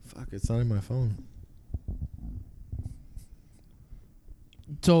 Fuck, it's not in my phone.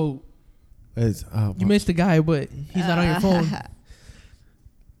 So It's you missed the guy, but he's not on your phone.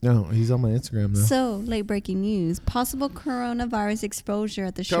 No, he's on my Instagram though. So, late breaking news. Possible coronavirus exposure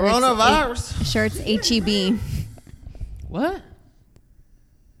at the Coronavirus. Shirts HEB. What?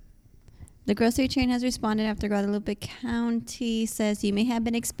 The grocery chain has responded after Guadalupe County says you may have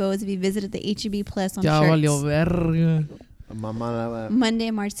been exposed if you visited the HEB Plus on Ya valió shirts. verga. Monday,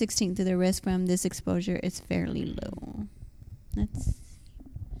 March 16th. The risk from this exposure is fairly low. That's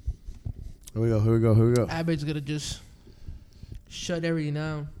Here we go. Here we go. Here we go. Abbott's gonna just shut everything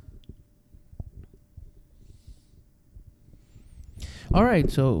down. All right,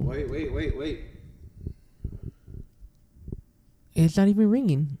 so Wait. it's not even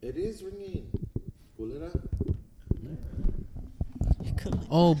ringing. It is ringing. Pull it up.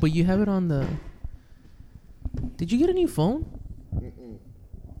 Oh, but you have it on the. Did you get a new phone? Mm-mm.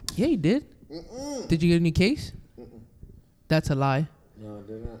 Yeah, you did. Mm-mm. Did you get a new case? Mm-mm. That's a lie. No, I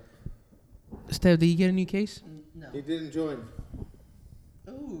did not. Steph, did you get a new case? No. He didn't join.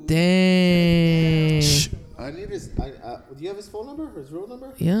 Dang. I need his. Do you have his phone number? His real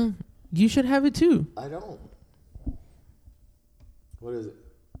number? Yeah, you should have it too. I don't. What is it?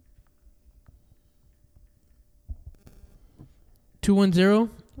 210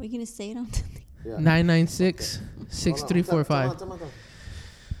 we gonna say it on Yeah. 996 6345. Tell me.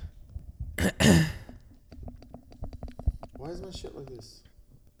 Why is my shit like this?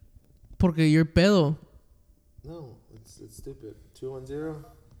 Porque you're pedo. No, it's stupid. 210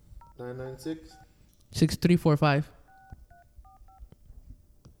 996. 6345.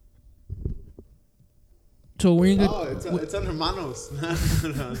 So when you Oh, it's under Manos.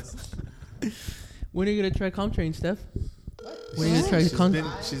 when are you gonna try Comtrain, Steph? When are you gonna try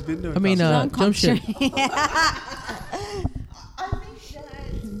She's been doing. I mean, Jumpship. I think that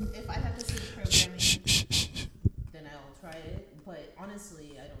if I have to see programming, then I'll try it. But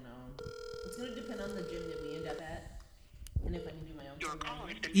honestly, I don't know. It's gonna depend on the gym that we end up at, and if I can do my own. Your call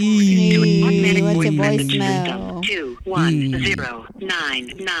has been Eee. forwarded to an automatic What's voice a message voicemail? system.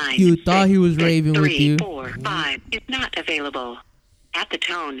 21099. You thought he was raving with you. 345 is not available. At the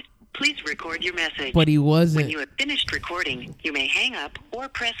tone, please record your message. But he When wasn't. you have finished recording, you may hang up or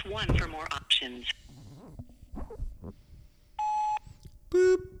press 1 for more options.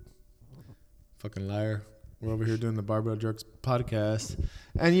 Boop. Fucking liar. We're over here doing the Barbell Jerks podcast,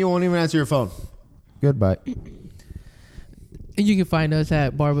 and you won't even answer your phone. Goodbye. And you can find us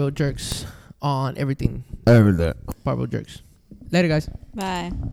at Barbell Jerks on everything. Everything. Barbell Jerks. Later, guys. Bye.